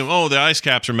always assume, the ice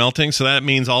caps are melting, so that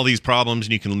means all these problems,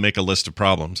 and you can make a list of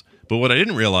problems. But what I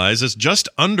didn't realize is just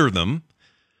under them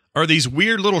are these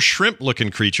weird little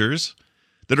shrimp-looking creatures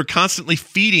that are constantly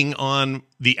feeding on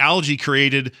the algae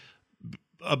created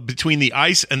between the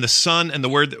ice and the sun, and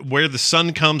where the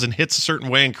sun comes and hits a certain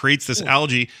way and creates this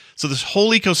algae. So this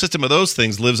whole ecosystem of those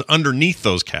things lives underneath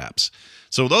those caps.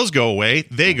 So those go away,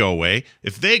 they go away.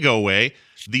 If they go away,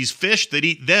 these fish that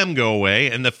eat them go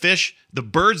away, and the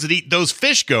birds that eat those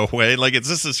fish go away. Like, it's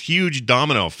just this huge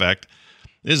domino effect.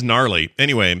 It is gnarly.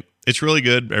 Anyway, it's really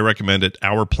good. I recommend it.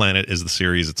 Our Planet is the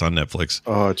series. It's on Netflix.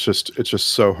 Oh, it's just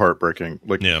so heartbreaking.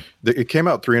 Like, it came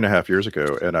out 3.5 years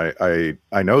ago, and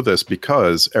I know this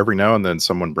because every now and then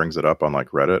someone brings it up on like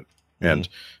Reddit. And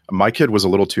my kid was a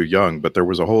little too young, but there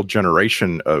was a whole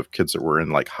generation of kids that were in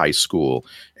like high school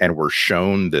and were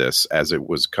shown this as it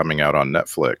was coming out on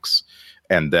Netflix.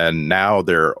 And then now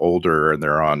they're older and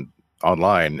they're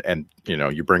online, and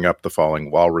you bring up the falling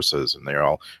walruses and they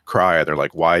all cry. They're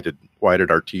like, why did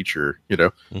our teacher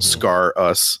scar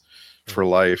us for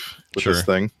life with this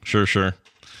thing? Sure.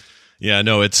 Yeah,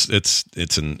 no, it's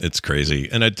crazy.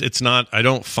 And it's not, I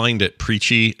don't find it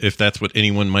preachy, if that's what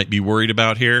anyone might be worried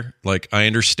about here. Like, I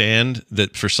understand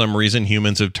that for some reason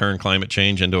humans have turned climate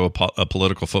change into a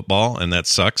political football, and that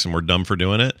sucks, and we're dumb for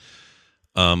doing it.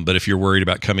 But if you're worried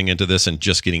about coming into this and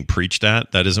just getting preached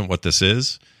at, that isn't what this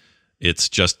is. It's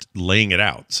just laying it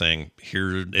out, saying,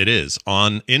 here it is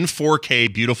in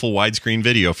 4K, beautiful widescreen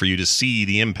video for you to see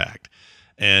the impact.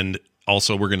 And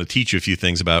also, we're going to teach you a few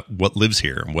things about what lives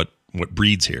here and what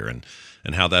breeds here, and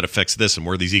how that affects this, and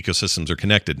where these ecosystems are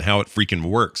connected, and how it freaking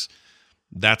works.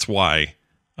 That's why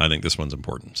I think this one's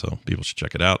important. So people should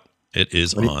check it out. It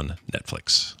is on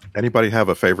Netflix. Anybody have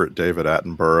a favorite David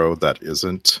Attenborough that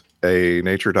isn't a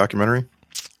nature documentary?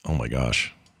 Oh my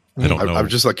gosh. I don't know. I'm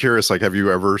just like curious. Like, have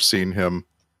you ever seen him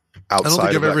outside? I don't think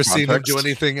I've ever context? seen him do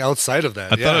anything outside of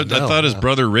that. I thought his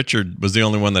brother Richard was the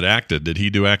only one that acted. Did he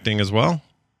do acting as well?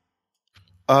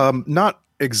 Not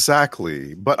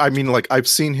exactly, but I mean, like, I've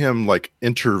seen him like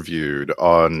interviewed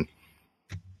on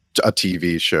a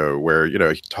TV show where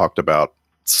he talked about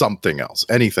something else,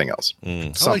 anything else.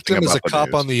 I liked him as a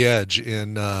cop on the edge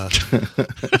in.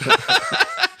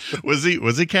 Was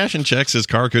he cashing checks his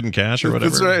car couldn't cash or whatever?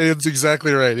 That's right. It's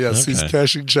exactly right. Yes, Okay. he's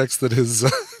cashing checks that his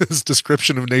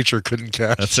description of nature couldn't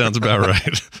cash. That sounds about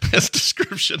right. His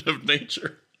description of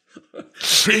nature.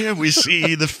 Here we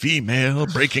see the female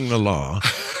breaking the law.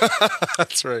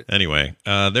 That's right. Anyway,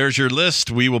 there's your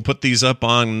list. We will put these up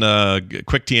on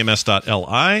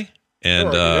quicktms.li.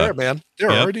 And They're already there, man.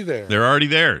 They're already there. They're already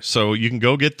there. So you can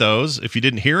go get those. If you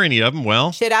didn't hear any of them,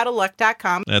 well,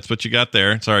 shitoutofluck.com. that's what you got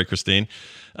there. Sorry, Christine.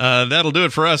 That'll do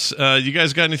it for us. You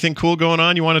guys got anything cool going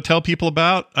on you want to tell people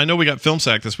about? I know we got Film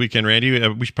Sack this weekend, Randy.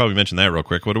 We should probably mention that real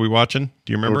quick. What are we watching?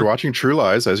 Do you remember? We're watching True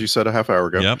Lies, as you said a half hour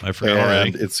ago. Yep, I forgot and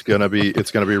already. It's gonna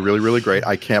be really, really great.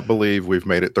 I can't believe we've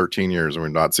made it 13 years and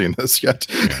we've not seen this yet.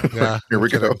 Yeah. Here we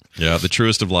go. Yeah, the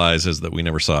truest of lies is that we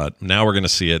never saw it. Now we're going to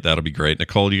see it. That'll be great.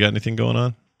 Nicole, you got anything going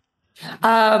on?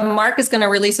 Mark is going to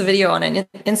release a video on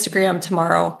Instagram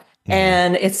tomorrow,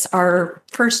 and it's our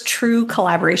first true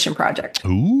collaboration project.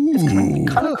 Ooh,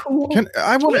 kind of cool. Can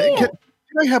I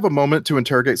have a moment to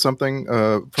interrogate something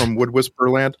from Wood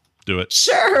Whisperland? Do it.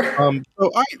 Sure.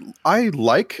 So I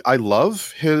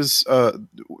love his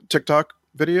TikTok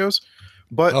videos,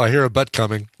 but I hear a butt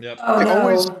coming. Yep.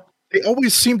 They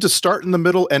always seem to start in the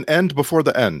middle and end before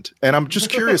the end. And I'm just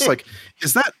curious, like,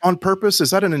 is that on purpose?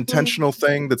 Is that an intentional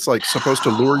thing that's like supposed to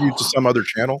lure you to some other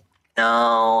channel?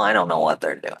 No, I don't know what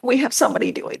they're doing. We have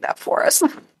somebody doing that for us.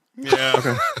 Yeah.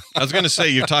 Okay. I was going to say,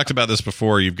 you've talked about this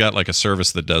before. You've got like a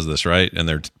service that does this, right? And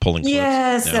they're pulling clips.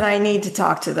 Yes, Yeah. and I need to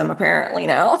talk to them apparently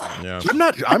now. Yeah.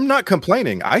 I'm not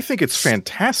complaining. I think it's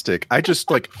fantastic. I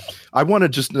just I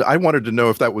wanted to know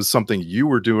if that was something you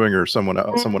were doing or someone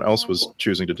else was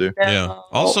choosing to do. Yeah.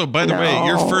 Also, by the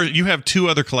way, you have two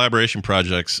other collaboration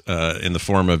projects in the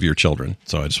form of your children.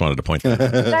 So I just wanted to point that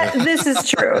out. This is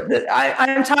true.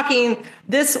 I'm talking.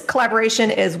 This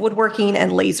collaboration is woodworking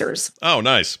and lasers. Oh,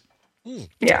 nice.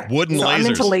 Yeah, Wood and so lasers. I'm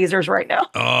into lasers right now.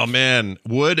 Oh man,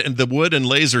 the wood and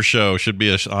laser show should be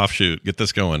a offshoot. Get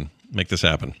this going. Make this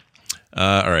happen.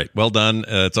 All right. Well done.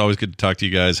 It's always good to talk to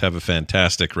you guys. Have a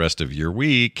fantastic rest of your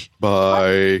week.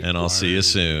 Bye. And I'll see you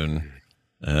soon.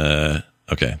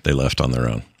 Okay. They left on their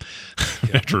own. I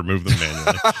have to remove them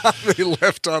manually. They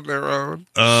left on their own.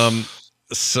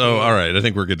 So, all right. I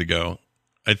think we're good to go.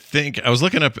 I was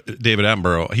looking up David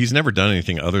Attenborough. He's never done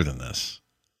anything other than this.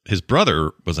 His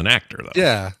brother was an actor,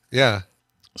 though. Yeah.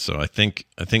 So I think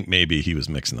maybe he was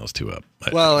mixing those two up.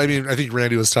 Well, I mean, I think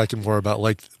Randy was talking more about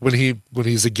like when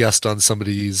he's a guest on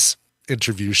somebody's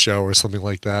interview show or something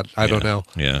like that. I don't know.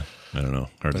 Yeah, I don't know.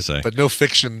 Hard to say. But no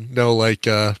fiction, no like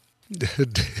David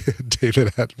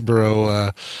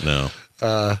Attenborough. No.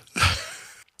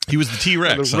 He was the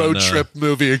T-Rex. The road trip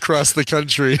movie across the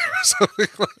country or something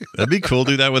like that. That'd be cool.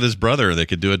 Do that with his brother. They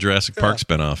could do a Jurassic Park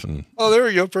spinoff. And there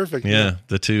we go. Perfect. Yeah,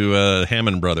 the two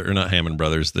Hammond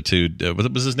brothers. The two.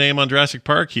 What was his name on Jurassic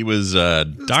Park? He was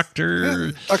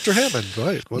Dr. Hammond,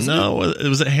 right?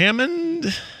 Was it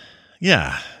Hammond?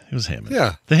 Yeah, it was Hammond.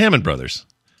 Yeah, the Hammond brothers.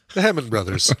 The Hammond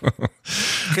brothers.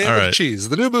 Ham All right. and Cheese,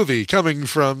 the new movie coming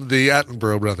from the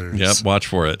Attenborough brothers. Yep, watch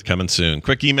for it. Coming soon.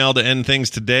 Quick email to end things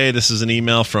today. This is an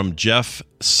email from Jeff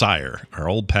Sire, our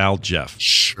old pal Jeff.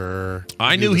 Sure.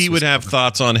 I knew he would have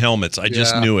thoughts on helmets. I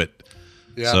just knew it.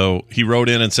 Yeah. So he wrote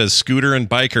in and says, Scooter and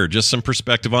biker, just some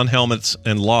perspective on helmets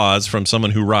and laws from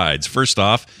someone who rides. First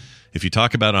off, if you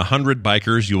talk about 100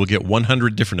 bikers, you will get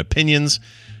 100 different opinions,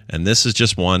 and this is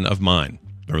just one of mine.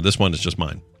 Or this one is just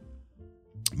mine.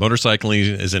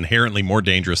 Motorcycling is inherently more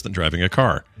dangerous than driving a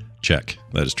car. Check.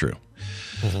 That is true.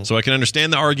 Mm-hmm. So I can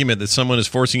understand the argument that someone is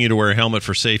forcing you to wear a helmet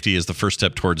for safety is the first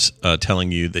step towards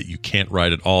telling you that you can't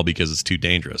ride at all because it's too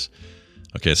dangerous.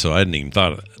 Okay, so I hadn't even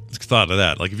thought of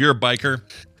that. Like if you're a biker,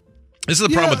 this is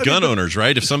the problem with gun owners,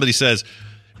 right? If somebody says,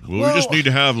 well, we just need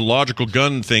to have logical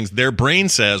gun things, their brain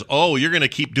says, oh, you're going to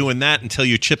keep doing that until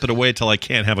you chip it away till I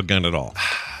can't have a gun at all.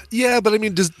 Yeah, but I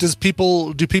mean,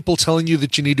 do people telling you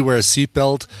that you need to wear a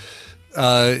seatbelt?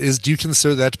 Do you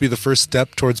consider that to be the first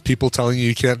step towards people telling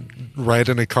you can't ride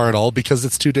in a car at all because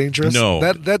it's too dangerous? No,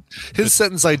 that his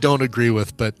sentence I don't agree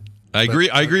with, but I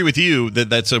agree with you that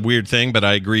that's a weird thing, but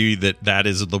I agree that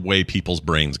is the way people's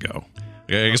brains go.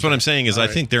 I guess what I'm saying is I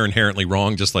think they're inherently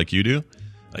wrong, just like you do.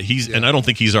 And I don't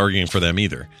think he's arguing for them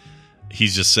either.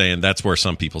 He's just saying that's where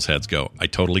some people's heads go. I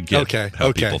totally get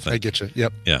how people think. I get you.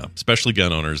 Yep. Yeah, especially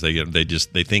gun owners.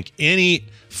 They think any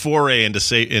foray into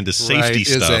safety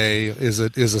stuff is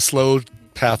a slow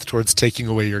path towards taking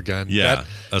away your gun. Yeah,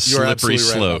 a slippery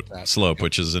slope,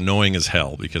 which is annoying as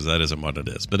hell because that isn't what it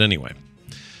is. But anyway,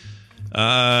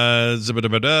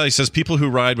 He says people who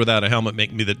ride without a helmet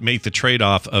make the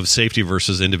trade-off of safety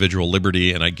versus individual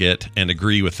liberty, and I get and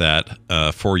agree with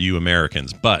that for you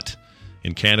Americans. But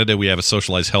in Canada, we have a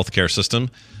socialized healthcare system.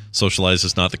 Socialized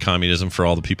is not the communism for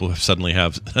all the people who suddenly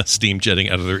have steam jetting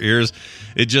out of their ears.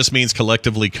 It just means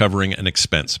collectively covering an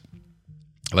expense,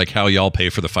 like how y'all pay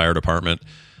for the fire department,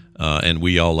 and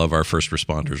we all love our first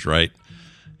responders, right?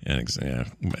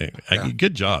 And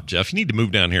good job, Jeff. You need to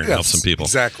move down here and help some people.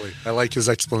 Exactly. I like his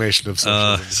explanation of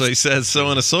socialism. So he says,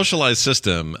 so in a socialized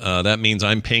system, that means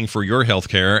I'm paying for your health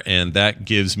care, and that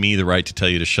gives me the right to tell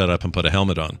you to shut up and put a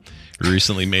helmet on. We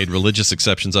recently made religious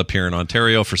exceptions up here in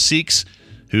Ontario for Sikhs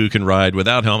who can ride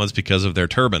without helmets because of their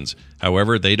turbans.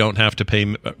 However, they don't have to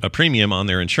pay a premium on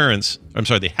their insurance. I'm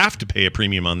sorry, they have to pay a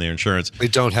premium on their insurance. They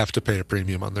don't have to pay a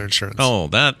premium on their insurance. Oh,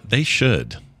 that they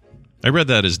should. I read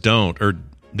that as don't, or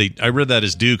I read that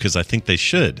as do because I think they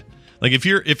should. Like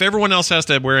if everyone else has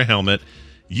to wear a helmet,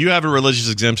 you have a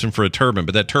religious exemption for a turban,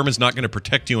 but that turban's not going to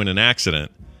protect you in an accident.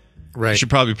 Right. You should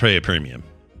probably pay a premium.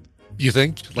 You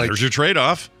think? There's your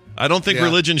trade-off. I don't think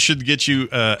religion should get you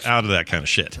out of that kind of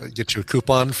shit. Get you a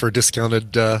coupon for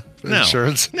discounted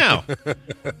insurance? No.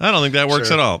 I don't think that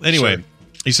works at all. Anyway,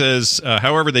 he says,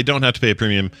 however, they don't have to pay a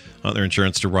premium on their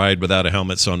insurance to ride without a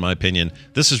helmet. So in my opinion,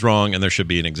 this is wrong and there should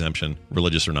be an exemption,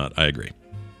 religious or not. I agree.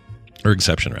 Or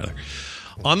exception, rather.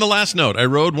 On the last note, I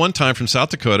rode one time from South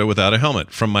Dakota without a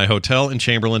helmet from my hotel in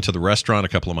Chamberlain to the restaurant a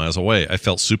couple of miles away. It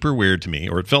felt super weird to me,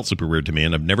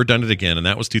 and I've never done it again, and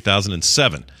that was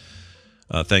 2007.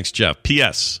 Thanks, Jeff.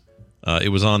 P.S. It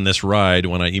was on this ride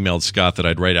when I emailed Scott that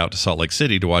I'd ride out to Salt Lake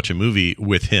City to watch a movie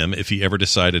with him if he ever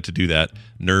decided to do that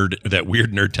weird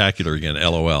nerdtacular again.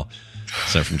 LOL.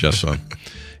 Sent from Jeff's phone.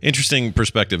 Interesting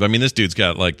perspective. I mean, this dude's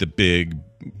got like the big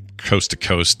coast to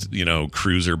coast,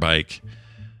 cruiser bike,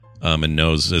 and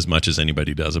knows as much as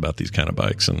anybody does about these kind of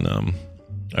bikes. And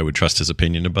I would trust his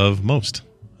opinion above most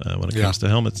when it comes to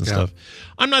helmets and stuff.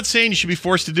 I'm not saying you should be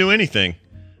forced to do anything.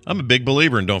 I'm a big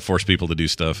believer in don't force people to do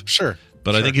stuff. Sure.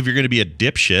 But I think if you're going to be a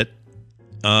dipshit,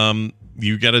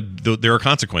 you got to. There are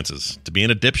consequences to being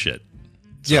a dipshit.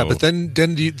 So, yeah, but then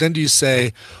do you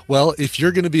say, well, if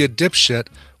you're going to be a dipshit,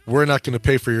 we're not going to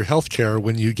pay for your health care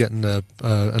when you get in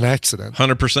an accident?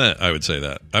 100%. I would say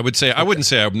that. I wouldn't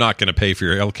say I'm not going to pay for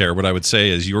your health care. What I would say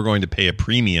is you're going to pay a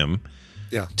premium.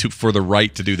 Yeah. For the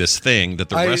right to do this thing that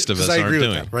the rest of us aren't doing.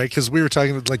 With that, right? Because we were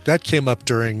talking like that came up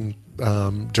during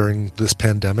this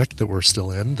pandemic that we're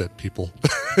still in, that people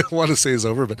want to say is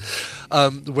over, but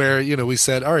where we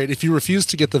said, all right, if you refuse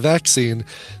to get the vaccine,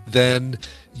 then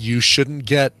you shouldn't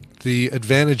get the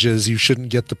advantages, you shouldn't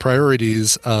get the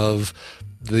priorities of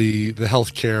the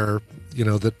healthcare,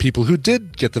 that people who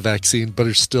did get the vaccine but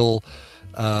are still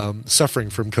suffering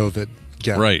from COVID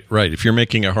get. Right. If you're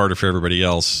making it harder for everybody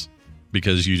else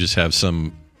because you just have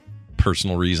some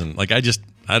personal reason, like I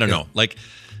don't know, like.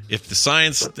 If the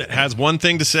science has one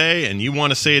thing to say and you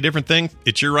want to say a different thing,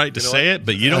 it's your right to say it,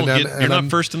 but you don't you're not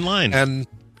first in line. And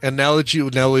now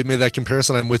we made that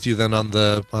comparison, I'm with you then on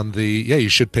the you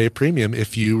should pay a premium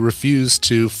if you refuse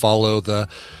to follow the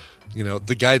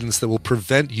guidance that will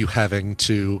prevent you having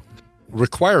to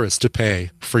require us to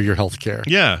pay for your health care.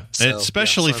 Yeah, so,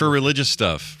 especially for religious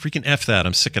stuff. Freaking F that.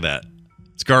 I'm sick of that.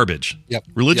 It's garbage. Yep.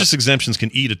 Religious exemptions can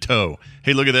eat a toe.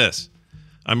 Hey, look at this.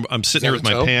 I'm sitting here with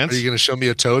my pants. Are you going to show me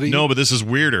a toe to you? No, but this is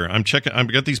weirder.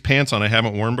 I've got these pants on I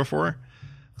haven't worn before,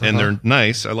 and they're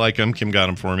nice. I like them. Kim got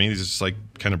them for me. These are just like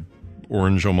kind of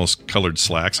orange, almost colored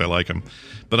slacks. I like them.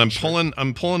 But I'm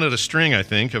pulling at a string, I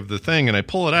think, of the thing, and I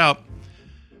pull it out.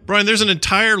 Brian, there's an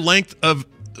entire length of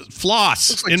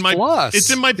floss in my floss.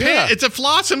 It's in my pants. It's a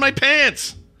floss in my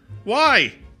pants.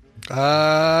 Why?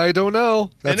 I don't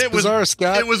know. That's bizarre,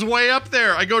 Scott. It was way up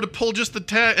there. I go to pull just the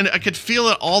tag, and I could feel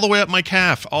it all the way up my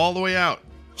calf, all the way out.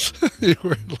 You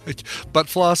were like butt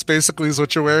floss, basically, is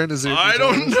what you're wearing. I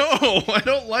don't know. I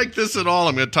don't like this at all.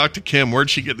 I'm going to talk to Kim. Where'd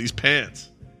she get these pants?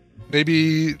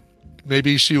 Maybe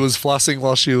she was flossing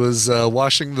while she was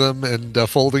washing them and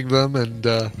folding them, and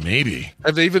maybe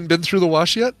have they even been through the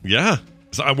wash yet? Yeah.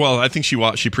 Well, I think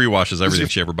she pre-washes everything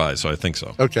she ever buys, so I think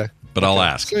so. Okay. But I'll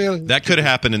ask. So, that could have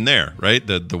happened in there, right?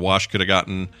 The wash could have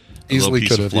gotten a little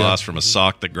piece of floss from a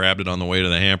sock that grabbed it on the way to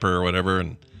the hamper or whatever.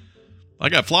 And I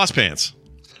got floss pants.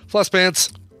 Floss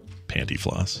pants. Panty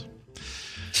floss.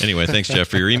 Anyway, thanks, Jeff,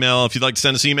 for your email. If you'd like to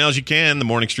send us emails, you can.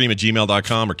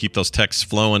 themorningstream@gmail.com, or keep those texts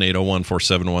flowing,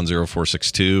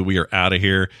 801-471-0462. We are out of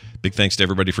here. Big thanks to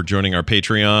everybody for joining our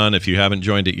Patreon. If you haven't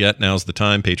joined it yet, now's the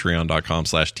time.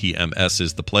 Patreon.com/TMS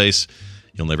is the place.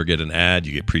 You'll never get an ad.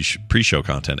 You get pre-show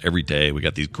content every day. We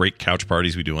got these great couch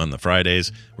parties we do on the Fridays.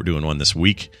 We're doing one this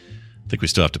week. I think we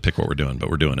still have to pick what we're doing, but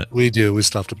we're doing it. We do. We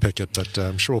still have to pick it, but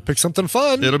I'm sure we'll pick something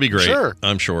fun. It'll be great. Sure.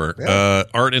 I'm sure. Yeah.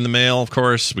 Art in the mail, of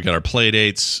course. We got our play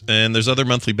dates, and there's other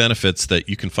monthly benefits that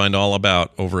you can find all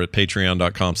about over at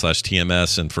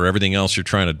patreon.com/TMS. And for everything else you're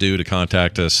trying to do to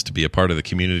contact us, to be a part of the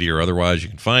community or otherwise, you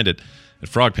can find it at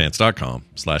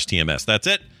frogpants.com/TMS. That's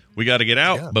it. We got to get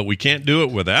out, but we can't do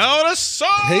it without a song.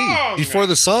 Hey, before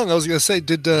the song, I was going to say,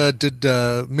 did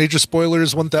Major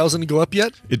Spoilers 1000 go up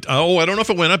yet? I don't know if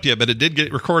it went up yet, but it did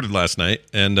get recorded last night,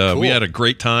 and we had a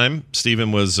great time.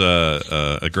 Steven was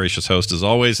a gracious host as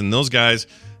always, and those guys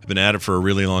have been at it for a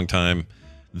really long time.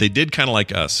 They did kind of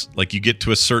like us. Like, you get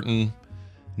to a certain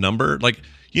number, like,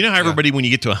 you know how everybody, when you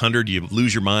get to 100, you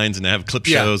lose your minds and have clip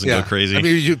shows and go crazy? I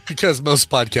mean, because most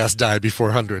podcasts die before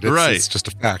 100. It's just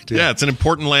a fact. Yeah, it's an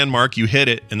important landmark. You hit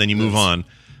it, and then you move on.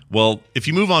 Well, if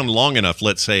you move on long enough,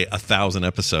 let's say 1,000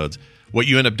 episodes, what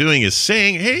you end up doing is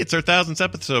saying, hey, it's our 1,000th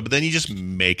episode, but then you just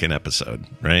make an episode,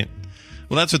 right?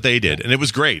 Well, that's what they did, and it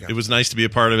was great. It was nice to be a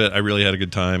part of it. I really had a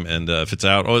good time, and if it's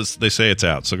out, they say it's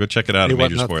out, so go check it out at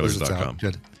majorspoilers.com.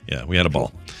 Yeah, we had a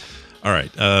ball. All right,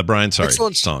 Brian, sorry.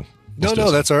 Excellent song.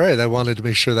 No, that's all right. I wanted to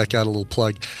make sure that got a little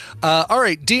plug. All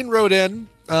right, Dean wrote in.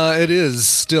 It is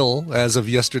still, as of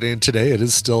yesterday and today, it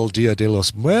is still Dia de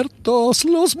los Muertos,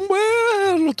 los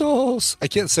Muertos. I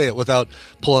can't say it without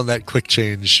pulling that quick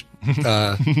change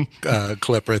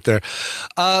clip right there.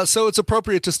 So it's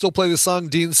appropriate to still play the song.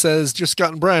 Dean says, Dear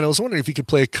Scott and Brian, I was wondering if you could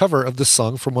play a cover of this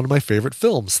song from one of my favorite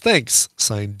films. Thanks.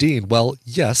 Signed, Dean. Well,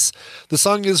 yes. The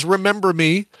song is Remember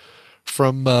Me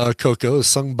from Coco,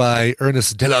 sung by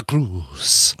Ernest de la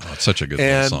Cruz. Oh, it's such a good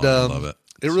song. I love it.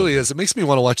 It really is. It makes me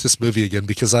want to watch this movie again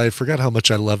because I forgot how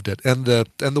much I loved it. And the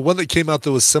one that came out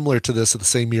that was similar to this at the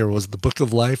same year was The Book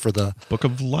of Life or the Book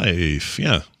of Life.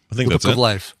 Yeah, I think that's it. Book of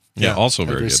Life. Yeah, also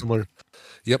very good. Similar.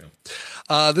 Yep.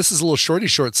 This is a little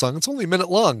short song. It's only a minute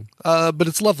long, but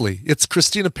it's lovely. It's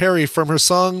Christina Perri from her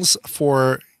songs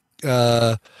for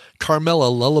Carmela,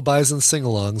 Lullabies and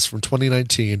Sing-Alongs from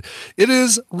 2019. It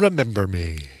is Remember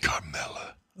Me.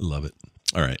 Carmela. Love it.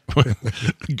 All right.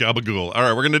 Gabagool. All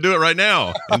right, we're going to do it right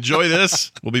now. Enjoy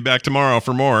this. We'll be back tomorrow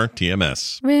for more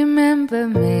TMS. Remember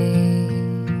me,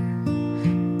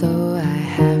 though I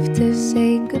have to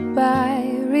say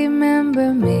goodbye.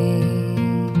 Remember me.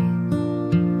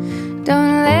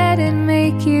 Don't let it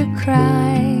make you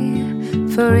cry.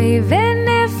 For even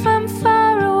if I'm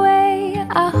far away,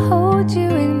 I'll hold you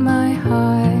in my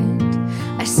heart.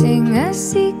 I sing a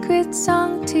secret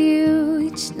song to you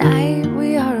each night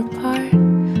we are apart.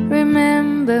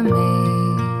 Remember me,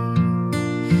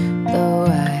 though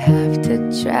I have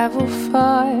to travel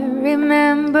far.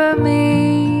 Remember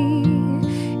me,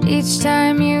 each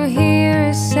time you hear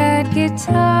a sad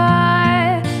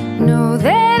guitar. Know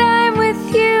that I'm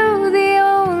with you the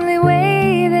only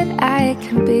way that I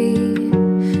can be,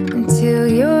 until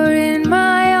you're in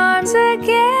my arms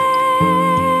again.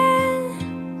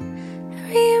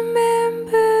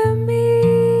 Remember me.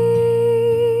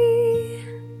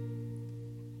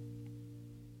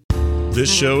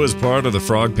 This show is part of the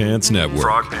Frog Pants Network.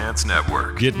 Frog Pants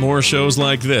Network. Get more shows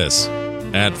like this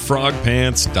at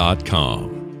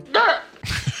frogpants.com.